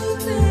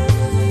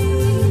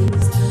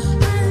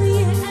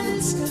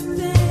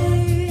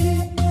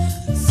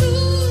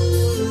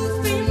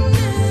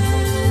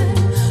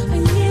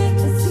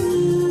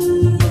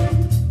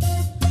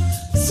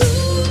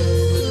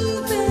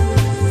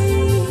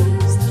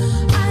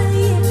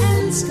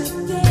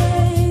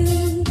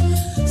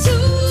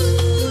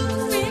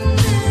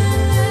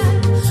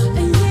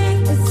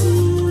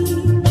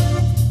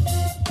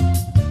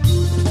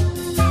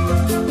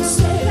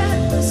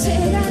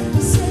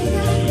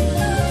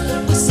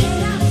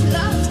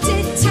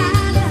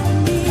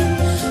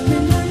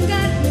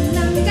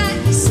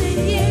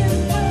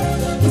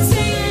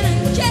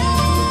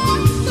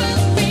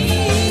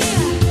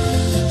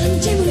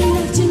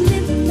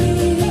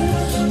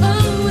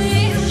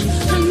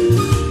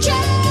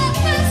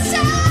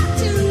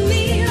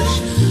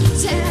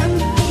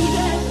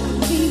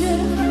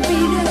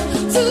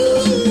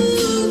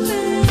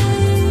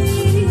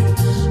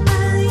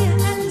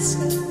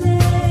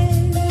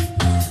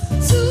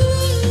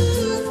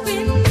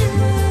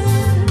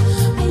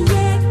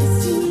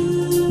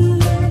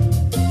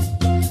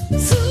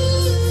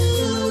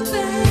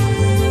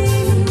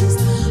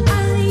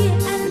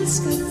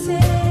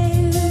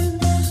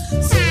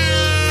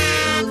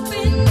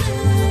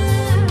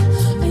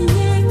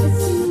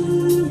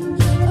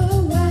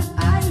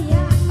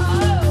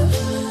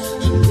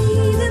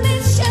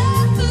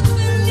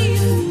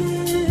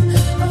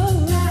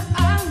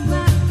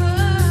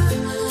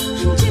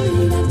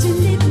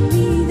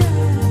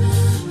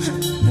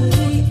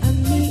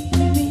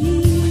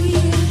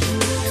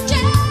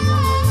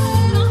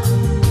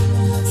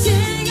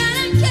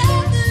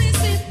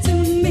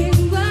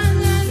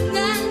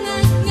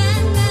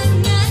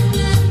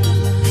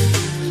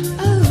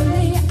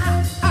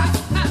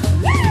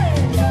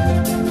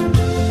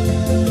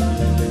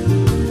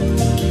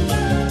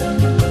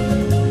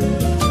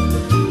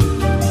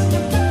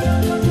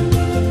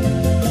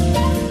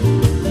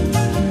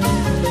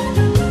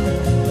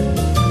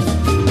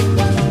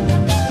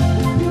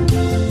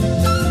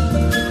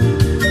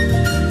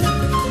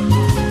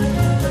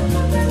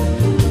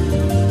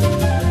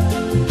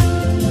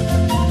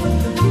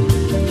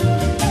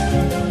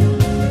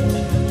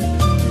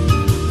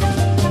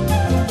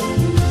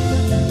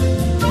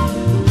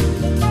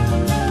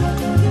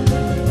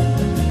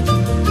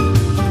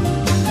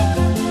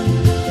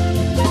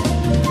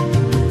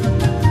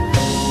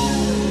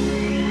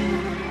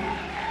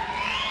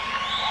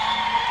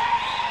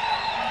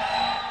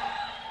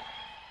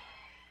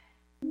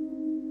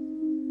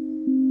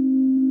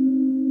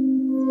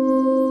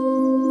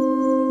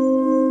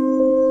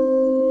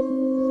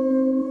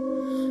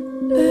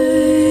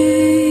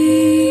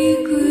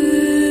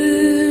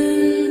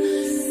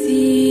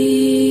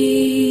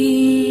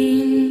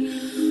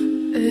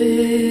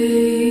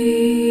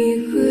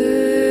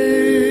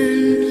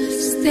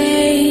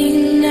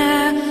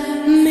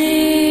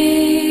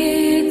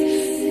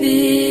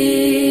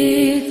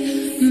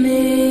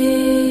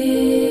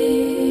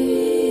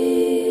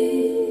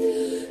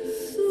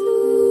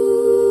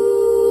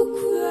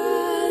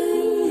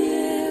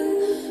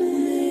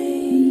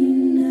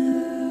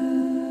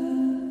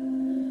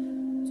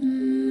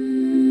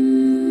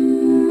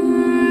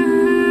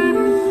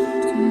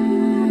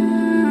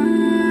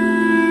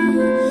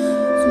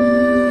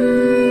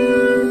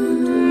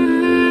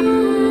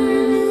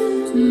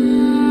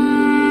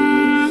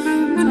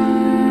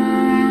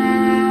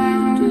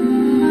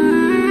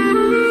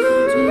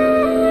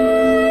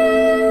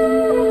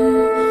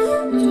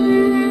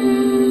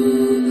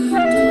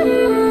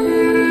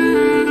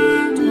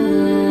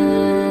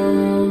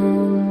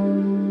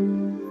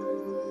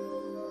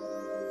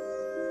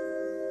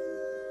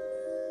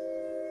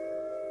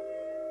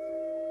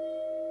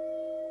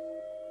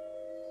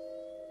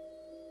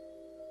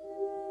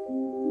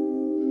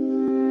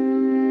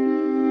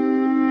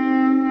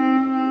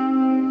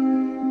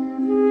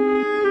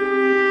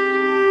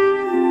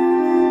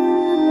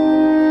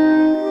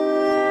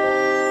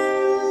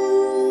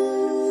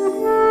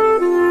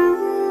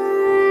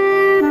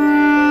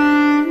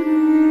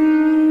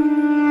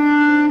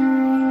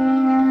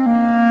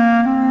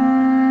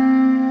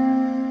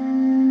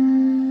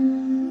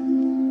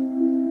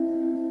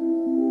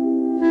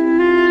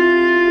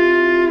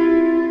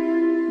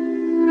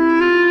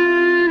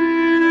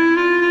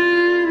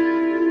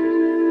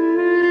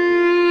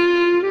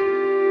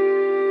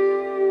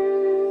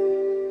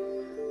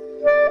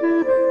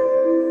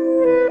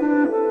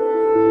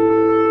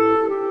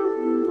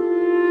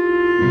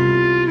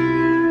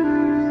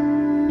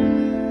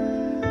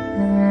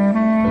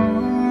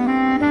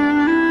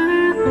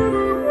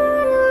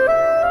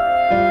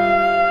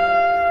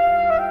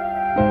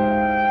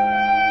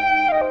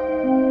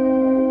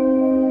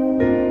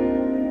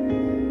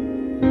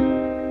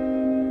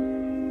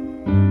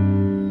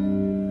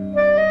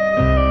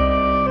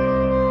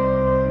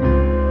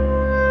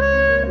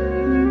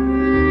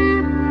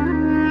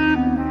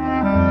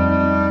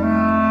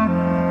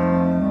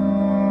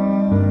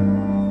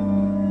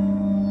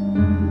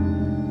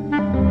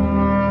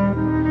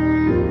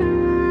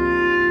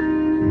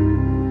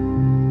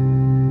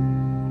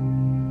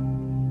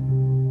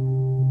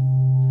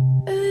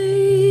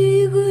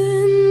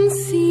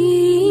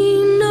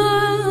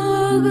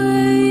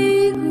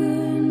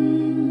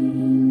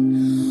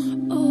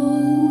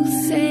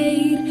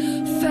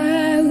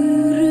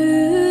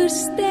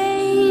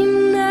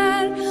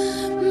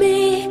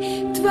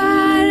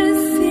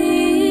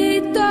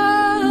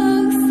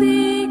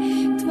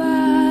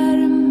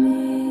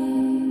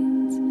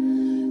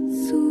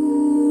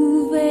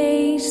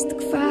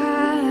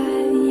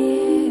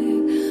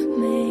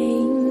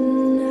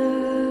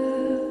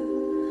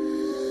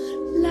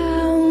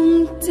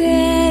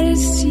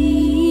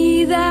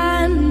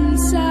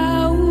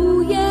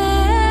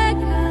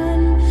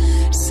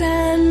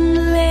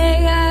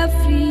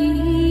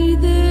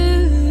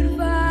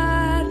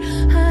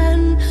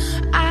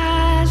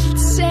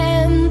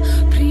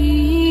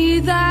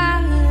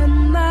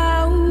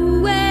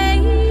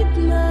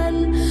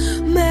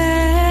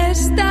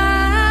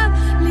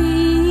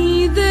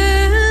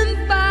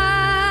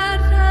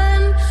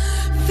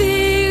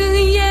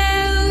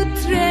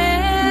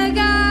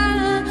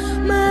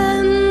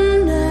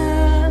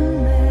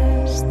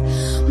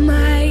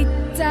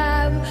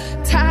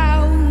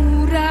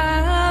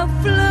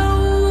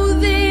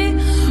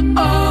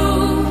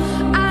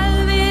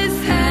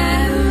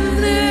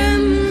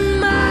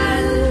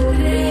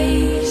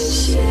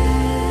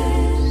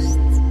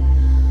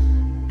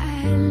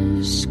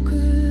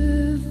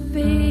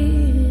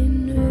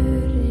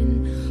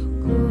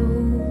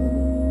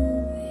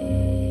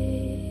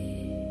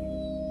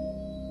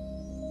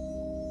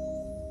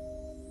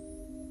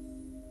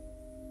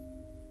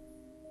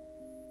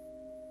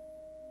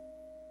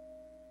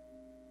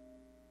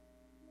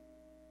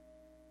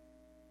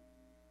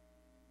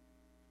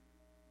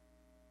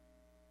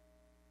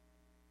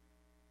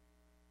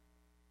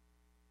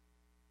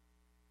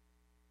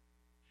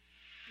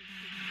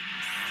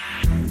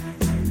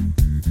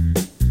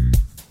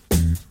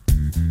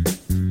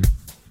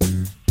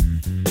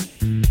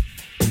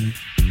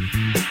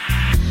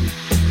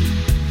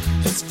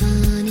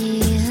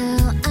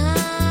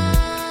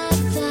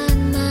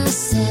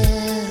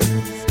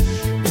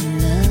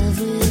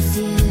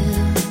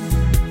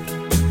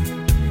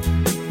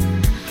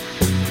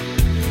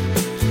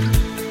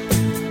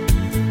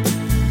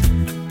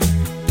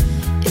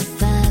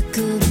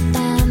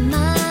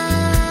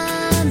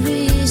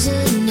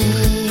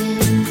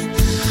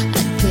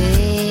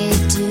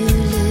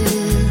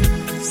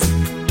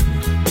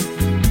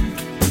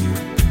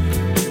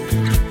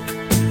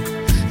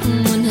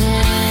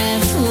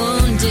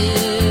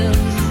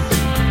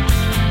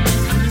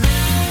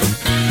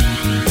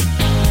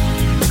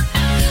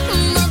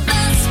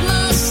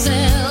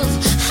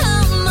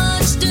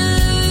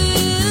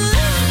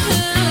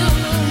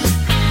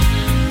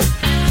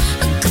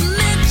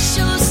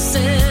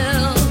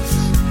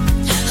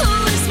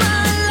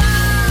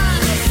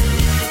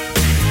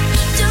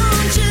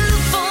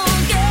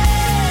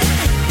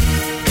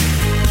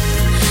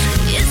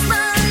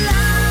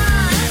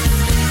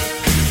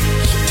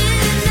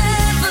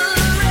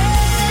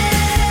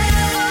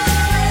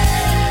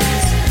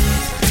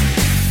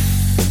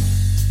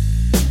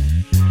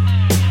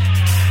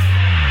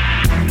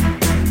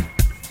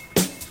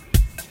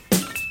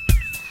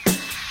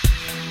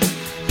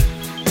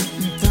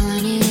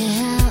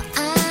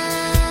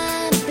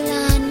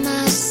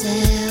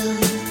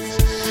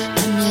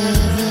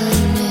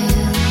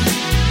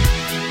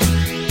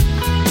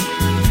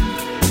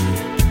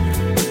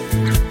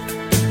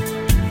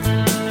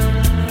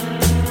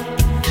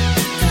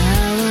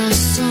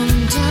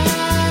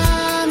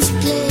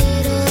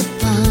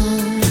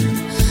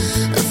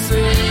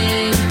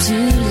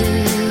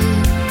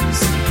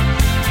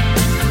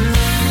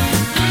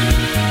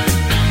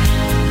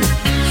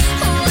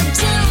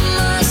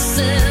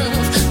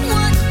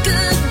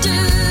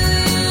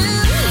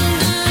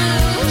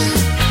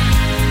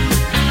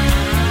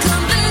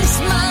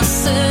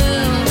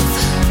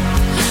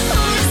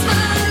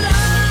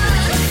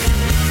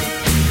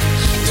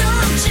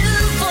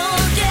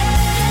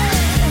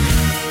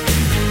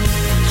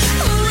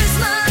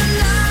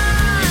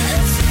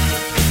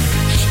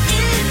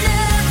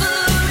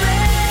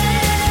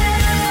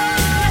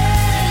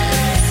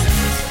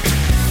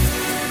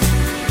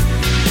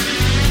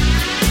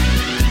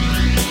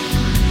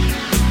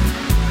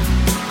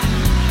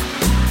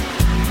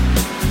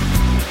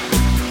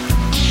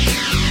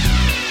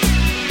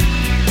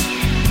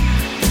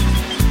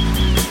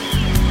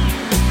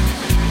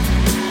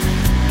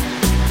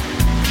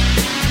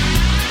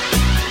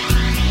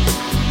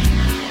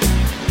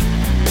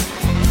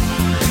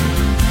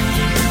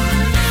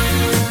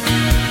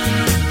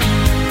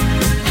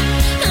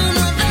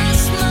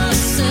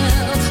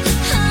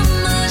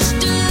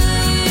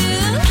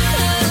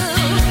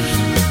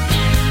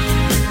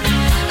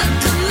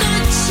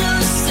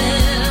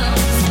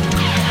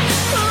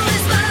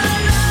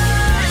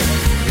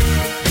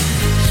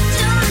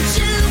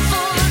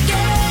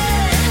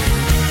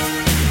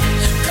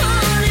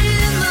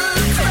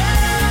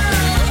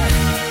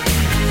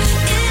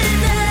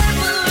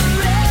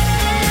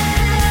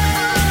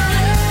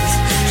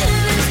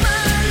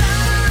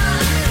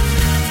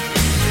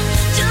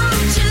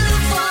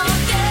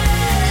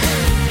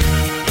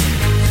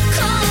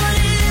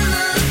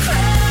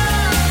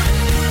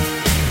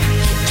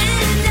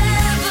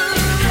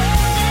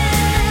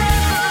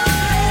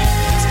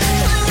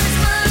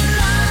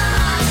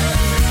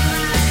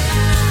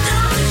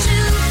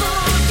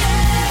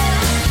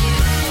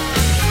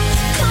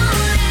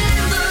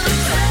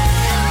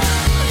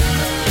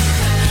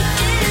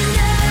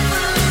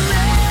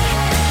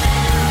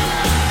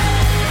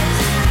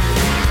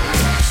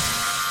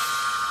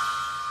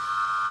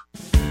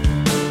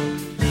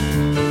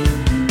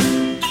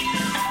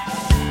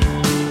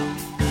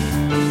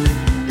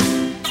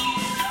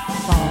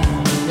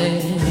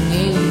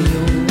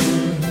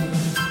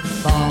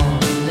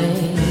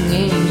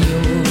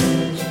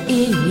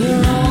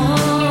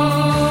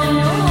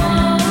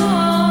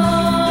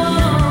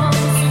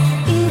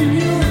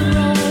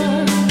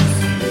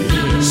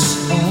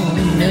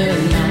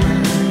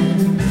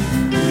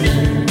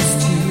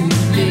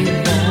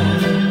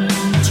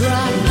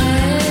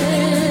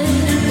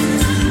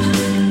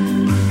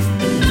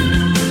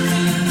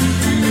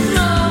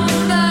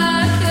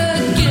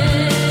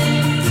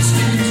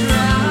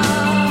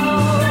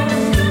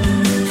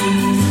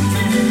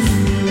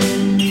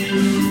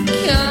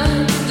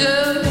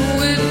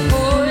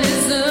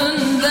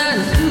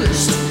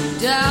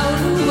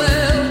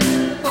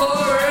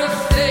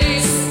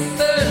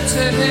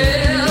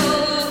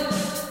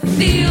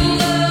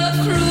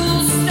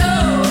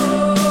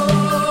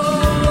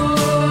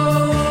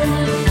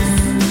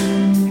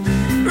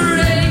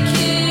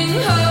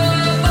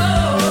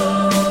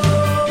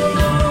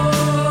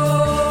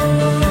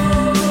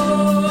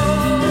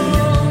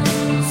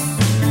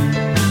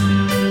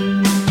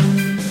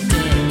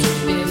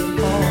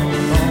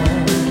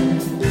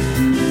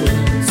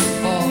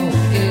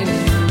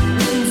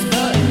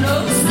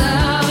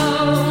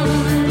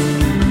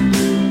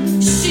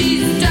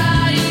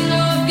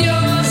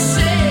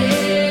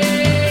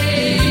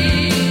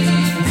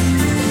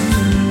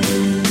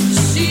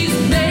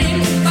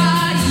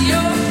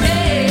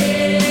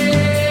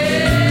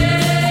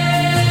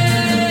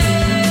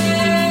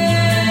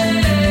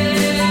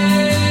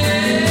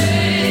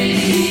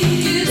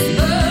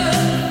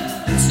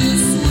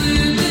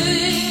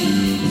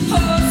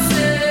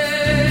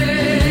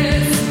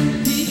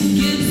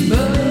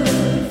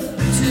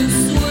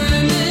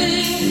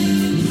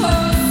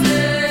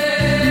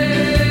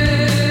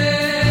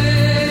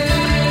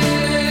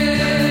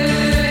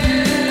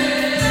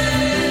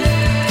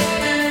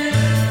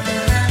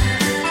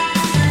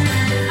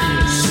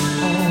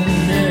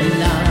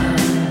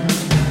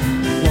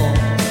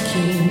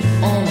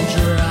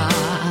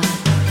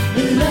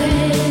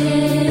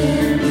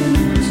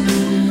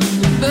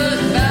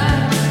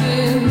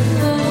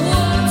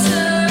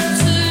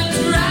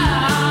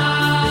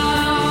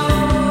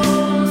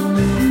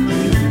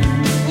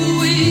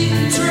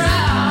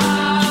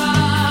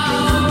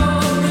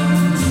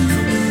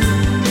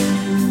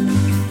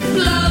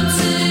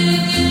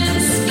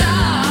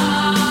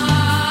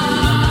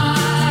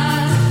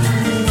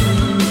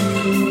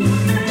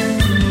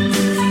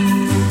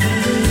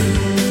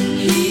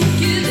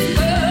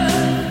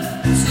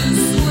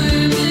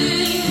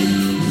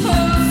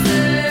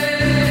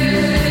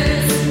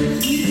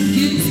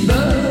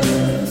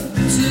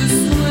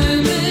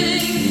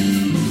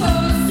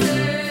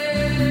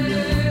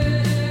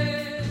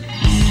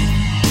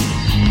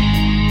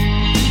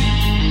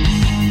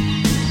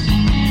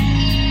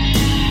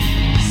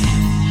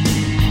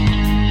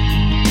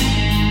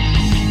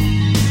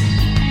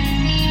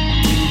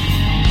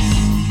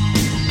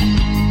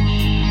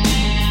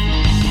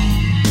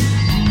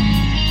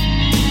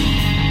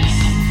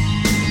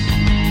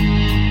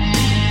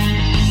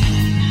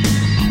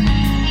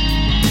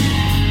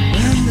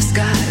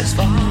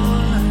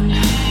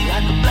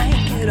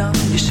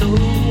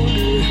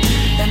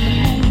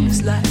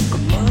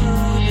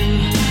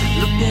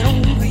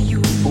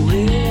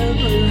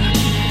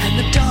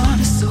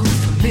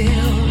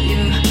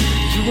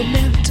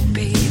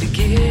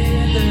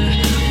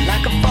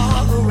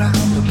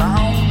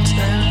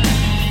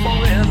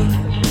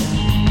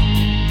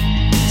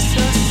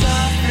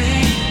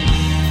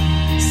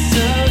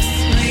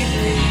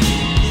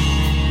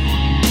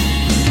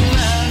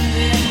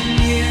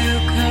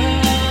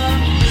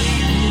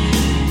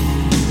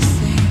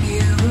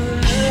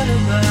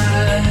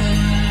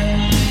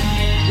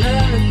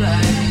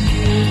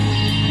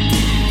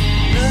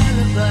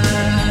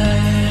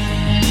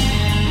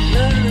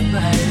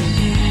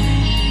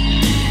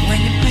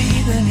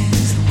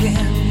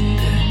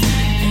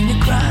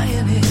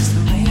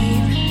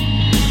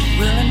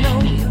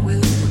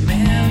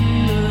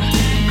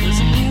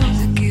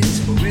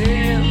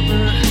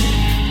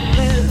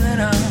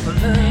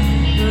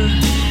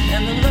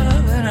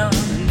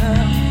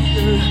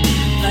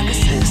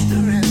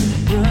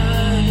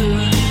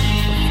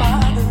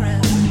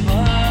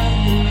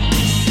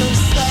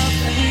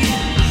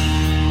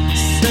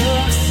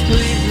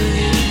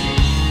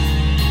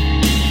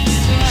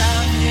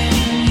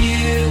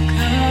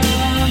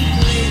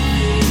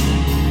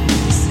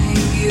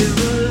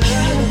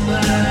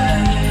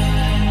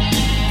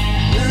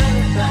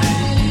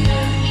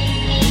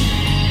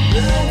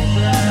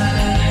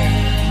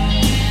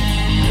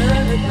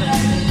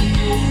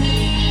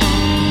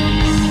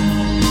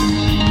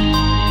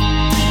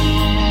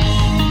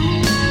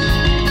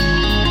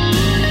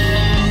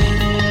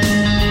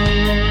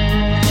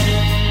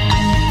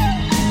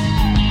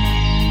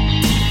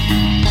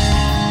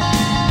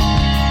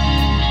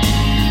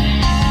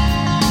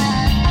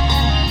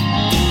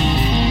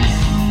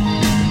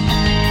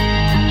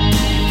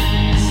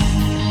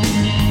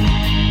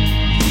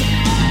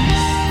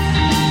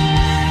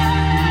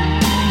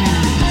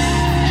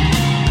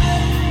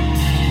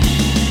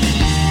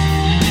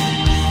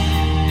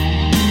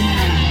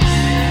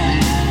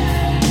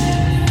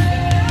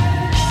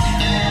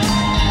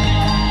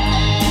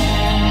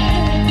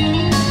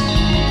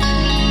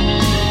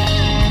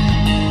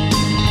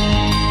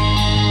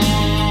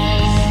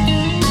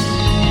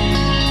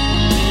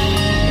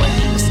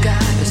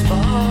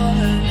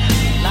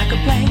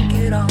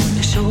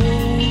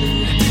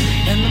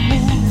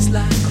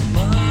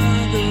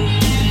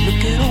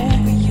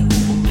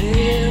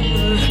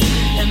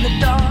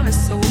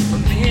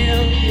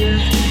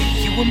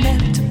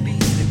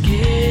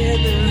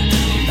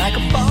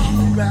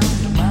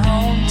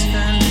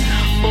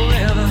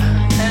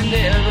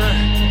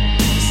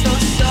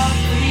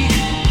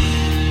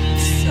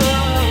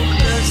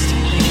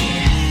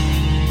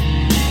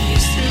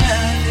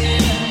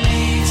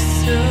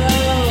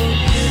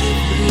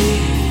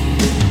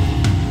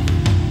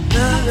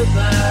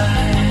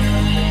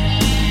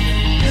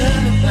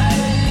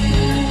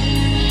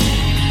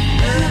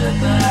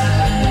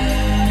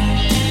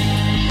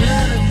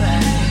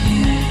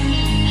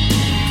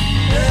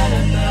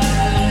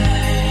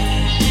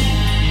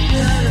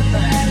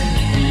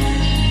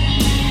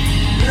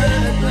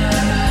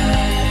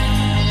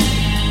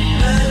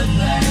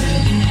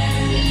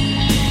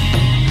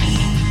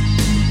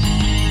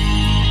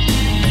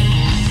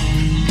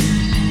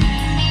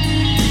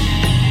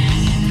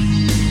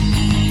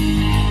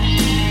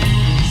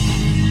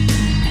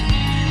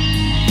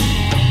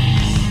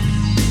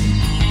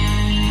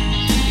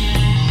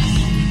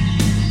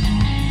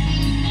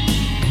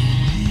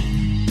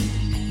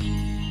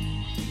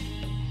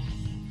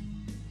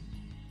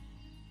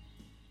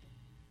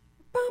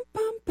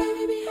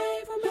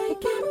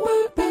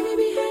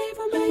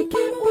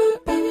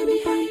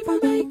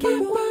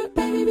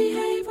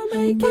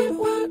 make it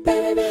work,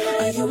 baby?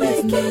 Are you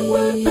with me?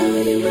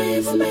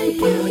 Behave or make it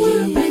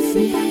work,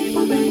 behave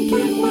or make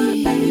it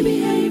work, baby.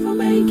 Behave or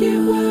make it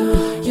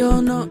work.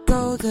 You're not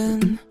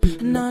golden,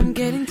 and I'm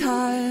getting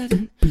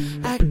tired.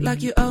 Act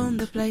like you own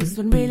the place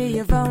when really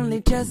you've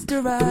only just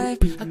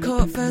arrived. I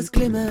caught first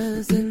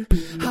glimmers and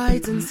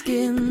hides and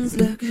skins.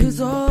 Look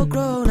who's all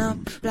grown up,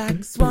 black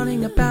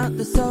swanning about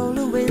the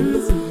solar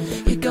winds.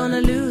 You're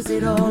gonna lose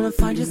it all and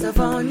find yourself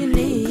on your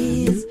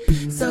knees.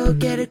 So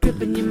get a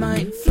grip and you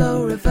might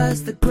flow,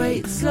 reverse the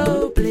great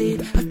slow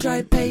bleed. I've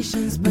tried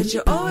patience, but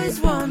you always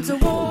want a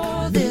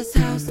war. This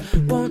house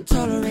won't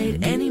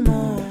tolerate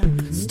anymore.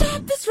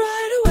 Stop this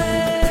right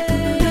away.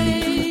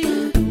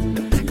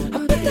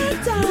 I'll put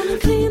that down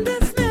and clean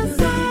this mess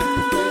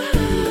up.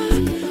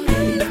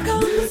 End of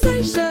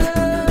conversation.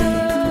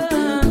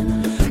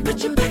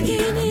 Put your back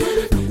in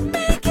it,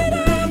 make it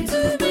up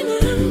to me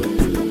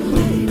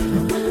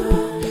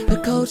now. The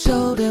cold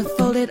shoulder,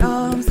 folded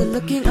arms, the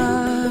looking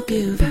up.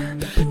 You've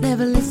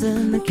never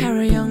listened and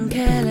carry on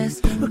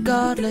careless.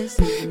 Regardless,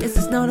 it's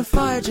just not a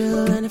fire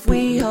drill. And if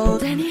we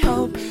hold any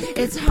hope,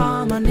 it's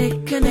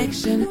harmonic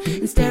connection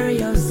in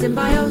stereo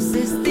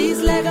symbiosis. These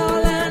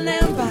Legoland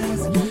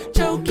empires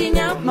choking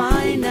out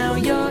mine. Now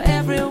you're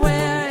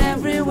everywhere,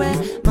 everywhere,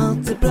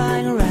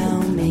 multiplying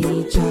around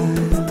me,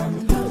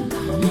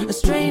 child. A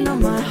strain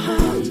on my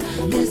heart,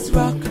 this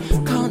rock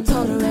can't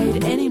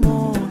tolerate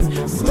anymore.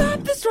 Stop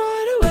this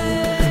right away.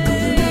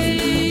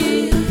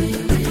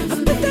 I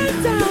put that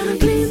down and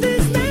clean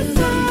this mess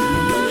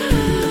up.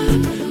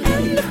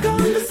 End of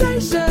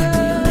conversation.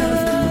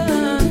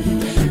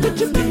 Put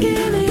your back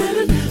in it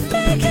and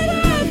make it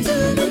up to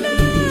me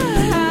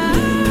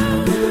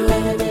now.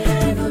 Baby,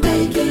 baby,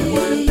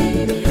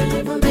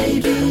 baby,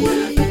 baby.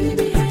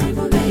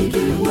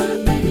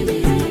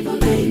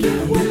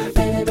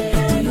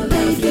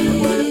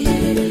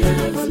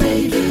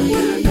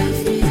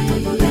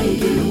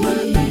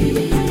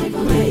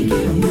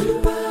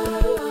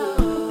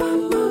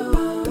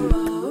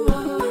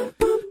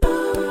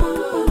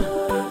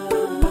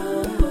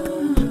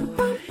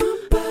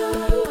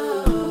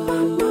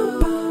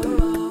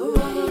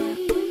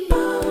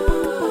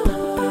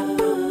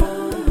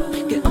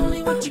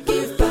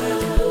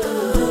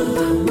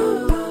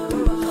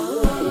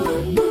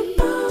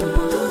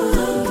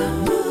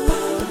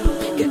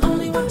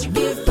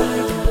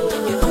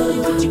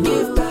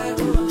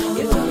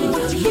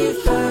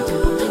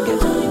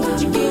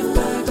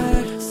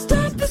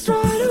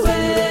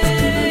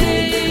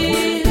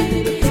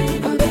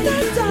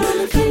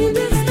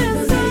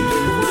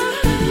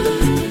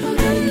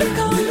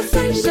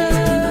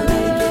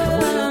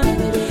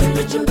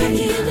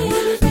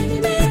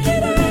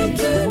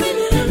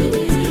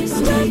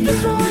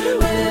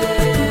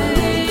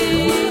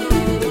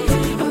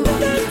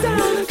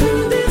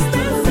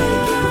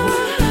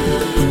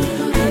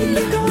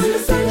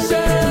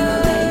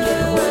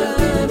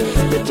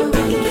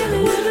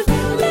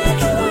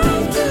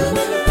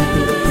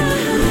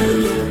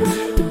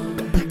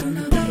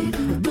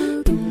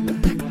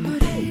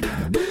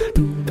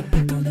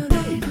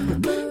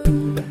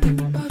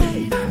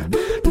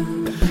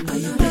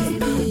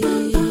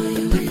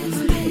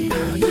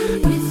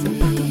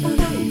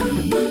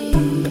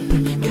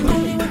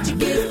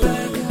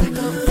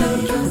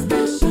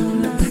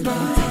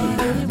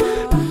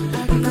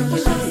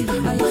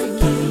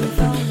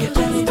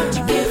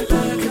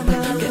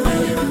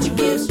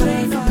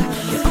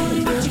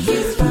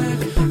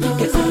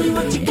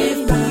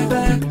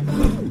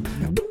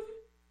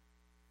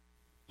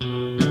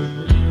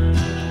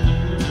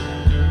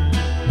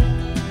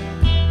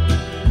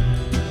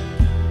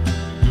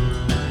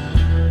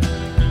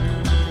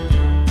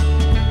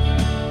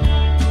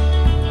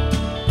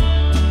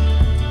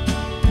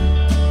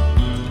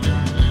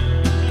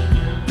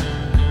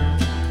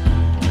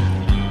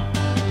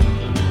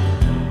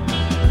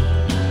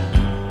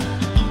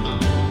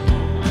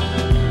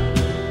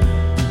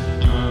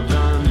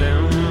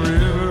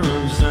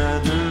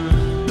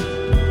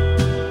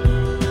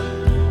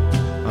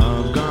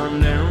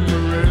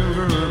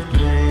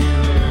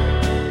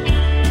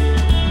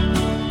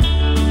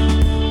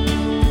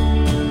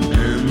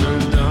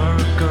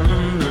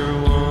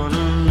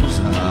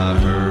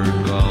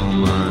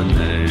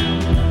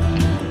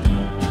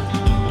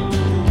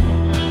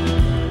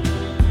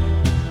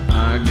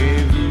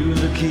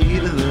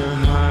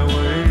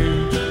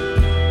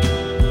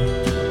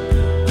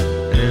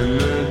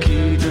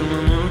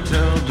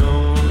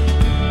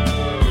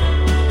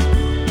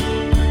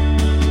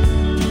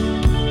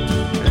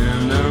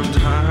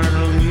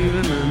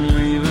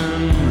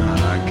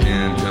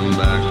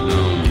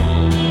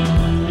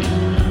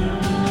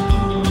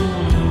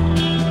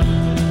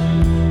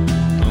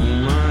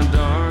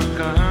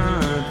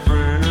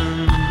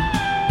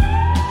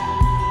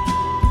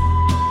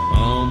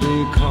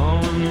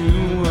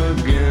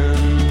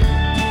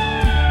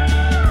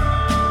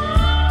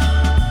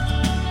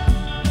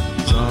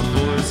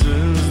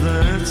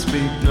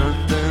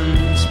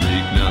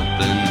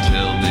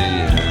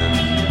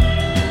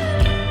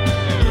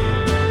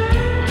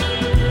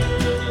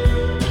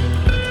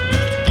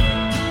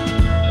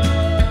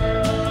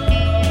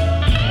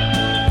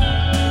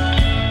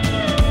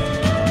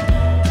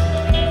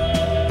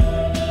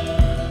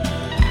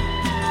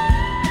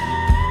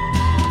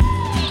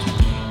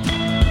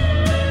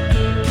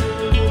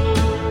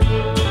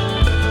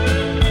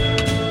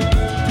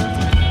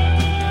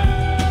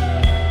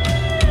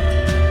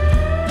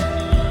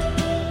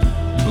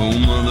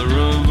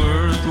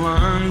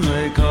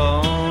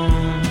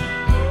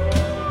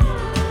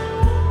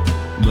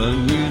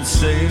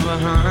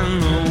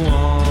 behind the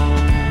wall.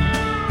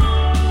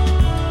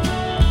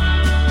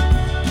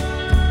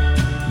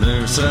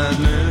 Their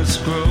sadness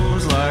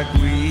grows like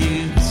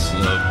weeds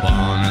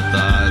upon her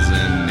thighs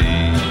and knees.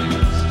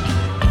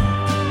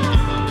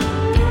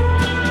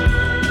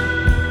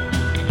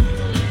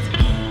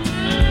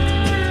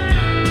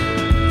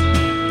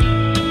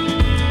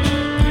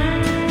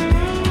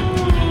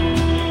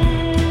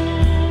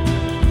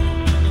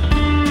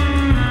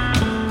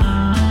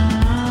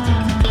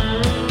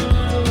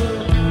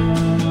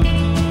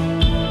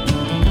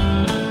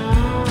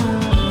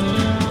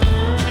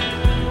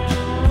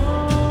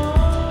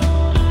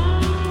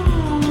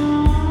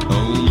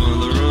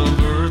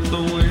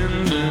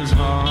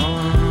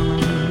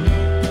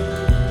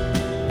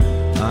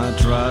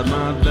 Tried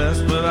my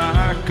best, but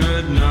I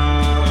could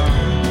not.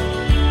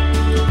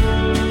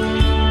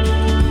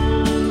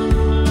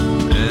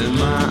 And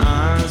my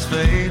eyes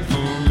fade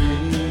for me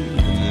in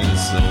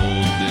this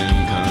old dim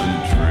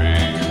country.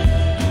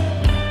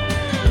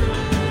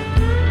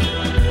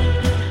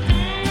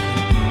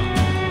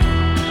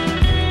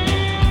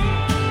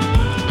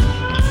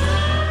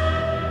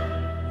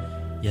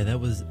 Yeah, that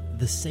was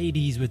the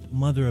Sadies with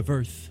Mother of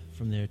Earth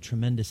from their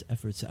Tremendous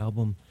Efforts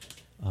album.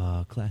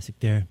 Classic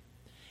there.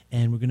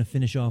 And we're going to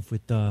finish off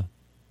with the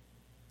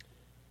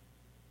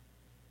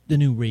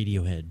new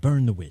Radiohead,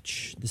 Burn the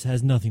Witch. This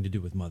has nothing to do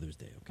with Mother's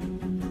Day, okay?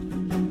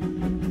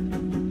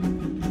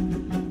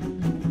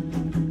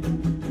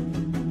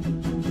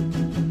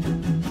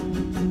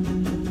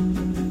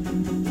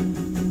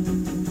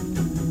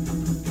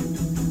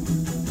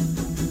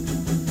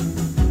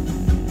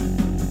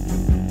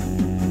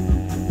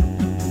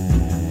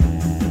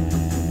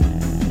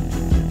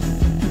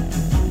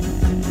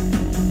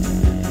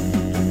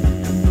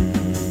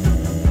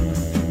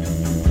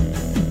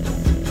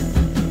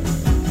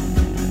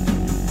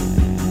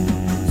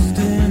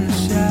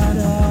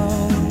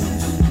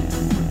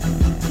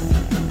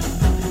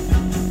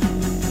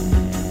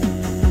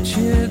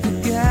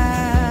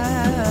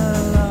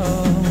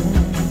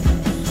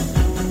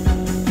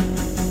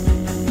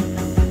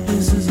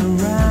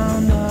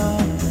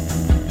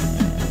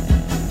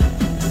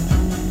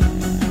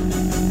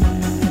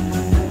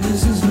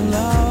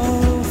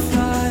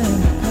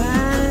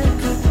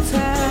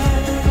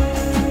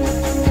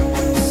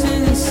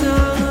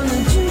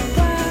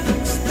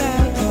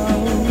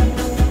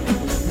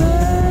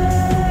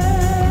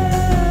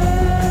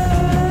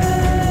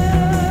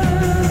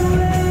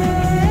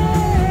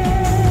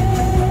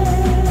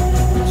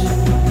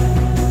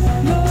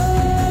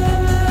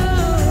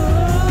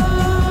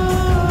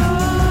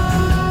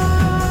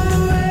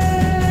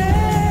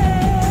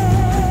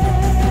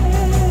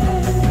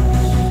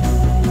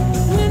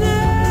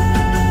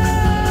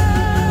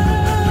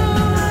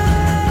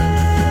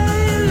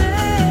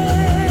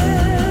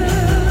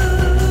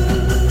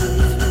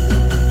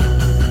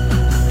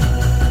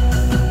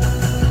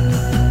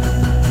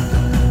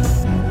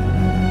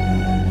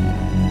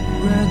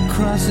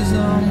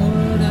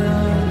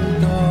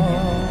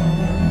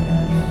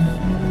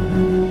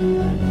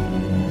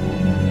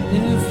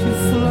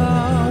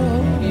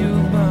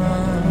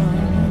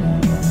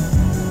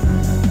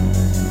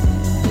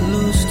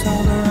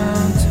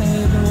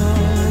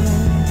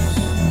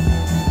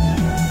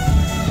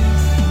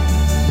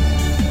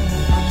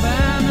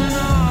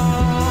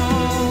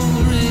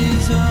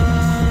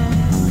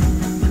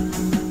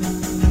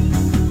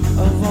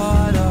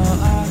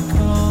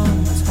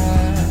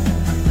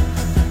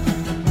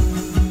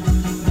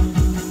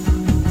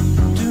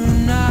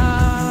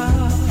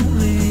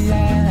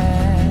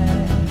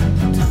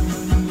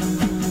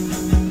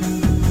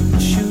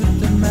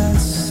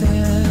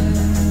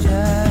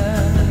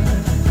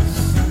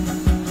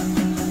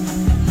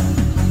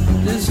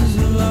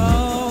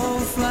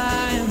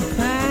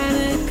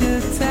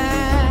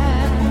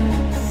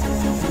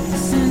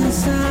 Sing a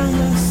song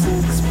of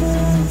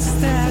sixpence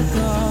that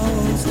goes.